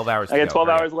got 12 hours. I got 12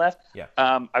 hours left. Yeah.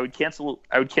 I would cancel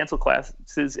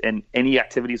classes and any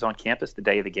activities on campus the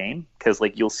day of the game, because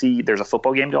you'll see there's a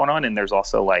football game going on, and there's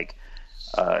also an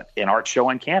art show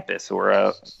on campus,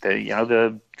 or there's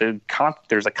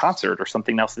a concert or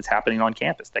something else that's happening on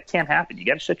campus. That can't happen. You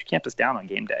got to shut your campus down on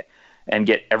game day and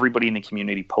get everybody in the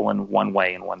community pulling one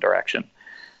way in one direction.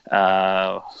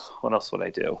 What else would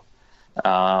I do?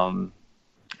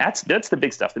 That's the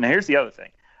big stuff. And here's the other thing.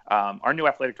 Our new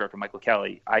athletic director, Michael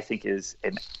Kelly, I think is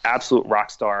an absolute rock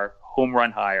star, home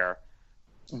run hire.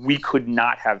 We could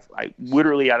not have, I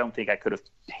don't think I could have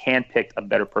handpicked a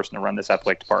better person to run this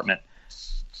athletic department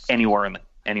anywhere in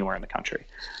the country.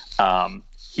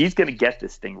 He's going to get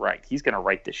this thing right. He's going to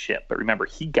right this ship. But remember,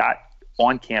 he got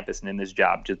on campus and in this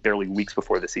job just barely weeks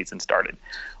before the season started.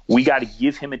 We got to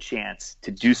give him a chance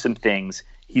to do some things.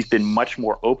 He's been much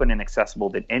more open and accessible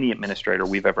than any administrator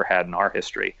we've ever had in our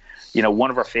history.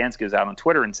 One of our fans goes out on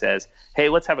Twitter and says, "Hey,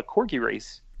 let's have a corgi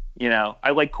race.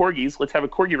 I like corgis. Let's have a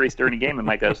corgi race during a game." And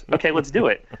Mike goes, "Okay, let's do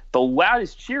it." The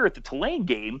loudest cheer at the Tulane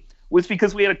game was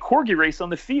because we had a corgi race on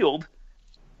the field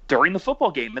during the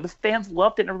football game, and the fans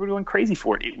loved it and everybody went crazy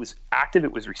for it. It was active.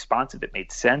 It was responsive. It made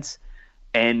sense.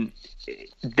 And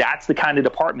that's the kind of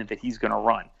department that he's going to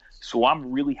run. So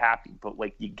I'm really happy, but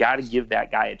you got to give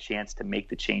that guy a chance to make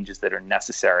the changes that are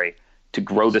necessary to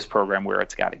grow this program where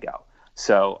it's got to go.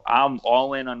 So I'm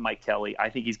all in on Mike Kelly. I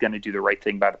think he's going to do the right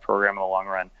thing by the program in the long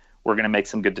run. We're going to make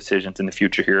some good decisions in the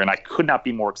future here, and I could not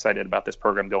be more excited about this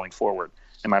program going forward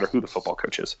no matter who the football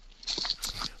coach is.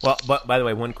 Well, but by the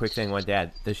way, one quick thing I wanted to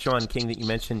add. The Sean King that you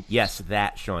mentioned, yes,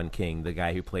 that Sean King, the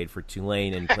guy who played for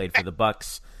Tulane and played for the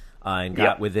Bucks and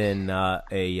got within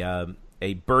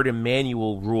a Bert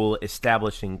Emanuel rule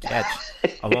establishing catch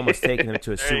of almost taking him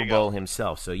to a Super Bowl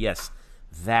himself. So, yes,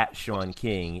 that Sean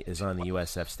King is on the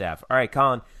USF staff. All right,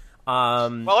 Colin. Well,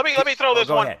 let me throw this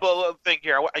one thing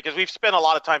here, because we've spent a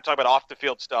lot of time talking about off the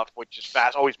field stuff, which is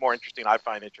fast, always more interesting. I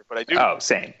find interesting, but I do. Oh,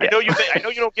 same. Yeah. I know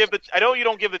you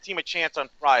don't give the team a chance on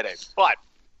Friday, but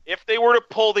if they were to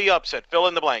pull the upset, fill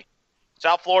in the blank.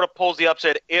 South Florida pulls the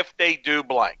upset if they do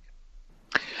blank.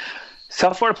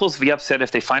 South Florida pulls the upset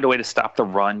if they find a way to stop the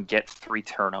run, get 3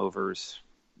 turnovers,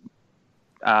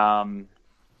 and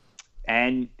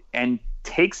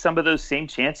take some of those same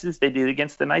chances they did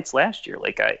against the Knights last year.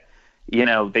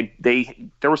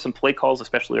 There were some play calls,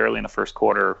 especially early in the first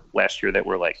quarter last year, that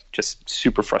were like just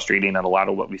super frustrating, and a lot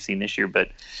of what we've seen this year. But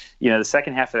the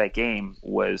second half of that game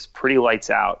was pretty lights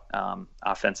out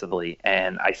offensively,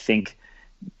 and I think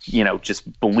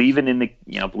just believing in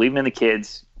the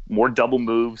kids, more double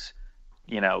moves.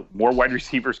 More wide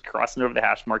receivers crossing over the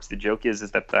hash marks. The joke is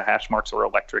that the hash marks are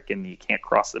electric and you can't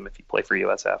cross them if you play for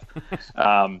USF.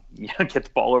 Get the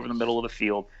ball over the middle of the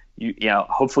field.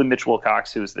 Hopefully Mitch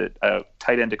Wilcox, who's the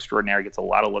tight end extraordinaire, gets a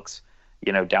lot of looks,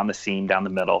 down the seam, down the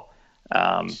middle.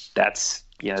 That's,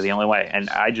 the only way. And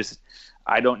I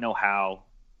don't know how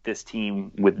this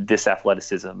team with this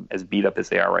athleticism, as beat up as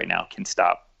they are right now, can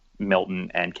stop Milton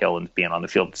and Killens being on the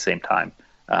field at the same time.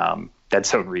 That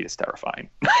zone read is terrifying.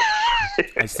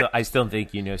 I still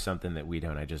think you know something that we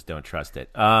don't. I just don't trust it.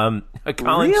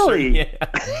 Really?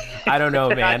 I don't know,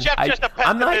 man. Jeff's just a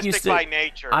pessimistic by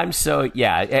nature.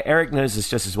 Eric knows this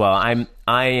just as well. I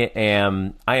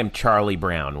am Charlie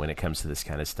Brown when it comes to this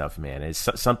kind of stuff, man.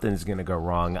 Something's going to go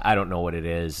wrong. I don't know what it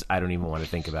is. I don't even want to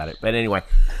think about it. But anyway,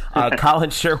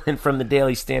 Colin Sherwin from the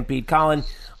Daily Stampede. Colin,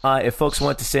 if folks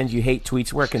want to send you hate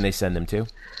tweets, where can they send them to?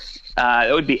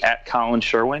 It would be at Colin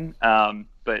Sherwin.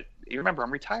 But you remember,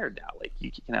 I'm retired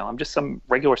now. I'm just some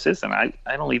regular citizen. I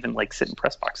don't even sit in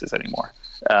press boxes anymore.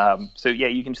 So yeah,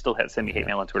 you can still send me hate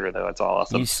mail on Twitter though. It's all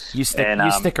awesome. You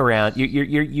stick around.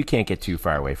 You can't get too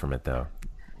far away from it though.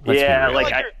 You're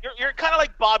kind of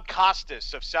like Bob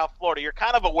Costas of South Florida. You're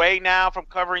kind of away now from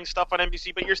covering stuff on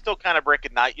NBC, but you're still kind of Rick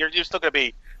at night. You're still going to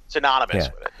be synonymous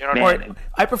with it. You know what I mean?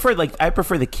 I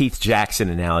prefer the Keith Jackson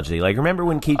analogy. Remember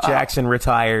when Keith Jackson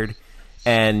retired?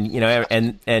 And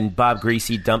and Bob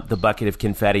Greasy dumped the bucket of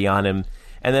confetti on him,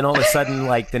 and then all of a sudden,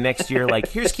 the next year,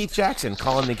 here's Keith Jackson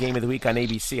calling the game of the week on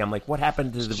ABC. I'm like, what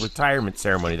happened to the retirement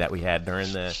ceremony that we had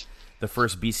during the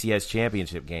first BCS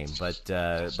championship game? But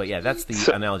yeah, that's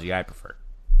the analogy I prefer.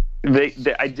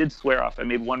 I did swear off. I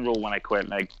made one rule when I quit,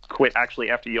 and I quit actually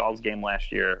after y'all's game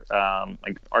last year,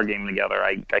 our game together.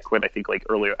 I quit. I think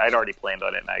earlier. I'd already planned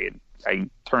on it, and I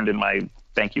turned in my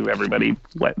thank you everybody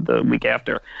the week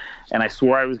after, and I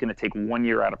swore I was going to take 1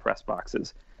 year out of press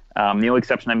boxes. The only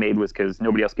exception I made was because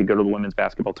nobody else could go to the women's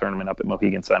basketball tournament up at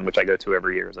Mohegan Sun, which I go to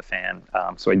every year as a fan.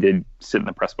 So I did sit in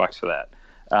the press box for that.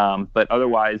 But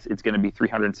otherwise, it's going to be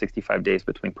 365 days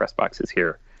between press boxes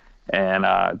here. And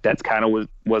that's kind of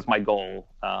was my goal.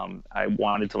 I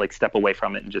wanted to step away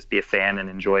from it and just be a fan and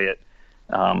enjoy it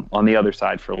on the other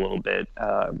side for a little bit.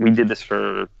 We did this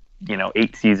for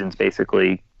 8 seasons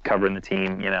basically, covering the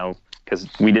team, because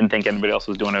we didn't think anybody else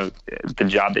was doing the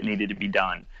job that needed to be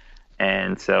done.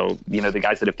 And so, the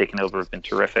guys that have taken over have been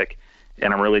terrific.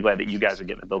 And I'm really glad that you guys are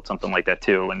getting to build something like that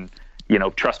too. And,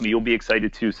 trust me, you'll be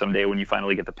excited too someday when you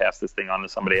finally get to pass this thing on to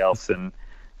somebody else and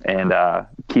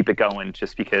keep it going,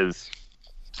 just because,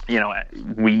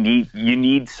 you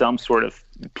need some sort of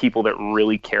people that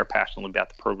really care passionately about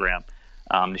the program,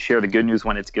 to share the good news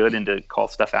when it's good and to call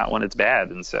stuff out when it's bad.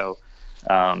 And so,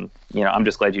 I'm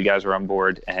just glad you guys are on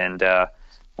board, and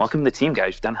welcome to the team,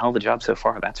 guys. You've done a hell of a job so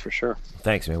far, that's for sure.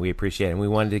 Thanks, man. We appreciate it. And we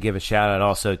wanted to give a shout out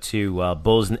also to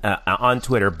Bulls on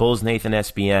Twitter, Bulls Nathan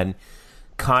SBN,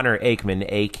 Connor Aikman,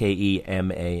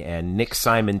 AKEMAN, Nick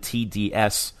Simon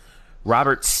TDS,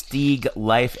 Robert Steeg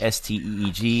Life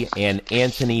STEEG, and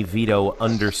Anthony Vito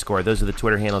 _. Those are the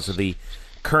Twitter handles of the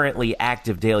currently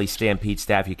active Daily Stampede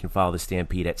staff. You can follow the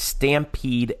Stampede at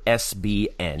Stampede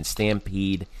SBN.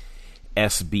 Stampede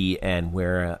SBN,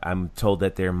 where I'm told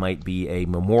that there might be a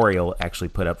memorial actually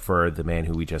put up for the man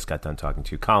who we just got done talking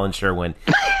to, Colin Sherwin.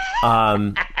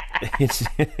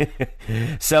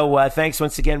 So thanks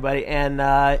once again, buddy.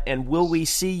 And will we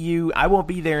see you? I won't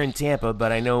be there in Tampa,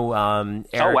 but I know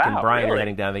Eric and Brian are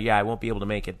heading down there. Yeah, I won't be able to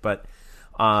make it, but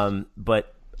Brian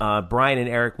and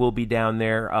Eric will be down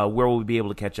there. Where will we be able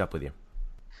to catch up with you?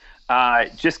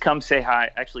 Just come say hi.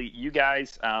 Actually, you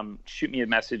guys, shoot me a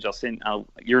message.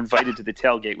 You're invited to the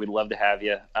tailgate. We'd love to have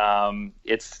you.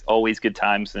 It's always good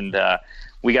times, and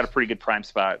we got a pretty good prime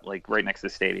spot, like right next to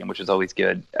the stadium, which is always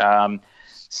good.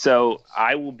 So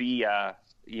I will be,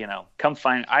 come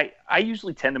find. I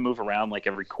usually tend to move around like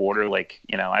every quarter. Like,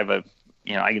 I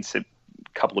can sit a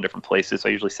couple of different places. So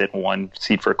I usually sit in one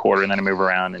seat for a quarter, and then I move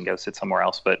around and go sit somewhere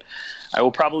else. But I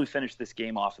will probably finish this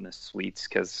game off in the suites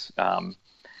because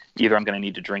either I'm going to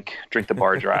need to drink the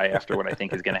bar dry after what I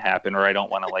think is going to happen, or I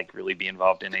don't want to like really be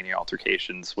involved in any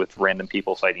altercations with random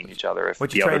people fighting each other.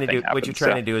 What you're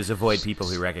trying to do is avoid people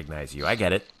who recognize you. I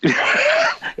get it.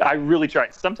 I really try.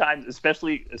 Sometimes,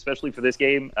 especially for this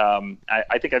game,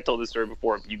 I think I've told this story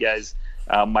before. You guys,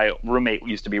 my roommate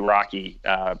used to be Rocky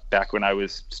back when I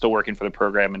was still working for the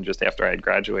program and just after I had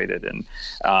graduated, and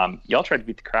y'all tried to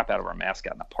beat the crap out of our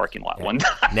mascot in the parking lot one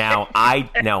time. Now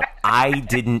I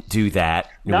didn't do that.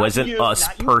 It wasn't us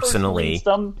personally.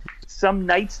 Some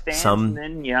Knights fans, and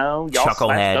then y'all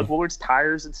slashed Doug Willard's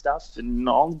tires and stuff, and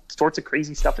all sorts of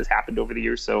crazy stuff has happened over the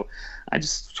years. So I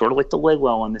just sort of like to lay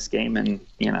low on this game and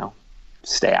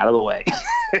stay out of the way.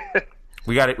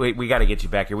 We got to get you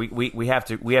back here. We have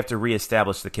to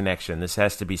reestablish the connection. This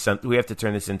has to be we have to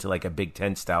turn this into like a Big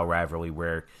Ten style rivalry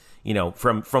where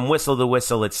from whistle to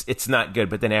whistle it's not good,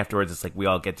 but then afterwards it's like we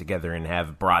all get together and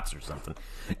have brats or something.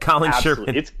 Colin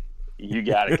Sherman. You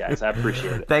got it, guys. I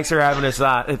appreciate it. Thanks for having us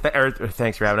on.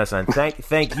 Thanks for having us on.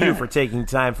 Thank you for taking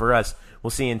time for us.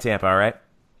 We'll see you in Tampa. All right.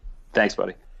 Thanks,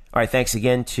 buddy. All right. Thanks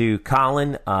again to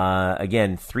Colin.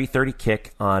 Again, 3:30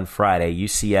 kick on Friday.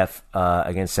 UCF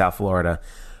against South Florida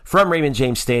from Raymond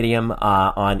James Stadium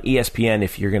on ESPN.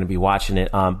 If you're going to be watching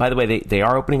it. By the way, they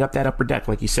are opening up that upper deck,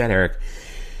 like you said, Eric.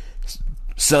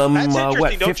 Some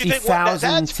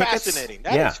 50,000 tickets. Fascinating.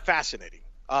 That is fascinating.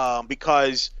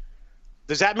 Because.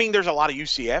 Does that mean there's a lot of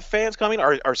UCF fans coming?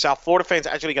 Are South Florida fans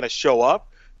actually going to show up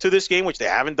to this game, which they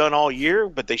haven't done all year,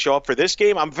 but they show up for this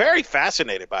game? I'm very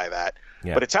fascinated by that.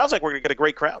 Yeah. But it sounds like we're going to get a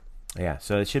great crowd. Yeah,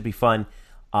 so it should be fun.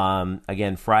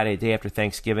 Again, Friday, day after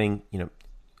Thanksgiving,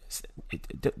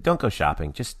 don't go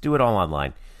shopping. Just do it all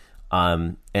online.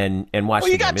 And watch the game. Well,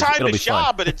 you got time to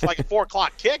shop, but it's like a 4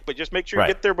 o'clock kick, but just make sure you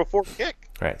get there before kick.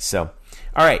 Right, so...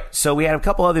 All right, so we had a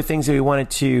couple other things that we wanted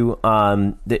to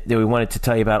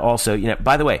tell you about. Also,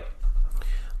 by the way,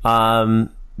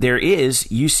 there is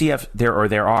UCF there are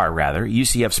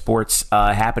UCF sports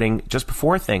happening just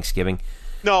before Thanksgiving.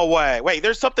 No way! Wait,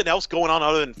 there's something else going on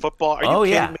other than football. Are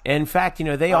you kidding me? In fact,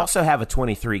 they also have a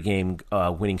 23-game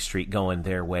winning streak going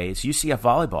their way. It's UCF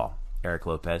volleyball. Eric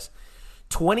Lopez,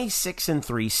 26-3,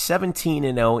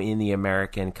 17-0 in the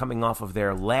American, coming off of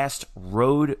their last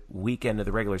road weekend of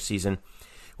the regular season,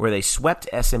 where they swept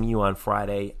SMU on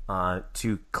Friday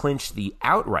to clinch the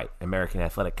outright American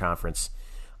Athletic Conference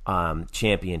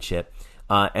championship,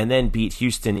 and then beat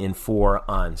Houston in 4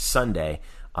 on Sunday.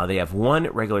 They have one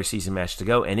regular season match to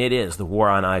go, and it is the War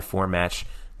on I-4 match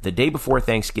the day before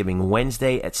Thanksgiving,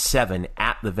 Wednesday at 7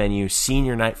 at the venue.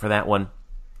 Senior night for that one,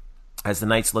 as the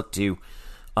Knights look to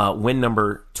win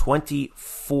number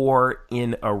 24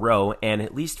 in a row, and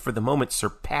at least for the moment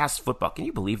surpass football. Can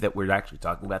you believe that we're actually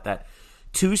talking about that?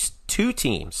 Two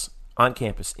teams on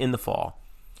campus in the fall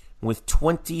with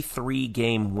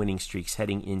 23-game winning streaks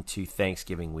heading into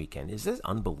Thanksgiving weekend. Is this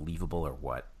unbelievable or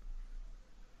what?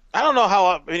 I don't know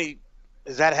how many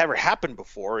has that ever happened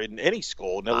before in any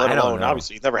school, let alone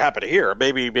obviously it's never happened here.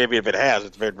 Maybe if it has,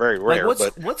 it's very, very rare.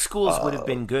 What schools would have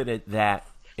been good at that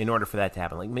in order for that to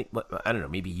happen? Like, I don't know,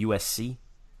 maybe USC?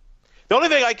 The only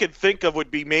thing I could think of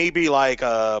would be maybe like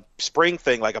a spring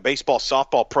thing, like a baseball,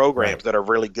 softball programs that are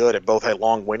really good and both had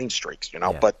long winning streaks,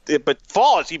 Yeah. But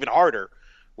fall is even harder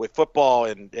with football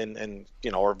and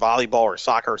or volleyball or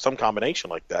soccer or some combination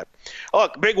like that.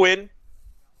 Look, big win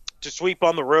to sweep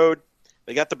on the road.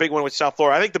 They got the big one with South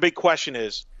Florida. I think the big question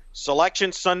is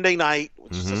selection Sunday night,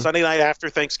 which is the Sunday night after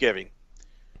Thanksgiving.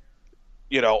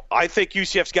 I think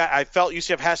I felt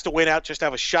UCF has to win out just to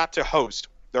have a shot to host.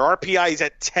 Their RPI is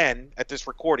at 10 at this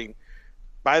recording.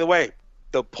 By the way,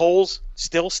 the polls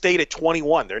still stayed at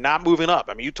 21. They're not moving up.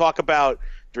 I mean, you talk about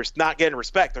they're not getting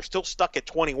respect. They're still stuck at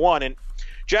 21. And,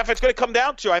 Jeff, it's going to come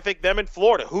down to, I think, them in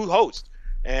Florida, who hosts.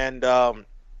 And,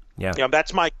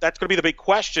 that's going to be the big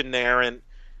question there. And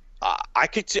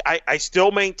I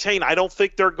still maintain I don't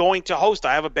think they're going to host.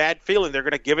 I have a bad feeling they're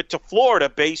going to give it to Florida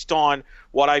based on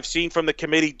what I've seen from the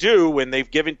committee do when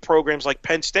they've given programs like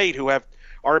Penn State who have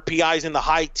RPIs in the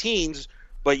high teens,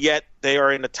 but yet they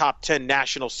are in the top 10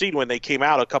 national seed when they came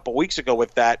out a couple weeks ago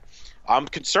with that. I'm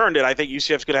concerned that I think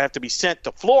UCF's going to have to be sent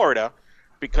to Florida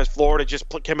because Florida just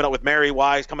came out with Mary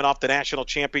Wise coming off the national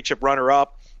championship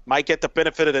runner-up. might get the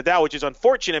benefit of the doubt, which is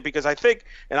unfortunate because I think,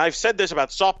 and I've said this about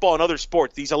softball and other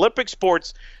sports, these Olympic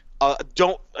sports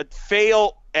don't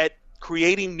fail at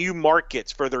creating new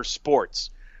markets for their sports.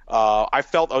 I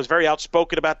was very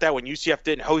outspoken about that when UCF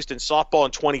didn't host in softball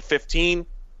in 2015,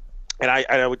 and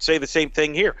I would say the same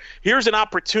thing here. Here's an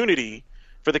opportunity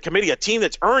for the committee, a team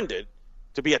that's earned it,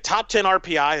 to be a top 10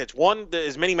 RPI, that's won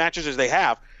as many matches as they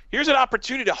have. Here's an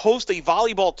opportunity to host a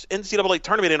volleyball NCAA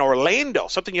tournament in Orlando,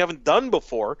 something you haven't done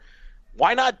before.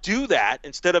 Why not do that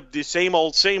instead of the same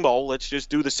old, let's just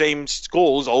do the same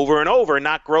schools over and over and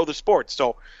not grow the sport?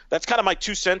 So that's kind of my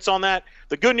 2 cents on that.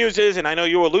 The good news is, and I know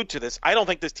you allude to this, I don't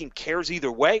think this team cares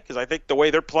either way because I think the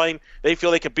way they're playing, they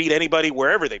feel they could beat anybody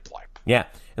wherever they play. Yeah,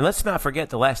 and let's not forget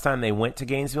the last time they went to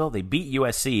Gainesville, they beat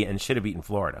USC and should have beaten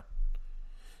Florida.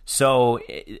 So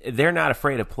they're not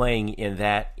afraid of playing in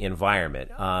that environment.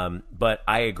 But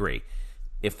I agree.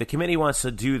 If the committee wants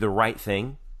to do the right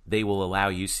thing, they will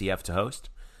allow UCF to host.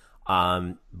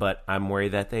 But I'm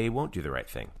worried that they won't do the right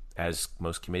thing, as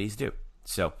most committees do.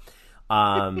 So,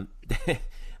 but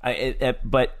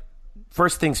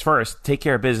first things first, take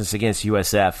care of business against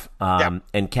USF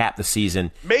and cap the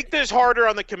season. Make this harder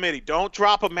on the committee. Don't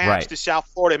drop a match to South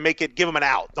Florida and give them an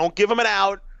out. Don't give them an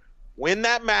out. Win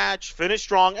that match, finish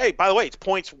strong. Hey, by the way, it's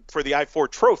points for the I-4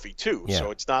 trophy, too. Yeah.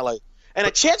 So it's not like – and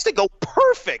a chance to go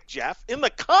perfect, Jeff, in the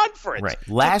conference. Right.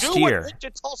 Last year. What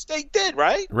Wichita State did,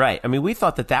 right? Right. I mean, we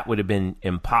thought that would have been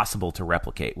impossible to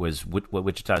replicate, was what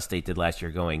Wichita State did last year,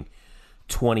 going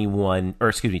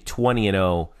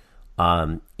 20-0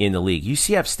 in the league.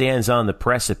 UCF stands on the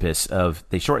precipice of –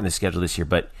 they shortened the schedule this year,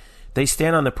 but they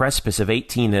stand on the precipice of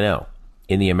 18-0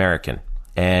 in the American.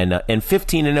 And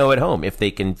 15-0 at home if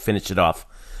they can finish it off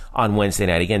on Wednesday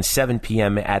night. Again, 7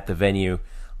 p.m. at the venue.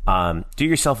 Do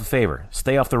yourself a favor.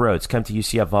 Stay off the roads. Come to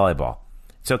UCF volleyball.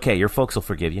 It's okay. Your folks will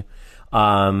forgive you.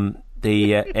 And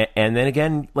then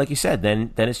again, like you said,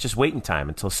 then it's just waiting time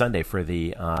until Sunday for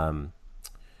the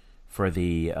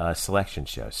selection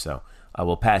show. So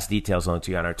we'll pass details on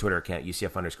to you on our Twitter account,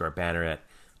 UCF_Banneret,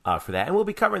 for that. And we'll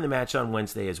be covering the match on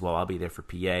Wednesday as well. I'll be there for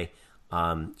PA.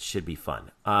 Should be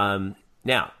fun.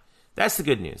 Now, that's the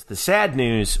good news. The sad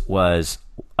news was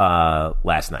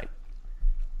last night.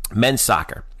 Men's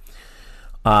soccer.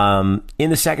 In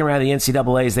the second round of the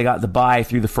NCAAs, they got the bye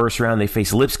through the first round. They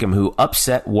faced Lipscomb, who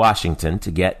upset Washington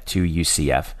to get to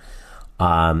UCF.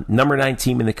 Number 9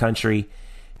 team in the country.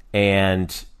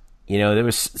 And, there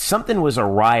was something was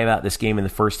awry about this game in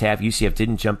the first half. UCF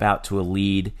didn't jump out to a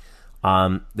lead.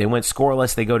 They went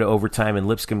scoreless. They go to overtime, and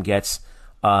Lipscomb gets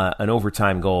an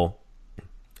overtime goal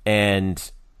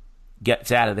and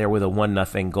gets out of there with a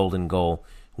 1-0 golden goal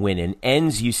win and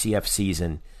ends UCF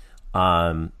season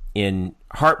in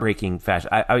heartbreaking fashion.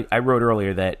 I wrote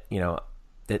earlier that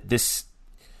that this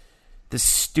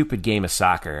stupid game of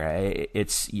soccer,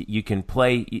 you can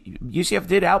play. UCF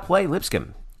did outplay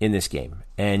Lipscomb in this game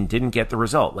and didn't get the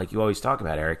result, like you always talk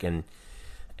about, Eric, and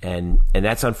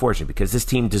that's unfortunate because this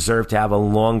team deserved to have a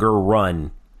longer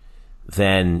run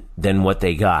than what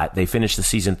they got. They finished the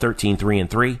season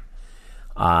 13-3-3,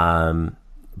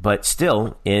 but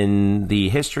still, in the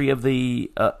history of the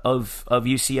of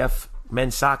UCF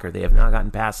men's soccer, they have not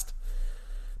gotten past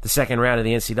the second round of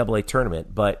the NCAA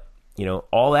tournament. But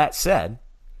all that said,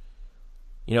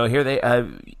 here they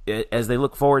as they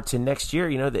look forward to next year,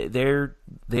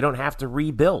 they don't have to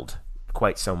rebuild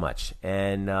quite so much,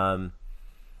 and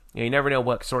you never know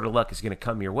what sort of luck is going to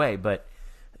come your way, but.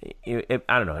 I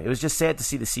don't know. It was just sad to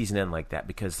see the season end like that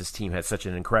because this team had such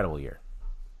an incredible year.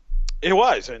 It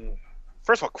was, and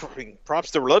first of all, props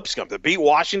to Lipscomb to beat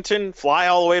Washington, fly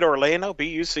all the way to Orlando,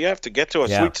 beat UCF to get to a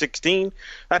Sweet 16.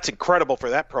 That's incredible for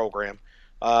that program.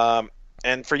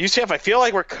 And for UCF, I feel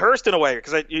like we're cursed in a way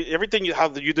because everything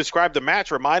how you described the match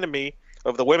reminded me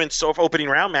of the women's opening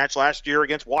round match last year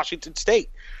against Washington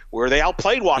State, where they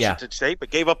outplayed Washington State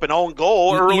but gave up an own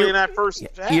goal early in that first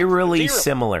half. Eerily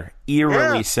similar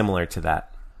to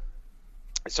that.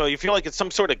 So you feel like it's some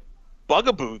sort of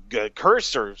bugaboo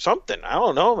curse or something. I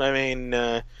don't know. I mean,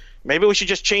 maybe we should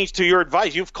just change, to your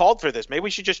advice. You've called for this. Maybe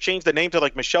we should just change the name to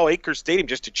like Michelle Akers Stadium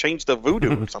just to change the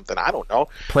voodoo or something. I don't know.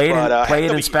 Play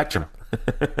it in Spectrum.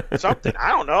 Something. I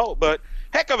don't know. But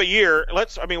heck of a year.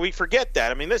 We forget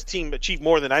that. I mean, this team achieved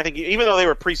more than I think, even though they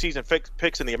were preseason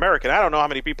picks in the American. I don't know how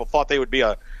many people thought they would be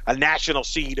a national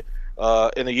seed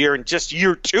in the year, in just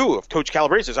year 2 of Coach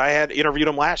Calabrese. I had interviewed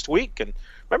him last week, and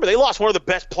remember, they lost one of the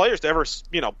best players to ever,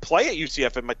 play at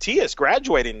UCF, and Matias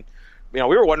graduating. We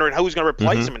were wondering who's going to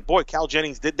replace him, and boy, Cal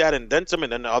Jennings did that and then some,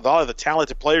 and then a lot of the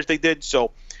talented players they did.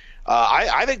 So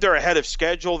I think they're ahead of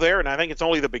schedule there, and I think it's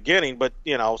only the beginning. But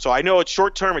so I know it's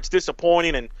short term, it's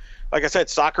disappointing, and like I said,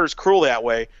 soccer is cruel that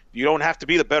way. You don't have to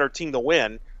be the better team to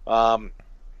win. And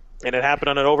it happened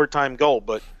on an overtime goal.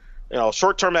 But,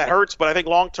 short term that hurts, but I think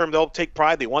long term they'll take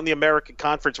pride. They won the American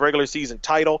Conference regular season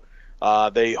title.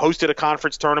 They hosted a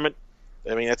conference tournament.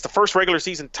 I mean, it's the first regular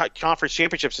season conference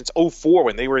championship since 2004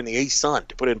 when they were in the A-Sun,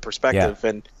 to put it in perspective. Yeah.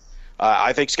 And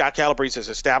I think Scott Calabrese has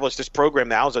established this program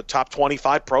now as a top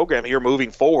 25 program here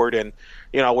moving forward. And,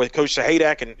 with Coach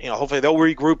Sahadek and, hopefully they'll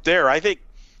regroup there. I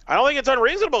don't think it's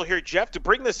unreasonable here, Jeff, to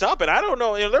bring this up. And I don't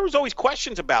know, there was always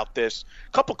questions about this,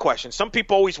 a couple questions. Some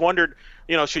people always wondered,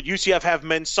 should UCF have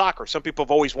men's soccer? Some people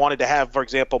have always wanted to have, for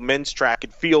example, men's track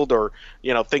and field or,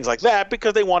 things like that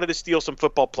because they wanted to steal some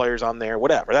football players on there,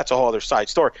 whatever. That's a whole other side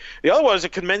story. The other one is,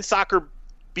 can men's soccer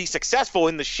be successful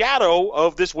in the shadow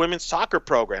of this women's soccer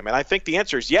program? And I think the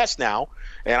answer is yes now.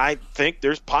 And I think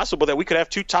there's possible that we could have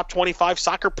 2 top 25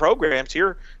 soccer programs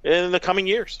here in the coming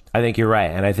years. I think you're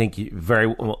right. And I think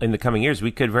in the coming years,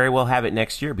 we could very well have it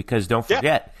next year because don't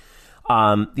forget,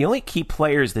 the only key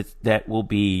players that will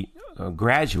be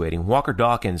graduating, Walker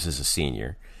Dawkins is a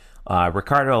senior.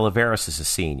 Ricardo Oliveros is a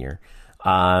senior.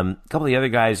 A couple of the other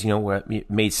guys,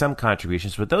 made some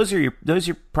contributions, but those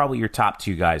are probably your top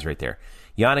 2 guys right there.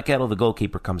 Yannick Edel, the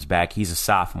goalkeeper, comes back. He's a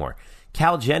sophomore.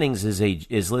 Cal Jennings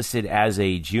is listed as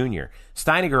a junior.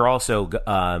 Steiniger also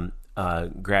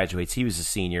graduates. He was a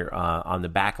senior on the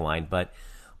back line. But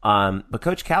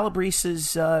Coach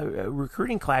Calabrese's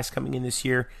recruiting class coming in this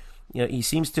year, he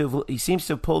seems to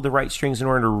have pulled the right strings in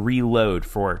order to reload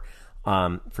for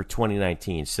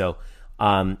 2019. So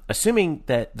assuming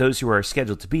that those who are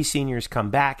scheduled to be seniors come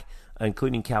back,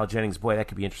 including Cal Jennings, boy, that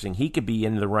could be interesting. He could be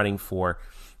in the running for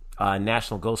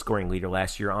national goal scoring leader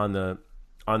last year on the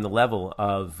level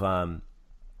of Andre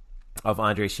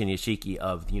Shinyashiki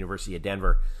of the University of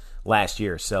Denver last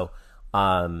year. So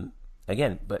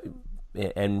again,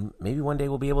 and maybe one day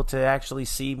we'll be able to actually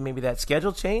see maybe that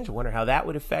schedule change. I wonder how that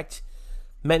would affect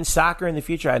men's soccer in the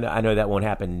future. I know that won't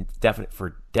happen definite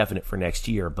for next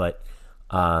year, but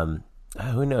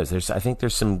who knows? I think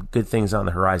there's some good things on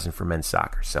the horizon for men's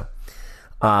soccer. So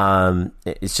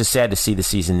it's just sad to see the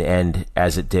season end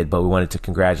as it did, but we wanted to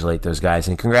congratulate those guys,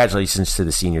 and congratulations to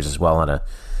the seniors as well on a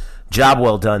job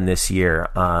well done this year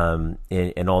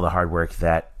in all the hard work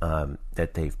that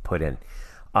they've put in.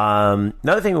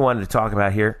 Another thing we wanted to talk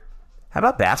about here, how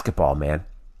about basketball, man?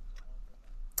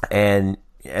 And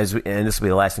this will be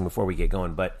the last thing before we get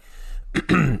going, but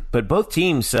both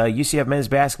teams, UCF men's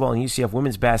basketball and UCF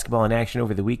women's basketball, in action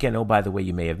over the weekend. Oh, by the way,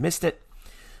 you may have missed it.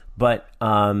 But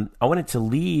I wanted to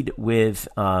lead with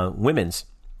women's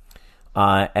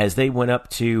as they went up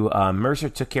to Mercer,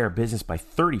 took care of business by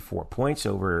 34 points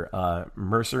over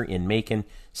Mercer in Macon,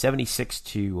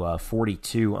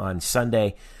 76-42 on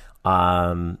Sunday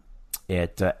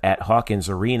at Hawkins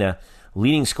Arena.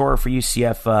 Leading scorer for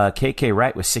UCF, KK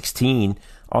Wright, was 16,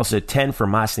 also 10 for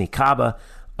Masni Kaba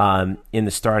in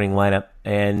the starting lineup.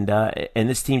 And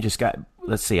this team just got,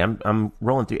 let's see, I'm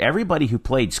rolling through. Everybody who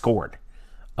played scored.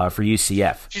 For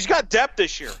UCF. She's got depth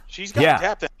this year. She's got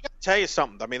depth. I got to tell you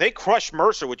something. I mean, they crushed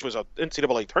Mercer, which was an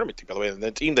NCAA tournament team, by the way, and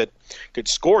the team that could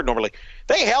score normally.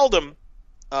 They held them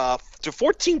to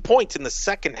 14 points in the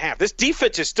second half. This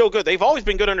defense is still good. They've always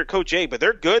been good under Coach A, but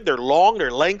they're good. They're long. They're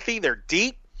lengthy. They're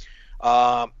deep.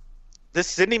 This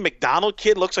Sydney McDonald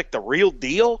kid looks like the real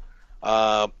deal.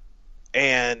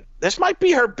 And this might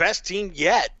be her best team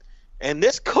yet. And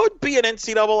this could be an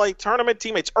NCAA tournament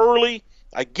team. It's early.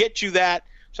 I get you that.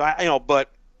 So,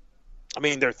 but, I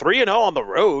mean, they're 3-0 on the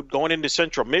road going into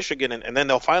Central Michigan, and then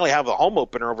they'll finally have the home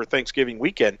opener over Thanksgiving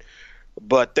weekend.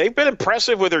 But they've been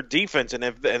impressive with their defense, and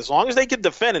as long as they can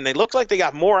defend, and they look like they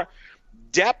got more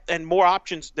depth and more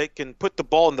options that can put the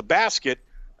ball in the basket,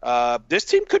 this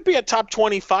team could be a top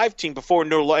 25 team before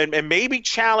and maybe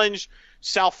challenge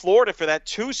South Florida for that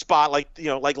 2 spot,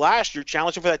 like last year,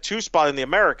 challenge them for that 2 spot in the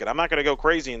American. I'm not going to go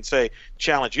crazy and say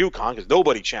challenge UConn because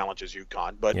nobody challenges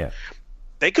UConn, but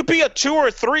they could be a 2 or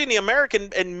 3 in the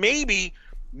American and maybe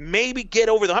get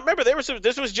over the hump. Remember,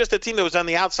 this was just a team that was on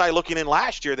the outside looking in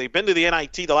last year. They've been to the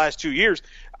NIT the last 2 years.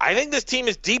 I think this team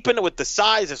is deep in it with the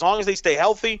size. As long as they stay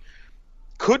healthy,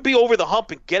 could be over the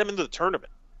hump and get them into the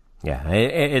tournament. Yeah,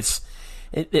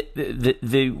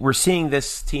 we're seeing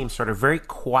this team sort of very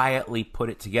quietly put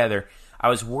it together. I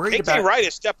was worried about. KK Wright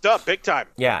has stepped up big time.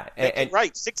 Yeah, and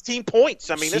Wright, 16 points.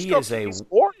 I mean,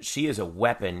 she is a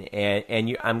weapon,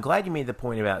 and I'm glad you made the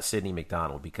point about Sydney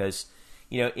McDonald because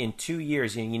in 2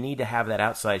 years you need to have that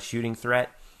outside shooting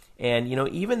threat, and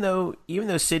even though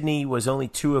Sydney was only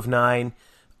 2 of 9,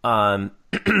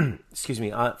 excuse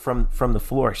me, from the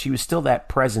floor, she was still that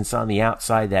presence on the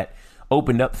outside that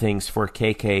opened up things for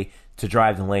KK to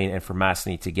drive the lane and for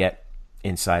Masni to get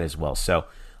inside as well. So,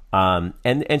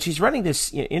 and she's running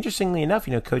this. Interestingly enough,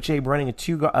 Coach Abe running a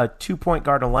 2-point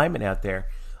guard alignment out there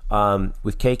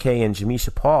with KK and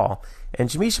Jamisha Paul, and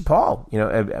Jamisha Paul,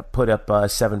 put up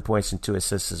 7 points and 2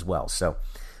 assists as well. So,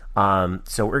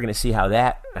 so we're going to see how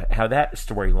that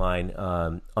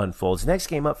storyline unfolds. Next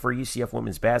game up for UCF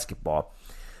women's basketball,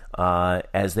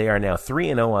 as they are now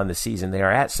 3-0 on the season. They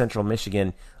are at Central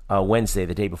Michigan Wednesday,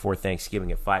 the day before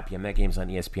Thanksgiving at 5 p.m. That game's on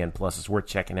ESPN Plus. It's worth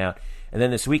checking out. And then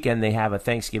this weekend they have a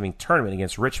Thanksgiving tournament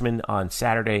against Richmond on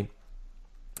Saturday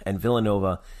and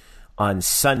Villanova on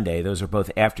Sunday. Those are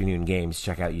both afternoon games.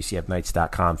 Check out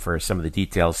UCFKnights.com for some of the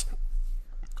details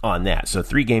on that. So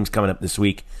 3 games coming up this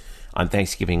week on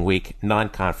Thanksgiving week,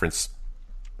 non-conference.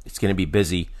 It's going to be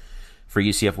busy for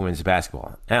UCF women's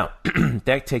basketball. Now,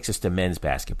 that takes us to men's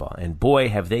basketball. And boy,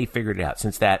 have they figured it out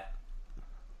since that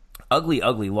ugly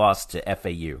loss to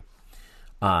FAU,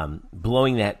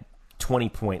 blowing that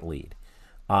 20-point lead.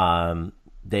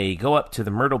 They go up to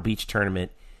the Myrtle Beach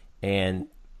tournament, and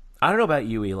I don't know about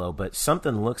you, Elo, but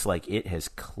something looks like it has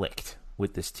clicked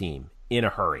with this team in a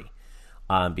hurry,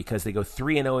 because they go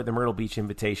 3-0 at the Myrtle Beach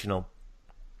Invitational.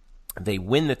 They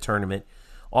win the tournament.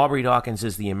 Aubrey Dawkins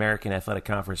is the American Athletic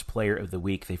Conference Player of the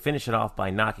Week. They finish it off by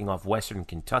knocking off Western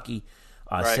Kentucky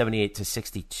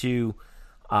 78-62,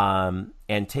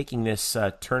 and taking this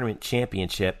tournament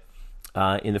championship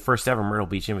in the first ever Myrtle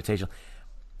Beach Invitational.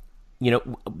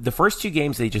 The first 2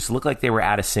 games, they just looked like they were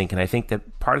out of sync, and I think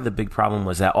that part of the big problem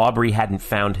was that Aubrey hadn't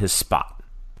found his spot,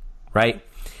 right?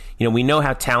 We know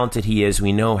how talented he is.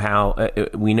 We know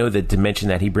we know the dimension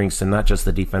that he brings to not just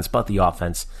the defense but the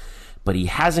offense. But he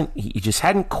just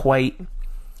hadn't quite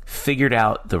figured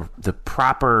out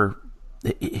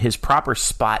his proper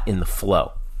spot in the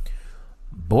flow.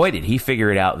 Boy, did he figure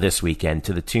it out this weekend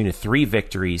to the tune of 3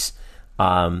 victories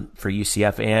for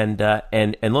UCF, and lo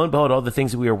and behold, all the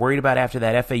things that we were worried about after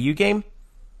that FAU game,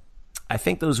 I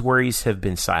think those worries have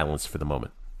been silenced for the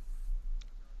moment.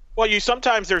 Well,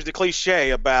 sometimes there's the cliche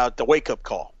about the wake-up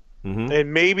call. Mm-hmm.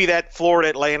 And maybe that Florida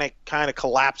Atlantic kind of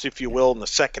collapse, if you will, in the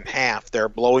second half. They're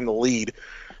blowing the lead.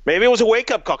 Maybe it was a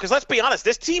wake-up call. Because let's be honest,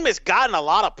 this team has gotten a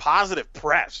lot of positive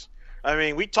press. I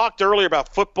mean, we talked earlier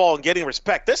about football and getting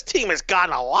respect. This team has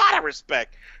gotten a lot of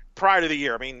respect prior to the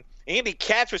year. I mean, Andy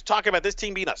Katz was talking about this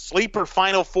team being a sleeper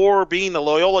Final Four, being the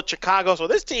Loyola Chicago. So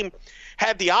this team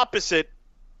had the opposite,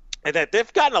 and that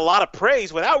they've gotten a lot of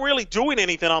praise without really doing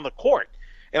anything on the court.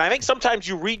 And I think sometimes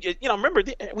you read, remember,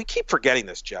 we keep forgetting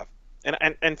this, Jeff,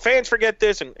 and fans forget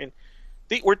this.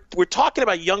 We're talking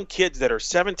about young kids that are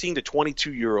 17 to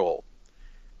 22-year-old,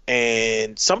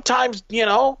 and sometimes they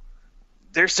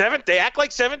act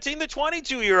like 17 to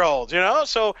 22-year-olds.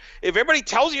 So if everybody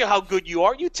tells you how good you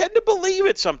are, you tend to believe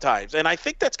it sometimes. And I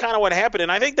think that's kind of what happened.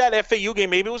 And I think that FAU game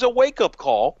maybe was a wake-up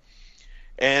call.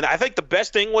 And I think the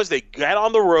best thing was they got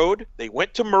on the road, they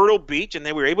went to Myrtle Beach, and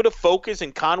they were able to focus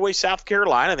in Conway, South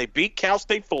Carolina. They beat Cal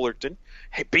State Fullerton,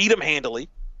 beat them handily,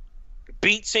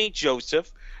 beat St.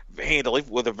 Joseph handily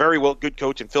with a very good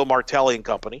coach in Phil Martelli and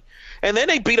company. And then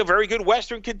they beat a very good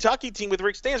Western Kentucky team with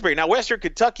Rick Stansbury. Now, Western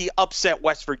Kentucky upset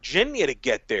West Virginia to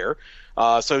get there.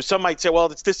 So some might say, well,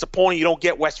 it's disappointing you don't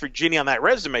get West Virginia on that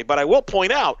resume. But I will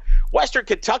point out, Western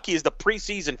Kentucky is the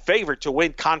preseason favorite to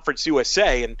win Conference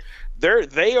USA, and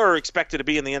they are expected to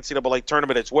be in the NCAA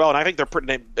tournament as well. And I think they're putting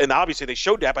it, and obviously they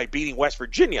showed that by beating West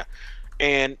Virginia.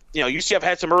 And, UCF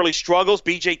had some early struggles.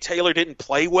 B.J. Taylor didn't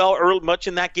play well much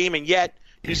in that game, and yet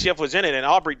UCF was in it. And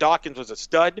Aubrey Dawkins was a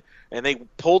stud, and they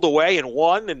pulled away and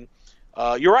won. And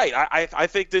you're right. I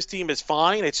think this team is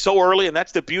fine. It's so early, and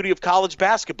that's the beauty of college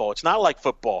basketball. It's not like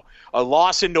football. A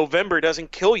loss in November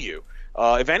doesn't kill you.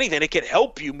 If anything, it can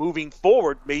help you moving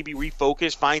forward, maybe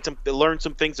refocus, learn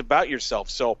some things about yourself.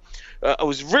 So it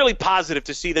was really positive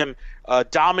to see them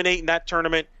dominate in that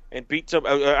tournament and beat some.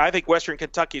 I think Western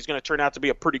Kentucky is going to turn out to be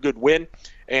a pretty good win.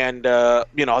 And,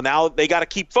 now they got to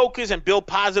keep focus and build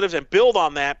positives and build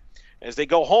on that as they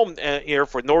go home here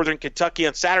for Northern Kentucky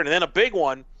on Saturday. And then a big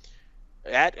one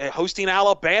at hosting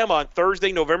Alabama on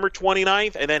Thursday, November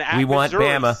 29th. And then at we want Missouri.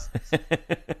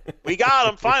 Bama. We got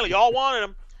them finally. Y'all wanted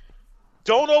them.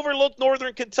 Don't overlook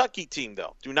Northern Kentucky team,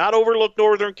 though. Do not overlook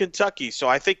Northern Kentucky. So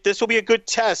I think this will be a good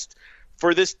test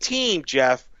for this team,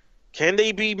 Jeff. Can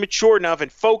they be mature enough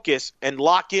and focus and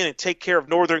lock in and take care of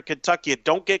Northern Kentucky and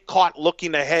don't get caught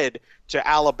looking ahead to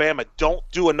Alabama? Don't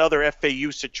do another FAU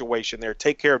situation there.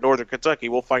 Take care of Northern Kentucky.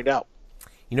 We'll find out.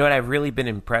 You know what? I've really been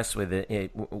impressed with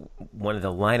one of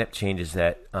the lineup changes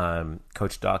that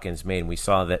Coach Dawkins made, and we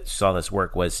saw this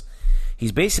work, was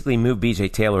he's basically moved B.J.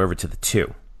 Taylor over to the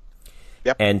 2.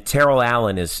 Yep. And Terrell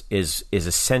Allen is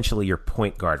essentially your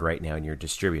point guard right now and your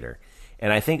distributor.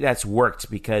 And I think that's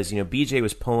worked because, BJ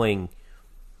was pulling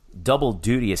double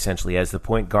duty essentially as the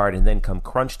point guard, and then come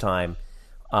crunch time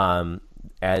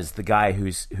as the guy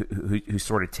who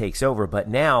sort of takes over. But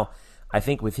now I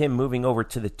think with him moving over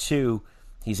to the 2,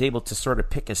 he's able to sort of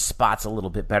pick his spots a little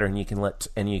bit better, and you can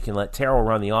let Terrell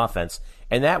run the offense,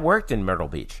 and that worked in Myrtle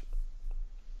Beach.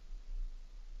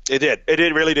 It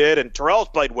really did, and Terrell's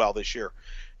played well this year.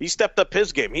 He stepped up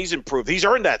his game. He's improved. He's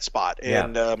earned that spot.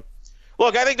 And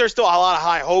look, I think there's still a lot of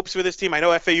high hopes for this team. I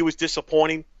know FAU was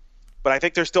disappointing, but I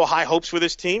think there's still high hopes for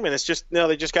this team, and it's just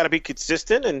they just got to be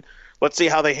consistent, and let's see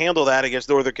how they handle that against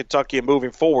Northern Kentucky and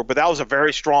moving forward. But that was a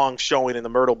very strong showing in the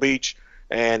Myrtle Beach.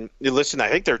 And listen, I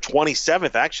think they're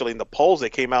 27th actually in the polls. They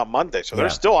came out Monday, so they're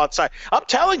still outside. I'm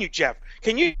telling you, Jeff,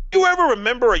 can you ever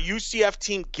remember a UCF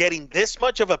team getting this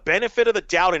much of a benefit of the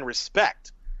doubt and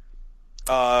respect?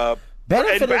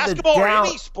 Benefit in basketball of the doubt, or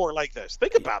any sport like this.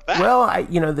 Think about that. Well,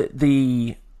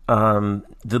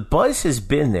 the buzz has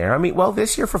been there. I mean,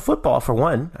 this year for football, for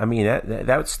one. I mean,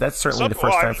 that's certainly the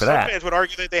first time for that. Some fans would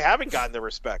argue that they haven't gotten the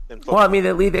respect in football. Well, I mean,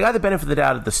 they got the benefit of the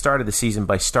doubt at the start of the season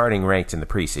by starting ranked in the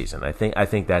preseason. I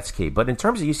think that's key. But in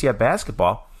terms of UCF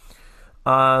basketball,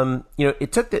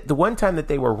 it took the one time that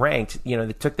they were ranked.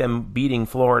 It took them beating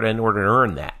Florida in order to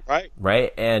earn that.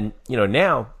 Right. And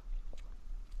now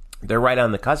they're right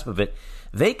on the cusp of it.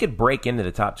 They could break into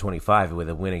the top 25 with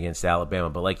a win against Alabama,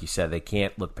 but like you said, they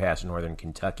can't look past Northern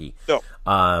Kentucky.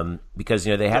 No. Because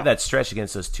they have that stretch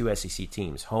against those 2 SEC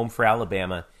teams, home for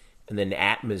Alabama, and then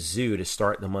at Mizzou to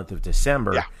start the month of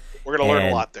December. Yeah, we're going to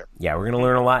learn a lot there. Yeah, we're going to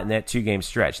learn a lot in that 2-game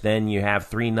stretch. Then you have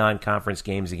 3 non-conference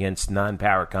games against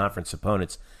non-power conference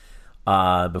opponents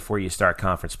before you start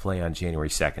conference play on January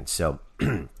 2nd. So it's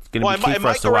going to be key for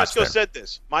us to watch there. Mike Oresco said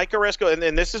this. Mike Oresco,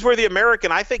 and this is where the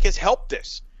American, I think, has helped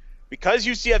this. Because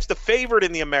UCF's the favorite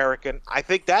in the American, I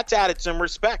think that's added some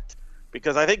respect.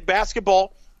 Because I think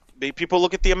basketball, people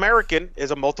look at the American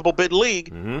as a multiple bid league,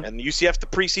 and UCF's the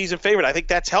preseason favorite. I think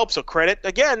that's helped. So credit,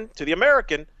 again, to the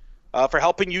American for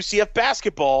helping UCF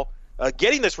basketball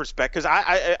getting this respect. Because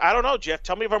I don't know, Jeff,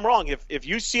 tell me if I'm wrong. If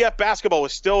UCF basketball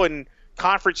was still in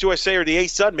Conference USA or the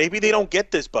A-Sun, maybe they don't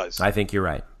get this buzz. I think you're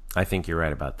right. I think you're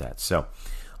right about that. So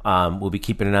we'll be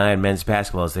keeping an eye on men's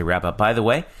basketball as they wrap up. By the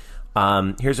way,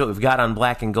 here's what we've got on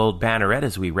Black and Gold Banneret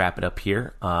as we wrap it up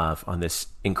here on this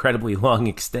incredibly long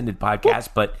extended podcast.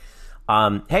 But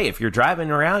hey, if you're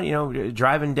driving around,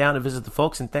 driving down to visit the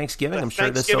folks in Thanksgiving, I'm sure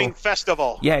this Thanksgiving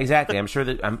festival. Yeah, exactly. I'm sure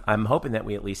that I'm hoping that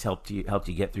we at least helped you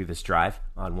get through this drive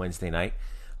on Wednesday night.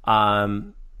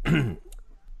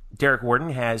 Derek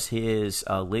Warden has his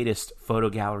latest photo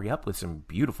gallery up with some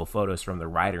beautiful photos from the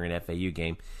Rider and FAU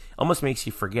game. Almost makes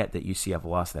you forget that UCF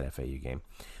lost that FAU game.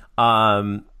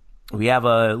 We have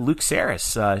Luke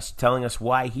Saris telling us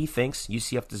why he thinks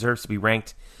UCF deserves to be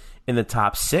ranked in the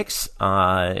top 6.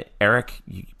 Eric,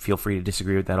 you feel free to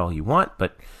disagree with that all you want,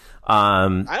 but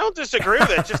I don't disagree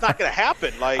with it. It's just not going to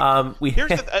happen.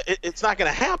 It's not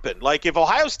going to happen. Like if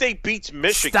Ohio State beats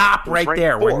Michigan, stop right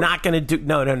there. We're not going to do.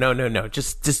 No.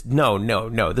 Just no.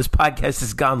 This podcast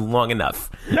has gone long enough.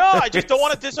 No, I just don't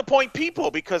want to disappoint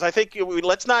people because I think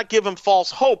let's not give them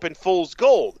false hope and fool's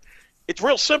gold. It's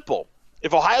real simple.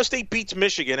 If Ohio State beats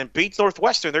Michigan and beats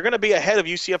Northwestern, they're going to be ahead of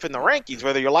UCF in the rankings,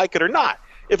 whether you like it or not.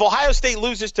 If Ohio State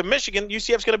loses to Michigan,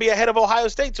 UCF's going to be ahead of Ohio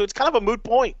State, so it's kind of a moot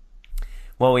point.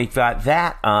 Well, we've got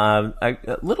that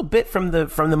a little bit from the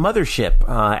mothership.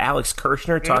 Alex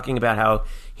Kirshner talking about how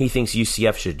he thinks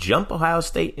UCF should jump Ohio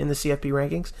State in the CFP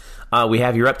rankings. We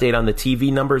have your update on the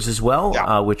TV numbers as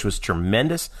well, which was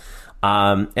tremendous.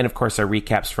 And, of course, our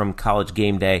recaps from College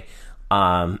Game Day,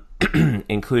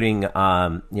 including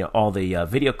all the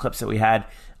video clips that we had.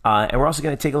 And we're also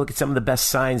going to take a look at some of the best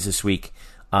signs this week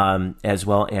as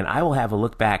well. And I will have a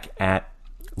look back at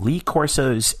Lee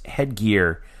Corso's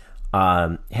headgear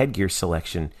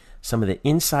selection, some of the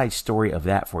inside story of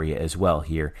that for you as well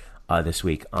here this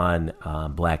week on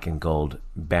Black and Gold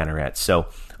Banneret. So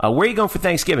where are you going for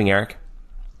Thanksgiving, Eric?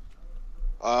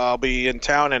 I'll be in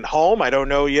town and home. I don't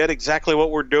know yet exactly what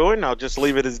we're doing. I'll just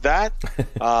leave it as that.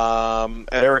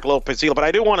 Eric Lopez. But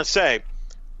I do want to say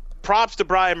props to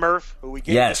Brian Murph, who we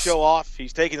gave the show off.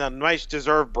 He's taking a nice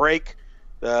deserved break,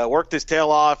 worked his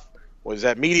tail off, was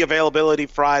at media availability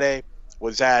Friday,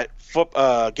 was at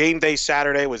game day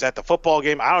Saturday, was at the football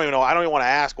game. I don't even know. I don't even want to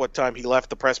ask what time he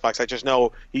left the press box. I just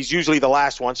know he's usually the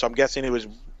last one, so I'm guessing it was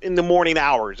in the morning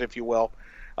hours, if you will.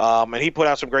 And he put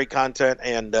out some great content,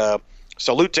 and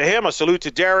salute to him, a salute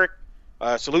to Derek,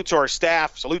 salute to our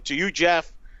staff, salute to you,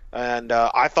 Jeff. And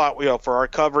I thought, for our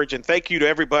coverage, and thank you to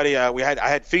everybody. I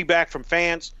had feedback from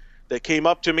fans that came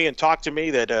up to me and talked to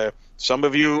me that Some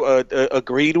of you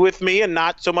agreed with me and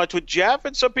not so much with Jeff,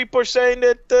 and some people are saying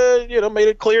that made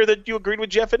it clear that you agreed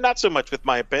with Jeff and not so much with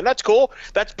my opinion. That's cool.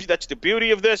 That's the beauty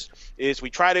of this is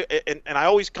we try to, and I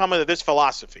always come into this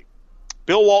philosophy.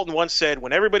 Bill Walton once said,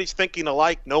 "When everybody's thinking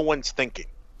alike, no one's thinking."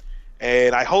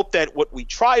 And I hope that what we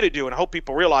try to do, and I hope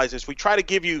people realize, is we try to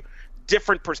give you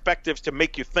different perspectives to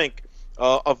make you think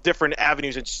of different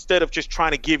avenues instead of just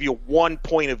trying to give you one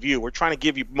point of view. We're trying to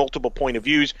give you multiple point of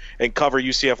views and cover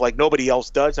UCF like nobody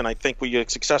else does, and I think we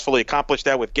successfully accomplished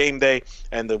that with Game Day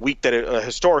and the week a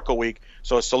historical week.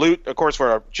 So a salute, of course,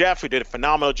 for Jeff, who did a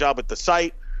phenomenal job with the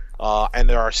site, and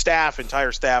there are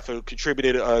entire staff who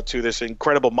contributed to this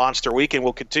incredible monster week, and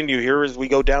we'll continue here as we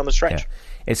go down the stretch. Yeah.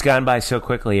 It's gone by so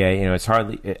quickly.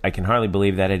 I can hardly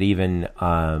believe that it even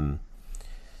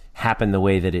happened the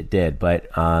way that it did, but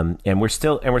and we're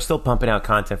still pumping out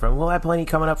content from. We'll have plenty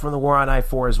coming up from the War on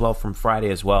I-4 as well from Friday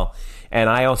as well. And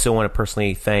I also want to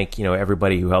personally thank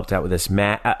everybody who helped out with this.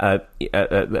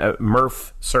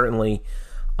 Murph, certainly,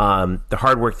 the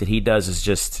hard work that he does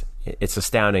is it's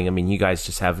astounding. I mean, you guys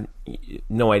just have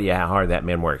no idea how hard that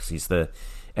man works. He's an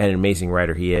amazing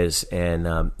writer he is,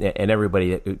 and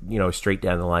everybody that straight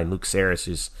down the line. Luke Saris,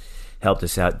 who's helped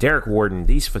us out. Derek Warden,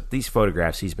 these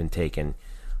photographs he's been taking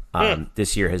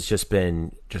this year has just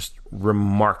been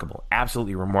remarkable,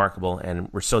 absolutely remarkable, and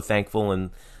we're so thankful and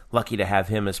lucky to have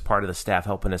him as part of the staff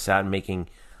helping us out and making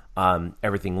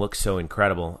everything look so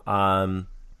incredible. Jeremy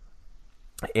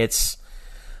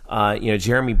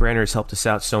Brenner has helped us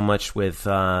out so much with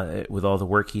all the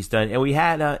work he's done, and we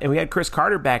had Chris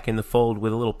Carter back in the fold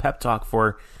with a little pep talk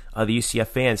for the UCF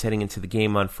fans heading into the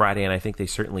game on Friday, and I think they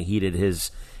certainly heeded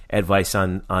his advice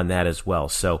on that as well.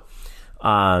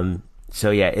 So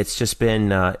yeah, it's just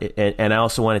been, and I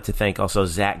also wanted to thank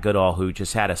Zach Goodall, who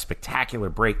just had a spectacular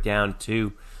breakdown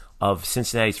too of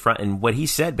Cincinnati's front, and what he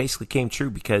said basically came true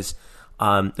because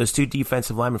those two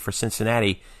defensive linemen for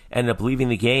Cincinnati ended up leaving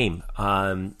the game,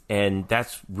 and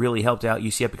that's really helped out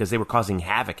UCF because they were causing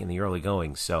havoc in the early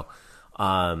going. So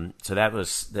that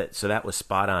was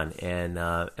spot on, and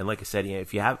like I said,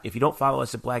 if you don't follow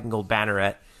us at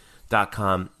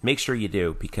blackandgoldbanneret.com, make sure you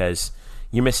do, because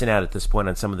you're missing out at this point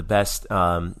on some of the best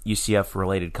UCF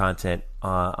related content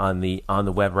on the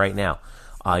web right now.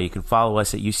 You can follow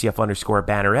us at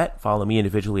UCF_Banneret. Follow me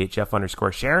individually at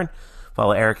Jeff_Sharon.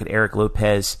 Follow Eric at Eric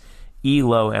Lopez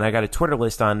Elo, and I got a Twitter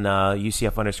list on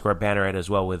UCF_Banneret as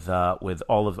well with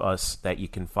all of us that you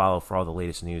can follow for all the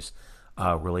latest news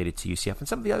related to UCF and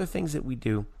some of the other things that we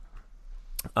do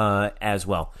as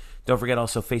well. Don't forget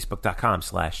also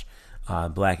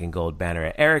Facebook.com/Black and Gold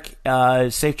Banneret. Eric,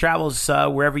 safe travels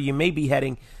wherever you may be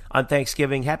heading on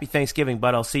Thanksgiving. Happy Thanksgiving,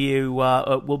 bud. I'll see you.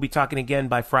 We'll be talking again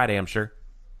by Friday, I'm sure.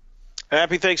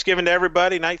 Happy Thanksgiving to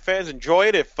everybody. Night fans, enjoy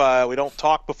it. If we don't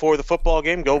talk before the football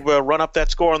game, go run up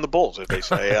that score on the Bulls, as they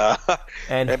say.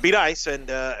 And be nice, and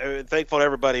thankful to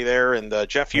everybody there. And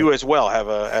Jeff, you as well. Have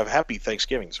a happy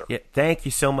Thanksgiving, sir. Yeah, thank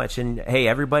you so much. And, hey,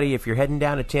 everybody, if you're heading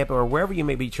down to Tampa or wherever you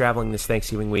may be traveling this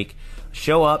Thanksgiving week,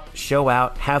 show up, show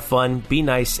out, have fun, be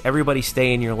nice. Everybody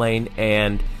stay in your lane.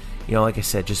 And, like I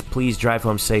said, just please drive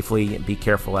home safely and be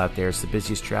careful out there. It's the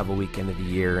busiest travel weekend of the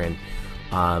year, and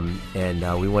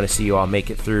we want to see you all make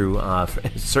it through.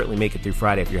 Certainly make it through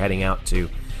Friday if you're heading out to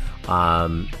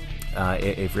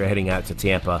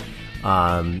Tampa.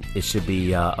 It should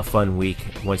be a fun week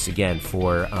once again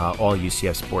for all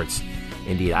UCF sports.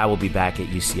 Indeed, I will be back at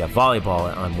UCF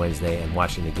volleyball on Wednesday and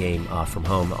watching the game from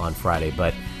home on Friday.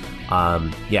 But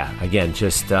again,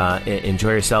 just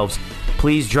enjoy yourselves.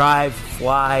 Please drive,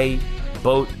 fly,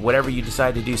 boat, whatever you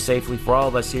decide to do safely. For all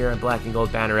of us here on Black and Gold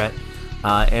Banneret.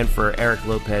 And for Eric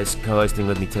Lopez co-hosting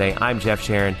with me today, I'm Jeff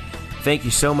Sharon. Thank you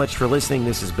so much for listening.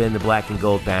 This has been the Black and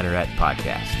Gold Banneret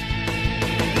podcast.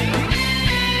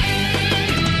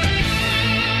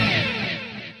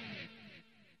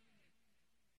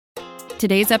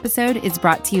 Today's episode is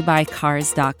brought to you by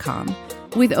Cars.com.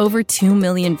 With over 2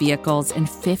 million vehicles and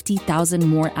 50,000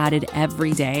 more added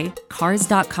every day,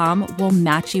 Cars.com will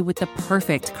match you with the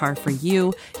perfect car for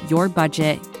you, your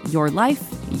budget, your life,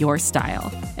 your style.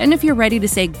 And if you're ready to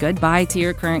say goodbye to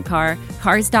your current car,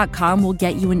 Cars.com will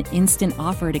get you an instant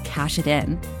offer to cash it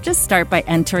in. Just start by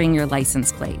entering your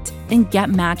license plate and get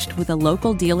matched with a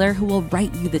local dealer who will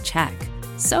write you the check.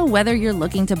 So whether you're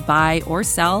looking to buy or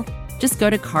sell, just go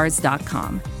to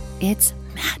Cars.com. It's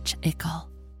magical.